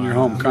in your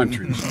home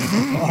countries.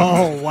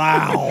 Oh,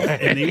 wow.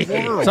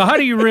 So how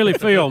do you really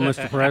feel,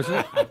 Mr.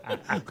 President?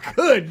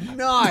 Good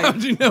night.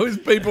 How'd you know his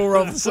people were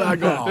off the side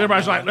going,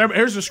 Everybody's like,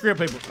 here's the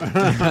script, people.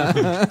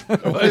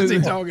 What is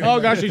he talking about?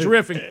 Oh, gosh, he's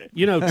riffing.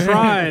 You know,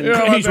 trying.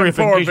 He's riffing.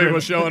 Poor He's people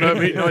riffing. showing up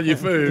eating all your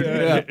food.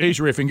 Yeah. He's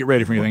riffing. Get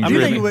ready for your thing. Do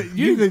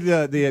you think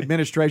the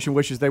administration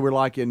wishes they were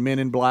like in Men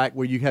in Black,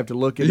 where you have to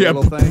look at the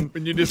little thing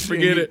and you just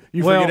forget it?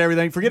 You forget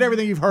everything. Forget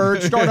everything you've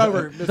heard. Start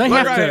over. They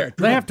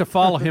have to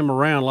follow him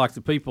around like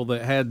the people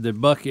that had the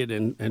bucket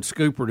and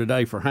scooper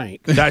today for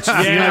Hank. That's you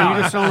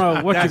just don't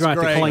know what you're going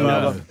to have to clean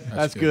up.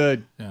 That's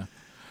good. Yeah.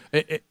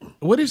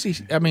 What is he?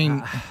 I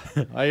mean,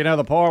 well, you know,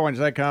 the poor ones,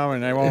 they come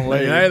and they won't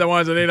leave. They're the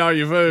ones that eat all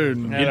your food.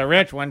 Yeah, the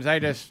rich ones, they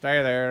just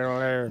stay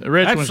there. The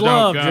rich That's ones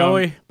love, don't come.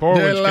 Joey. Poor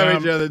They ones love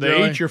come. each other, They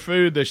Joey. eat your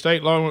food. They stay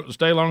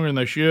longer than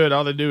they should.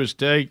 All they do is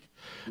take.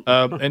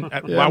 And Yeah,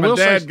 I my will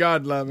dad, say,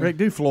 God love him. Rick,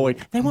 do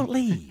Floyd. They won't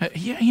leave. and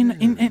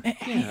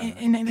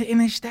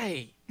they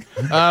stay.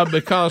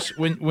 Because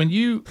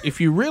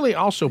if you really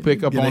also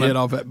pick up Get a on hit it,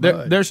 off that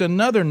bud. there's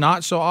another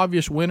not so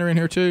obvious winner in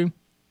here too.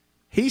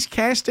 He's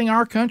casting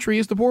our country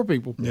as the poor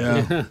people,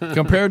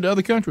 compared to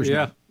other countries.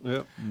 now.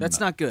 That's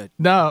not good.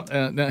 No,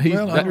 Under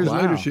his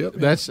leadership.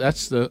 That's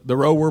the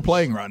role we're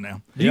playing right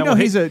now. You know,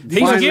 he's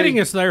getting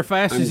us there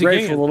fast I'm as he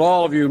grateful can. that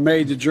all of you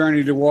made the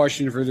journey to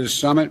Washington for this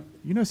summit.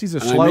 You know, he's a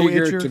And slow I'm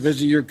eager itcher. to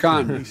visit your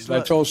continent. As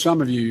I told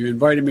some of you, you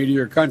invited me to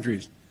your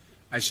countries.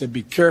 I said,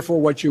 be careful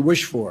what you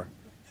wish for,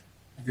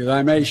 because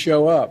I may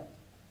show up.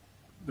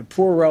 The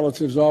poor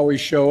relatives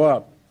always show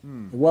up.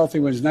 The wealthy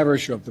ones never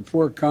show up. The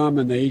poor come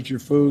and they eat your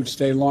food,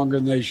 stay longer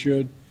than they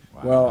should.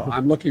 Well,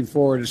 I'm looking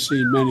forward to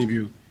seeing many of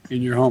you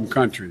in your home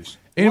countries.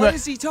 What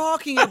is he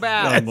talking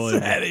about?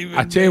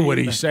 I tell you what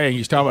he's saying.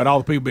 He's talking about all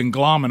the people been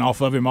glomming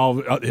off of him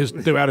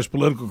throughout his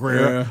political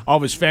career, all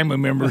of his family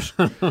members,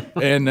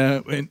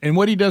 and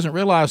what he doesn't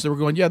realize, they were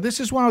going, this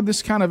is why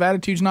this kind of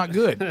attitude's not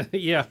good.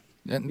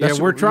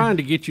 We're trying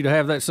to get you to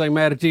have that same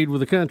attitude with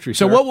the country.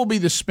 So sir. what will be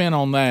the spin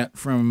on that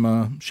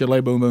from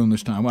Chalet Boom Boom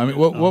this time? I mean,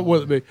 what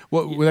will it be?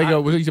 What will they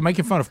go? Was he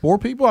making fun of poor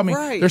people? I mean,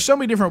 Right. there's so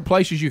many different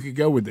places you could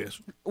go with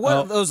this. What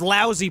are those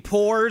lousy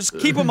pores?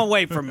 Keep them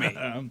away from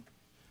me.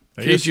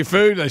 They eat your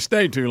food, they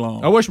stay too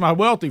long. I wish my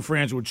wealthy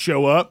friends would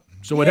show up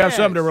so we'd have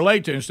something to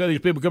relate to instead of these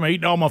people coming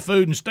eating all my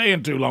food and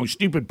staying too long.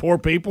 Stupid poor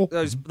people.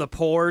 The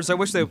pores. I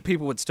wish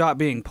people would stop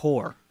being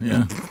poor.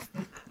 Yeah.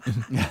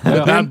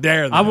 How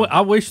dare they?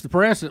 I wish the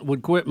president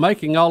would quit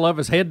making all of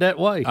us head that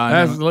way.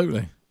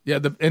 Absolutely. Yeah,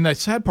 and the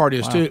sad part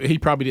is, too, he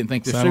probably didn't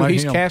think this Sound through. like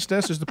He's him. cast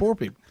us as the poor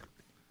people.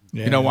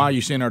 Yeah. You know why?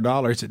 You seen our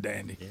dollar. It's a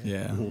dandy.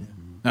 Yeah.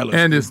 That looks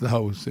And good. it's the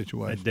whole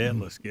situation. That debt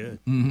looks good.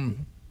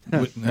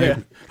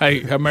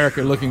 Hey,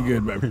 America looking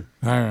good, baby.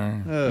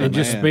 And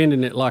just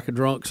spending it like a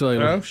drunk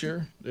sailor. Oh,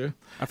 sure. Yeah.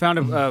 I found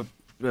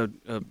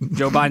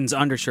Joe Biden's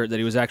undershirt that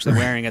he was actually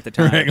wearing at the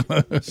time.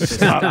 To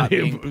stop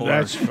being poor.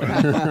 That's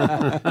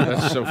fun.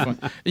 That's so fun.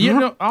 You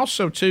know,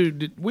 also,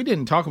 too, we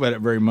didn't talk about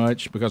it very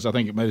much because I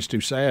think it made us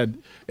too sad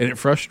and it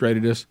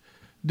frustrated us.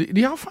 Do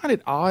y'all find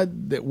it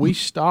odd that we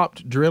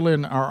stopped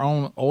drilling our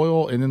own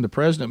oil and then the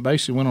president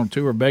basically went on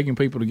tour begging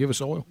people to give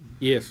us oil?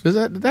 Yes.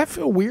 Did that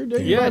feel weird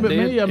to you? Yeah, it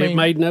did. Me? I mean, it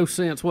made no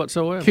sense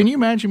whatsoever. Can you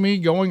imagine me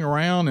going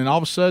around and all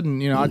of a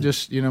sudden, I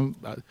just,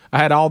 I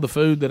had all the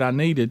food that I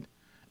needed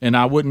and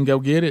I wouldn't go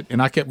get it,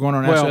 and I kept going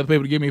around and asking other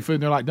people to give me food,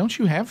 and they're like, "Don't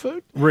you have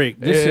food?" Rick,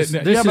 this is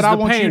but the I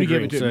want pandering. you to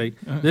give it to me.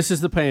 This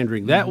is the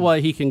pandering. That way,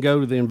 he can go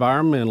to the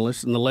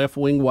environmentalists and the left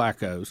wing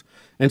wackos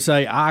and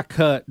say, "I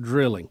cut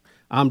drilling.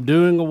 I'm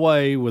doing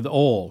away with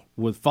oil,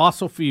 with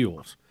fossil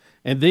fuels."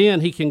 And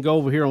then he can go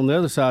over here on the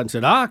other side and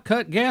say, "I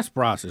cut gas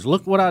prices.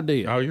 Look what I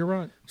did." Oh, you're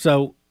right.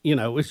 So,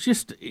 it's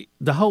just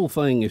the whole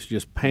thing is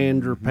just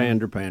pander.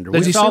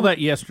 We saw that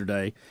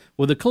yesterday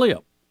with a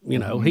clip.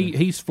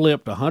 He's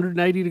flipped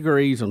 180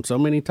 degrees on so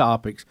many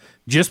topics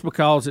just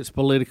because it's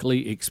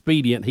politically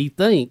expedient, he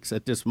thinks,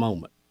 at this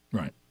moment.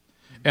 Right.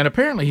 And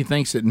apparently he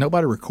thinks that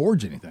nobody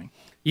records anything.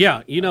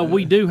 Yeah,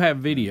 we do have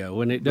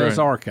video, and it does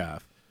Right.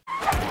 archive.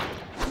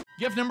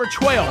 Gift number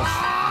 12.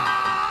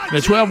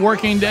 The 12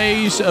 working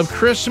days of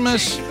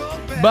Christmas.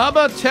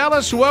 Bubba, tell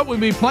us what we'll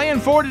be playing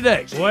for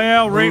today.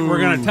 Well, Rick, we're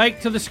going to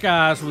take to the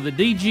skies with a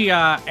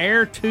DJI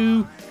Air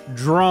 2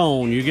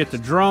 drone. You get the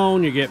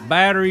drone, you get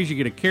batteries, you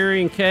get a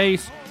carrying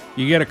case,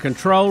 you get a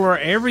controller,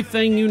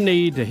 everything you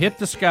need to hit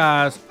the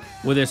skies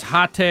with this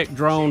high-tech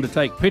drone to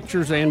take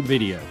pictures and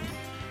video.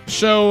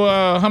 So,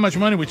 how much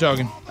money are we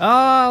talking?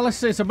 Let's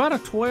see. It's about a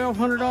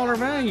 $1,200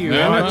 value.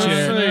 Yeah, Let's see.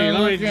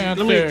 look Let out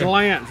me there.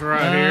 glance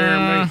right here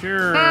and make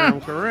sure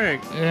I'm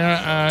correct.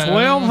 Yeah,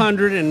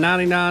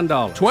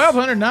 $1,299.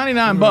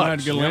 $1,299 I had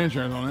to get a little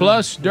insurance on that.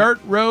 Plus, Dirt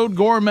Road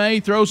Gourmet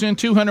throws in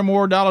 $200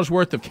 more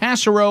worth of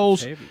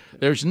casseroles.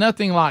 There's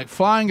nothing like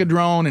flying a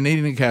drone and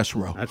eating a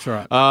casserole. That's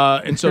right.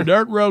 And so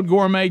Dirt Road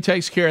Gourmet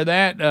takes care of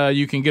that.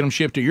 You can get them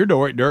shipped to your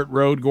door at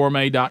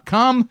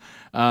dirtroadgourmet.com.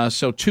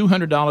 So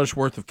 $200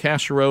 worth of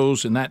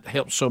casseroles, and that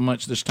helps so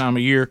much this time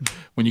of year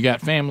when you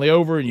got family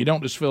over and you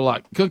don't just feel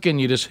like cooking.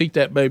 You just heat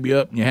that baby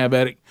up and you have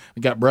at it.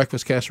 We got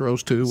breakfast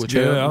casseroles too, which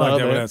good. I like love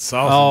that with it. that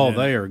sausage. Oh,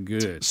 they are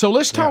good. So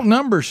let's talk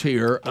numbers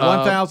here.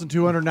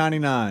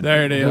 1,299.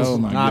 There it is. Oh,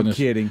 my I'm goodness.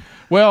 kidding.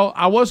 Well,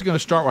 I was going to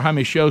start with how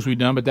many shows we've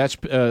done, but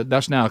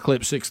that's now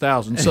eclipsed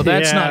 6,000, so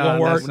that's not going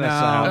to work.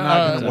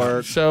 not going to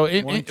work. So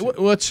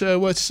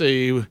let's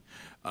see.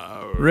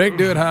 Rick,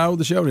 do it how old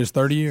the show is.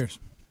 30 years.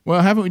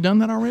 Well, haven't we done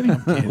that already?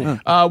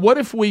 What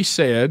if we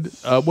said?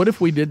 What if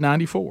we did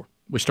 94?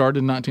 We started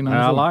in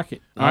 1994. I like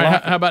it. All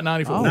right, how about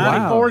 94? Oh,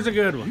 94 is a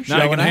good one.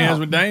 Shaking hands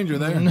with danger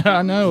there.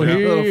 I know. A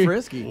little Here,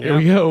 frisky. here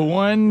we go.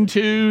 1,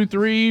 2,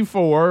 3,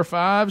 4,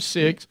 5,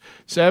 6,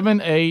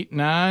 7, 8,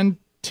 9,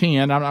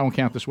 10. I'm not going to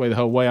count this way the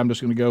whole way. I'm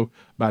just going to go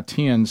by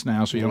tens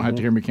now, so you don't have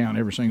to hear me count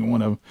every single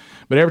one of them.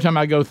 But every time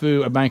I go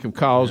through a bank of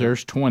calls,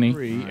 there's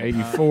 20,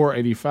 84,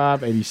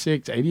 85,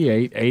 86,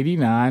 88,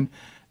 89,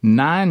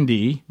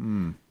 90.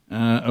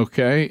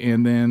 Okay,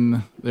 and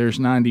then there's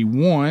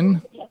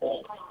 91,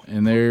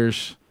 and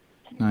there's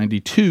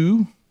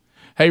 92.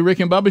 Hey,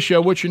 Rick and Bubba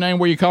Show, what's your name?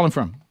 Where you calling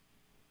from?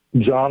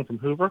 John from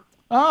Hoover.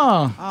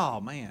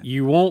 Oh, man.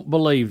 You won't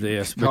believe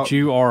this, but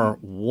you are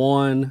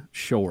one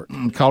short.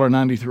 Caller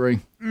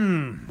 93.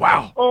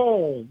 Wow.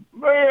 Oh,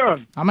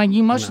 man. I mean,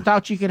 you must have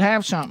thought you could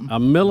have something. A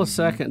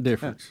millisecond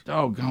difference.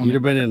 Doggone You'd it.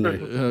 have been in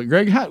there.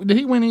 Greg, did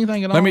he win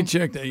anything at all? Let me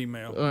check the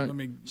email. Let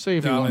me see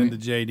if he dial won into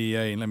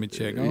JDA and let me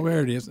check. Oh,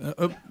 there it is.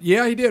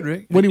 Yeah, he did,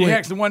 Rick. What did he win?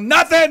 actually won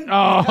nothing.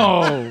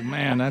 Oh,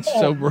 man, that's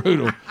so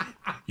brutal.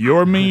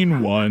 Your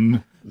mean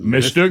one,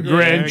 Mr.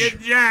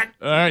 Grinch. Jack.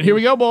 All right, here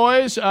we go,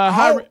 boys.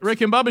 Hi, Rick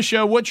and Bubba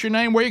Show. What's your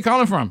name? Where are you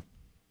calling from?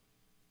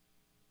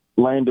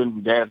 Landon,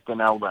 Gadsden,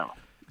 Alabama.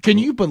 Can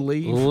you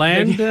believe?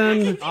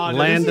 Landon.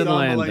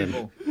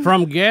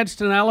 From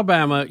Gadsden,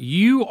 Alabama,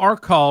 you are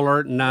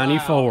caller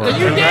 94. You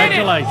did it.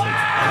 Congratulations.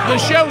 The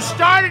show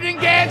started in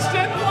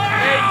Gadsden.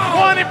 It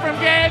won it from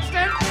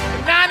Gadsden.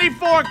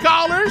 94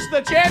 callers.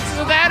 The chances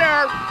of that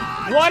are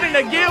 1 in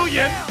a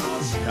gillion.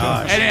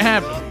 Gosh. And it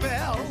happened.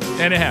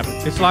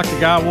 It's like the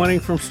guy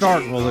winning from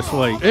Starkville this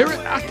week.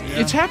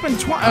 It's happened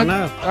twice. I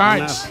know. All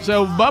right,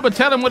 so Bubba,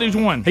 tell him what he's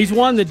won. He's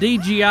won the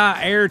DJI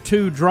Air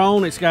 2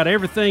 drone. It's got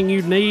everything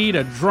you need,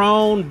 a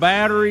drone,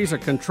 batteries, a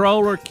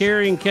controller,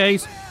 carrying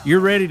case. You're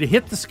ready to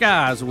hit the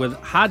skies with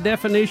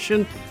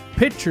high-definition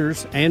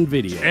pictures and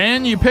video.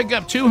 And you pick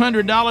up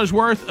 $200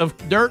 worth of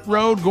Dirt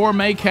Road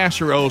Gourmet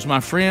casseroles, my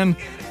friend.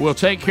 We'll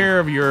take care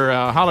of your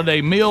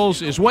holiday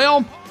meals as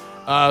well.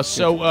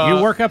 You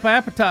work up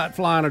appetite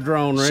flying a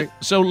drone, Rick.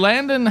 So,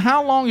 Landon,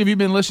 how long have you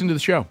been listening to the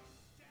show?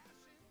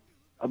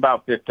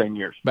 About 15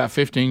 years. About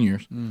 15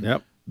 years.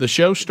 Yep. The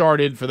show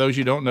started, for those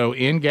you don't know,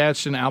 in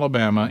Gadsden,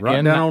 Alabama.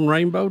 Right down on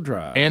Rainbow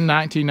Drive. In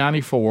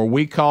 1994.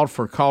 We called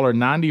for caller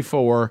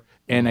 94,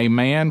 and a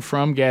man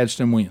from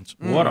Gadsden wins.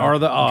 What are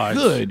the odds?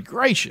 Good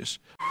gracious.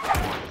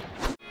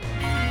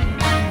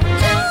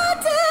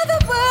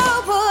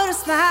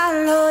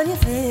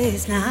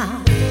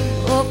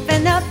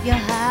 Open up your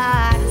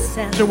heart.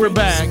 So we're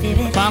back,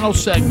 final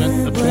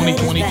segment of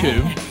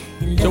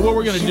 2022. So what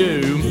we're going to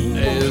do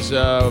is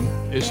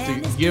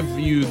to give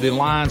you the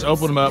lines,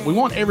 open them up. We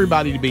want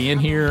everybody to be in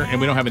here, and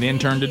we don't have an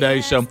intern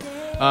today, so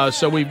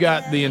we've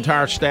got the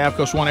entire staff.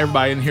 Because we want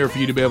everybody in here for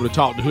you to be able to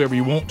talk to whoever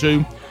you want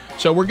to.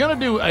 So we're going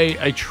to do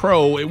a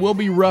troll. It will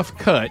be rough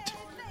cut,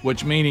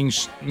 which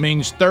means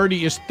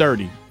 30 is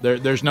 30.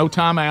 There's no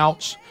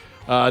timeouts.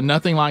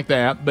 Nothing like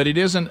that, but it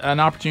is an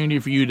opportunity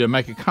for you to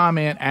make a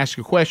comment, ask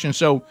a question.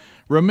 So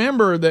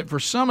remember that for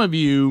some of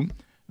you,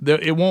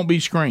 it won't be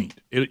screened.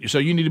 So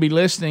you need to be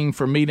listening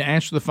for me to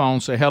answer the phone,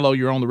 say, hello,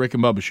 you're on the Rick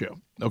and Bubba Show,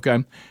 okay?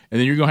 And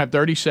then you're going to have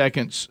 30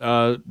 seconds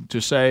to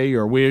say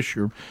or wish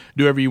or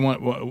do whatever you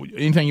want,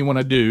 anything you want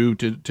to do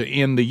to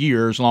end the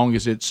year, as long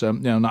as it's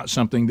not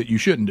something that you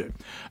shouldn't do.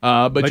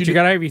 But you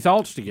got to have your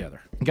thoughts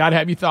together. Got to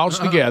have your thoughts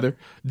together.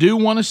 Do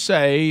want to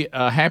say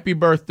happy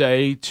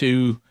birthday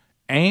to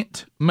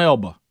Aunt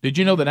Melba. Did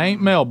you know that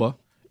Aunt Melba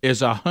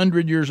is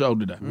 100 years old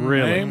today.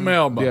 Really? Ain't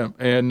Melba. Yeah,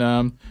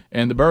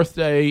 and the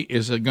birthday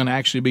is going to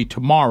actually be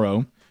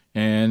tomorrow.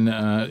 And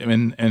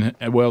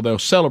well, they'll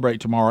celebrate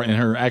tomorrow, and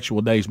her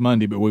actual day's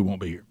Monday, but we won't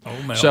be here. Oh,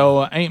 Melba.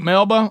 So, Aunt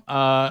Melba,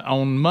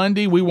 on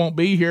Monday we won't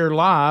be here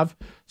live.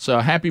 So,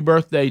 happy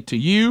birthday to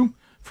you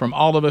from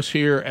all of us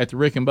here at the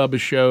Rick and Bubba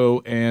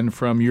Show, and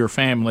from your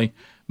family.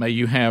 May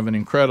you have an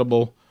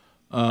incredible,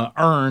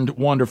 earned,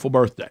 wonderful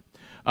birthday.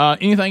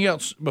 Anything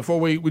else before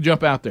we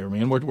jump out there,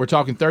 man? We're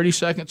talking 30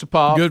 seconds a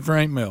pop. Good for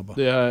Aunt Melba.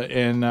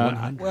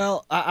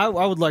 Well, I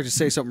would like to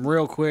say something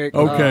real quick.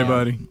 Okay,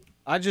 buddy.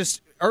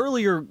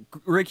 Earlier,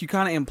 Rick, you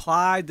kind of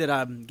implied that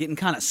I'm getting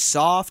kind of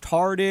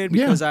soft-hearted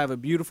because I have a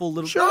beautiful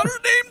little daughter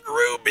named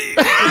Ruby.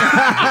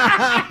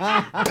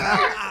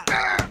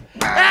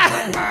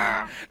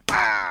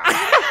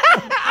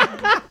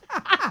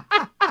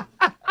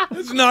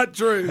 It's not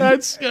true.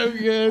 That's so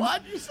good.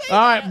 Why'd you say All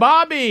right,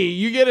 Bobby,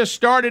 you get us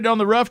started on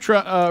the rough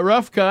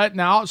cut.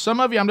 Now, some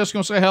of you, I'm just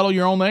going to say hello,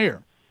 you're on the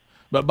air.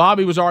 But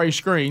Bobby was already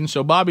screened,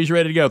 so Bobby's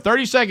ready to go.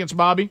 30 seconds,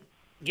 Bobby.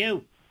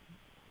 Go.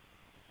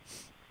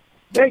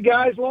 Hey,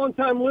 guys,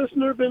 long-time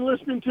listener, been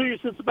listening to you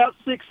since about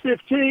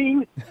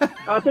 6:15.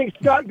 I think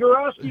Scott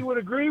Gorosky would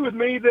agree with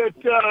me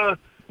that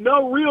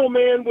no real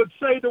man would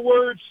say the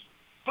words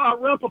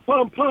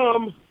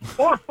fa-rumpa-pum-pum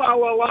or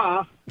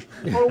fa-la-la,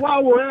 or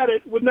while we're at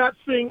it, would not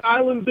sing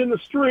Islands in the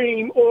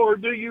Stream or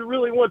Do You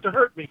Really Want to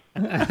Hurt Me?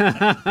 All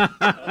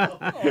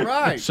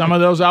right. Some of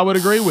those I would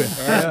agree with.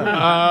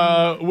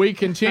 We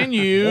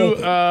continue.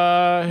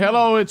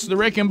 Hello, it's the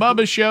Rick and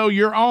Bubba Show.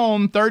 You're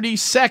on 30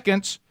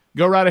 seconds.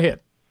 Go right ahead.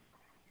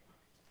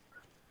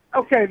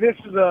 Okay, this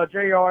is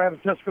J.R. out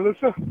of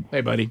Tuscaloosa.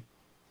 Hey, buddy.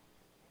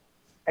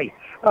 Hey,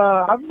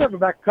 I remember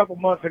back a couple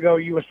months ago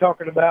you was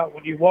talking about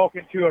when you walk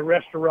into a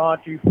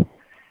restaurant, and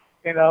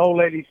the old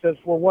lady says,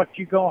 well, what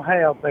you gonna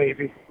have,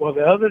 baby? Well,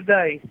 the other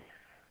day,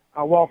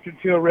 I walked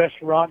into a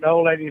restaurant, and the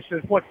old lady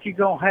says, what you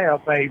gonna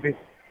have, baby?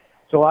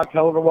 So I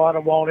told her what I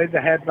wanted. I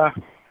had my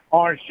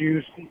orange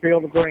juice and fill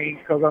the greens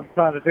because I'm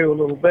trying to do a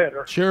little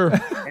better. Sure.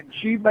 And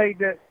she made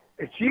that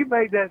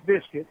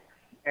biscuit.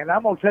 And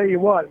I'm going to tell you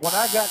what, when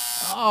I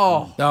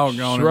got...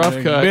 doggone rough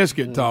it. cut.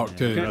 Biscuit talk,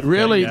 too.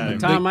 Really? The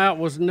timeout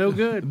was no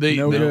good. The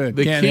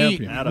Can't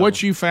key, help you.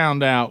 what you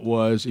found out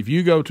was if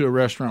you go to a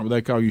restaurant where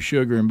they call you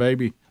sugar and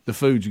baby, the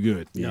food's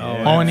good.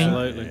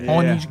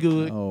 Honey's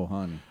good. Oh,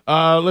 honey.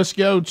 Let's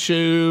go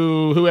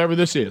to whoever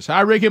this is.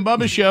 Hi, Rick and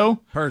Bubba Show.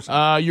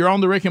 You're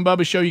on the Rick and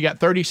Bubba Show. You got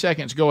 30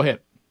 seconds. Go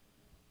ahead.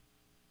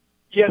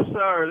 Yes,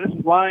 sir. This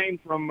is Lane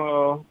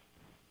from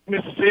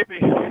Mississippi,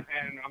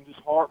 and I'm just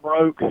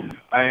heartbroken.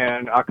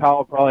 And I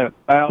called probably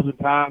 1,000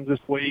 times this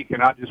week,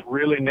 and I just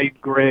really need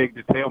Greg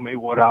to tell me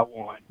what I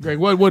want. Greg,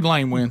 what would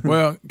Lane win?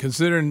 Well,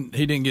 considering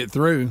he didn't get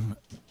through,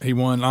 he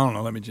won. I don't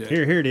know. Let me check.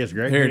 Here it is,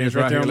 Greg. Here it is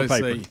right there here. on the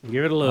Let's paper. see.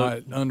 Give it a look. All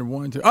right, under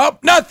 1, 2. Oh,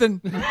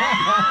 nothing.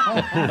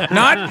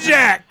 Not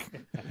Jack.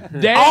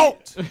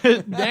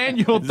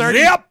 Daniel 30.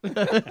 Zip.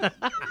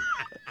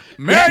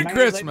 Merry Man,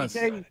 Christmas.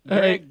 let me tell you,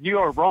 Greg, you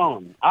are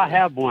wrong. I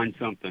have won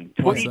something.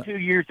 22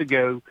 years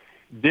ago,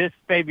 this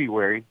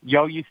February,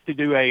 y'all used to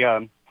do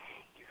a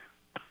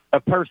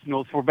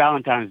personals for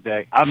Valentine's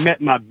Day. I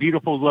met my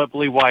beautiful,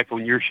 lovely wife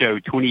on your show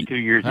 22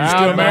 years ago. You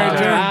still married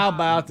to her? How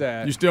about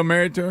that? You still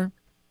married to her?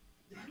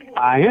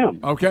 I am.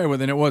 Okay, well,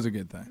 then it was a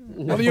good thing.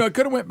 Well, you know, it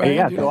could have went back.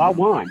 Yeah, so I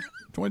won.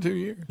 22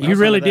 years. You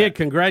really did.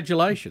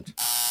 Congratulations.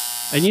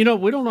 And, you know,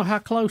 we don't know how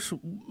close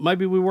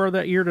maybe we were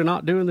that year to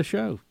not doing the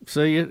show.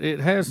 See, it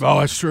has. Oh,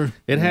 that's true.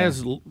 It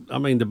has. I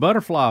mean, the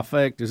butterfly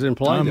effect is in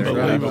play there.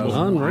 Unbelievable.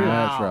 Unreal.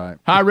 That's right.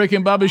 Hi, Rick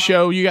and Bubba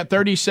Show. You got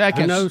 30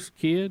 seconds. Who knows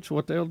kids,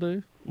 what they'll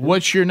do?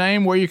 What's your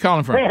name? Where are you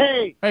calling from?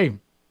 Hey. Hey,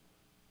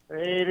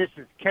 This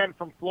is Ken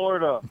from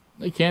Florida.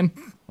 hey, Ken.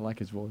 I like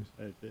his voice.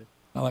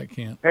 I like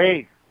Kent.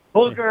 Hey,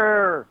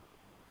 Booger.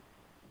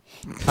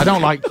 I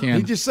don't like Ken.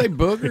 Did you just say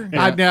booger?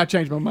 I now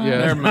changed my mind. Yeah.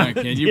 Never mind,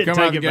 Ken. You've come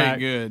Take out the it gate back.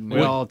 good.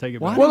 We all take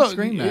it Why back. did Well, you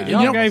scream that?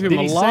 Y'all gave him did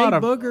a he say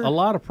booger?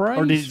 lot of praise.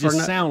 Or did it for just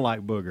not- sound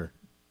like booger?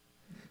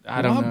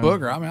 I don't know.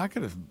 Booger. I mean, I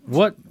could have.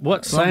 What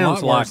Something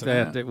sounds a lot like worse than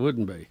that that. that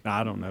wouldn't be?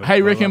 I don't know.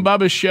 Hey, Rick and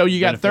Bubba Show. You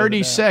got Benefit of 30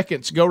 the doubt.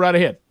 seconds. Go right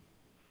ahead.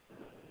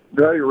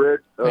 Hey,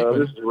 Rick. Hey, buddy.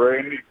 This is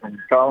Randy from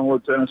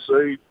Collinwood,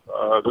 Tennessee.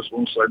 Just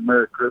want to say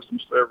Merry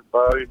Christmas to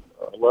everybody.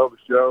 I love the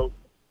show.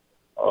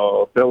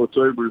 Tell the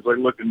tubers they're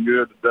looking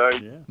good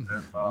today. Yeah.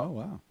 And, Oh,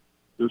 wow.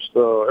 just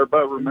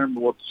everybody remember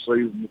what the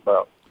season's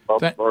about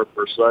the birth of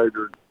our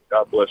Savior.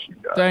 God bless you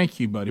guys. Thank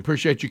you, buddy.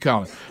 Appreciate you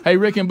calling. Hey,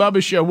 Rick and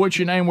Bubba Show. What's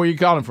your name? Where you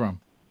calling from?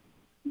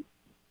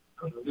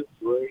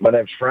 My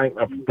name's Frank.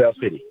 I'm from Tell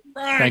City.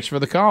 Thanks for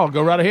the call.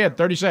 Go right ahead.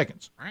 30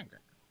 seconds.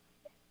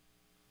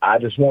 I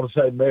just want to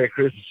say Merry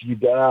Christmas to you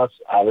guys.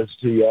 I listen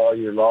to you all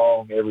year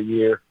long, every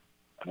year.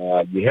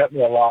 You help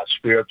me a lot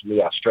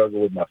spiritually. I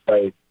struggle with my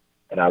faith,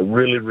 and I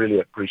really, really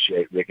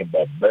appreciate Rick and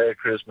Bubba. Merry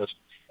Christmas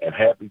and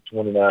happy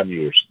 29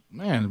 years.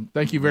 Man,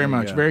 thank you very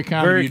much. go. Very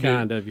kind Very of you. dude.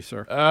 kind of you,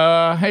 sir.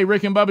 Hey,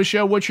 Rick and Bubba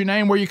Show. What's your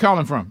name? Where you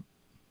calling from?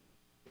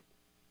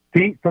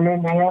 Pete from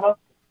Indiana.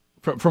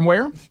 From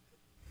where?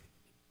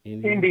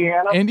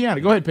 Indiana.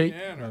 Indiana. Go ahead, Pete.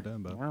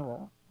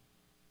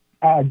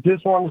 I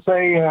just want to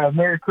say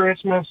Merry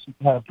Christmas.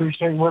 I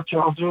appreciate what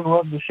y'all do.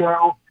 Love the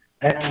show.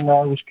 And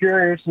I was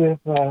curious if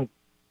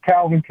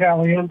Calvin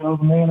Caliendo,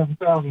 the man of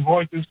 1,000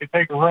 voices, could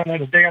take a run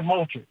at a Dan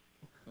Mulcher.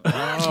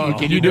 Oh,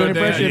 can you do an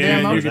impression of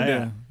Dan Mulcher?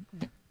 can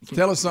do.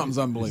 Tell us something's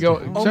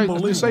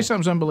unbelievable. Say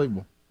something's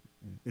unbelievable.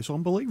 It's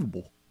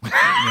unbelievable.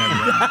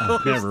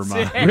 Never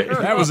mind.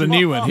 That was a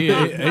new one. He's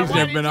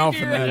never been off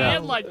in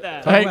that. Like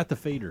that. Hey, about the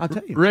feeder. I'll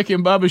tell you. Rick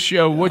and Bubba's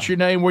show. What's your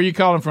name? Where you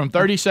calling from?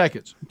 30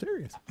 seconds. I'm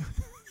serious.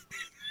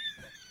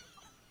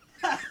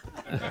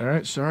 All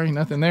right. Sorry,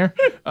 nothing there.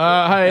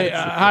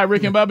 Hi,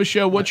 Rick and Bubba's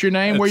show. What's your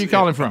name? Where you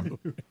calling from?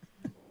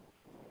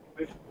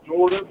 This is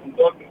Jordan from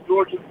Douglas,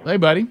 Georgia. Hey,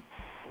 buddy.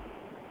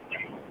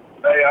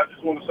 Hey, I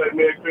just want to say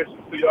Merry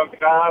Christmas to y'all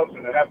guys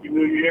and a Happy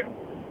New Year.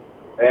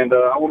 And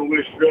I want to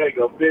wish Greg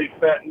a big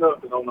fat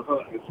nothing on the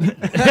hunt.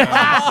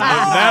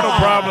 That'll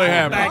probably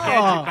happen. Back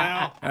at you,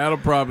 pal. That'll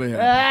probably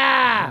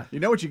happen. You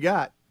know what you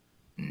got.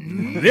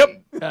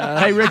 Yep.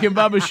 Hey, Rick and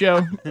Bubba's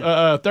show.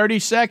 30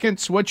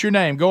 seconds. What's your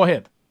name? Go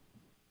ahead.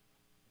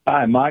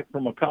 Hi, Mike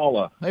from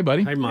McCalla. Hey,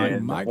 buddy. Hey, Mike.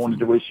 And I wanted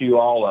to wish you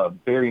all a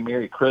very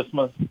Merry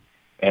Christmas.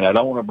 And I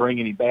don't want to bring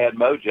any bad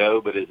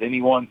mojo, but has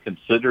anyone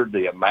considered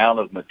the amount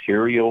of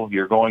material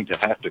you're going to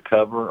have to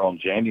cover on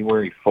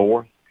January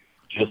 4th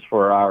just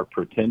for our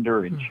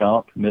pretender and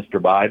chump,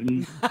 Mr.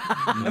 Biden?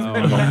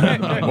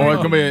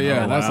 Boy, come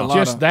here. That's a lot.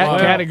 Just that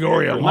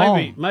category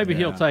alone. Maybe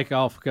he'll take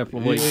off a couple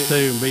of weeks, too,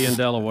 and be in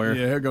Delaware.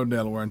 Yeah, he'll go to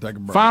Delaware and take a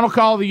break. Final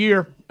call of the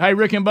year. Hey,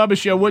 Rick and Bubba's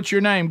show. What's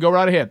your name? Go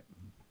right ahead.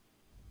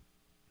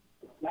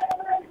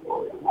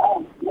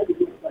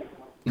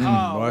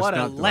 Oh, what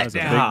a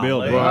letdown. Big bill.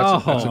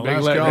 That's a big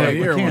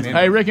letdown.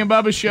 Hey, Rick and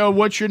Bubba's show.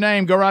 What's your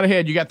name? Go right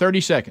ahead. You got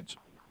 30 seconds.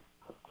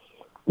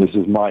 This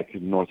is Mike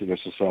in North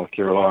Augusta, South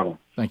Carolina.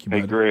 Thank you, Hey,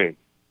 buddy. Greg.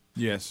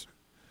 Yes.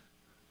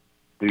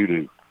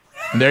 Doo-doo.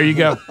 There you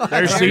go.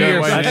 There's the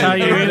year. That's how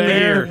you end the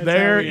year.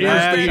 There is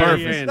the perfect.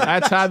 perfect.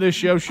 That's how this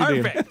show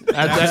should end.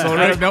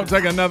 Absolutely. Don't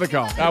take another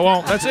call. I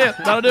won't. That's it.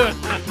 That'll do it.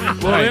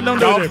 Well, then don't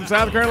do Call it. from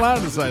South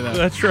Carolina to say that.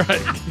 That's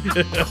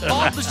right.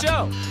 Off the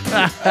show.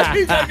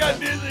 He got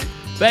dizzy.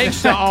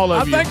 Thanks to all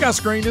of you. I think I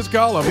screened his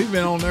call up. He's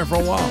been on there for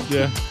a while.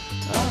 Yeah.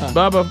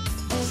 Bubba,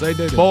 Say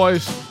doo-doo.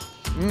 boys,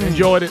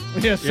 enjoyed it.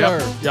 Yes,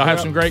 Yep. sir. Y'all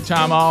have some great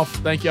time off.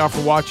 Thank y'all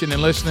for watching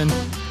and listening.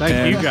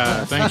 Thank you,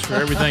 guys. Thanks for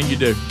everything you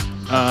do.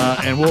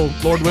 And we'll,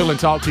 Lord willing,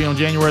 talk to you on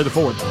January the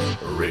 4th.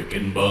 Rick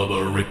and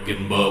Bubba, Rick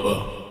and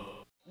Bubba.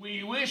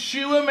 We wish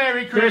you a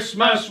Merry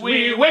Christmas.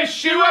 We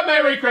wish you a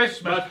Merry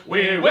Christmas.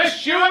 We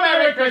wish you a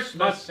Merry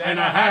Christmas and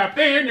a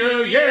Happy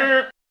New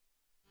Year.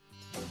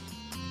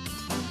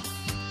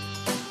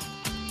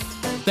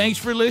 Thanks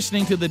for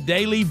listening to the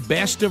daily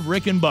Best of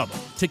Rick and Bubba.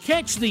 To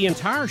catch the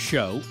entire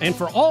show and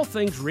for all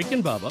things Rick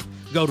and Bubba,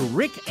 go to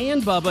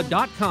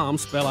rickandbubba.com,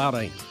 spell out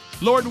AIM.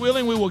 Lord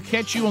willing, we will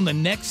catch you on the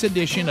next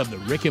edition of the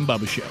Rick and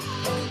Bubba Show.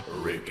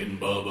 Rick and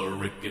Bubba,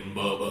 Rick and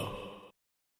Bubba.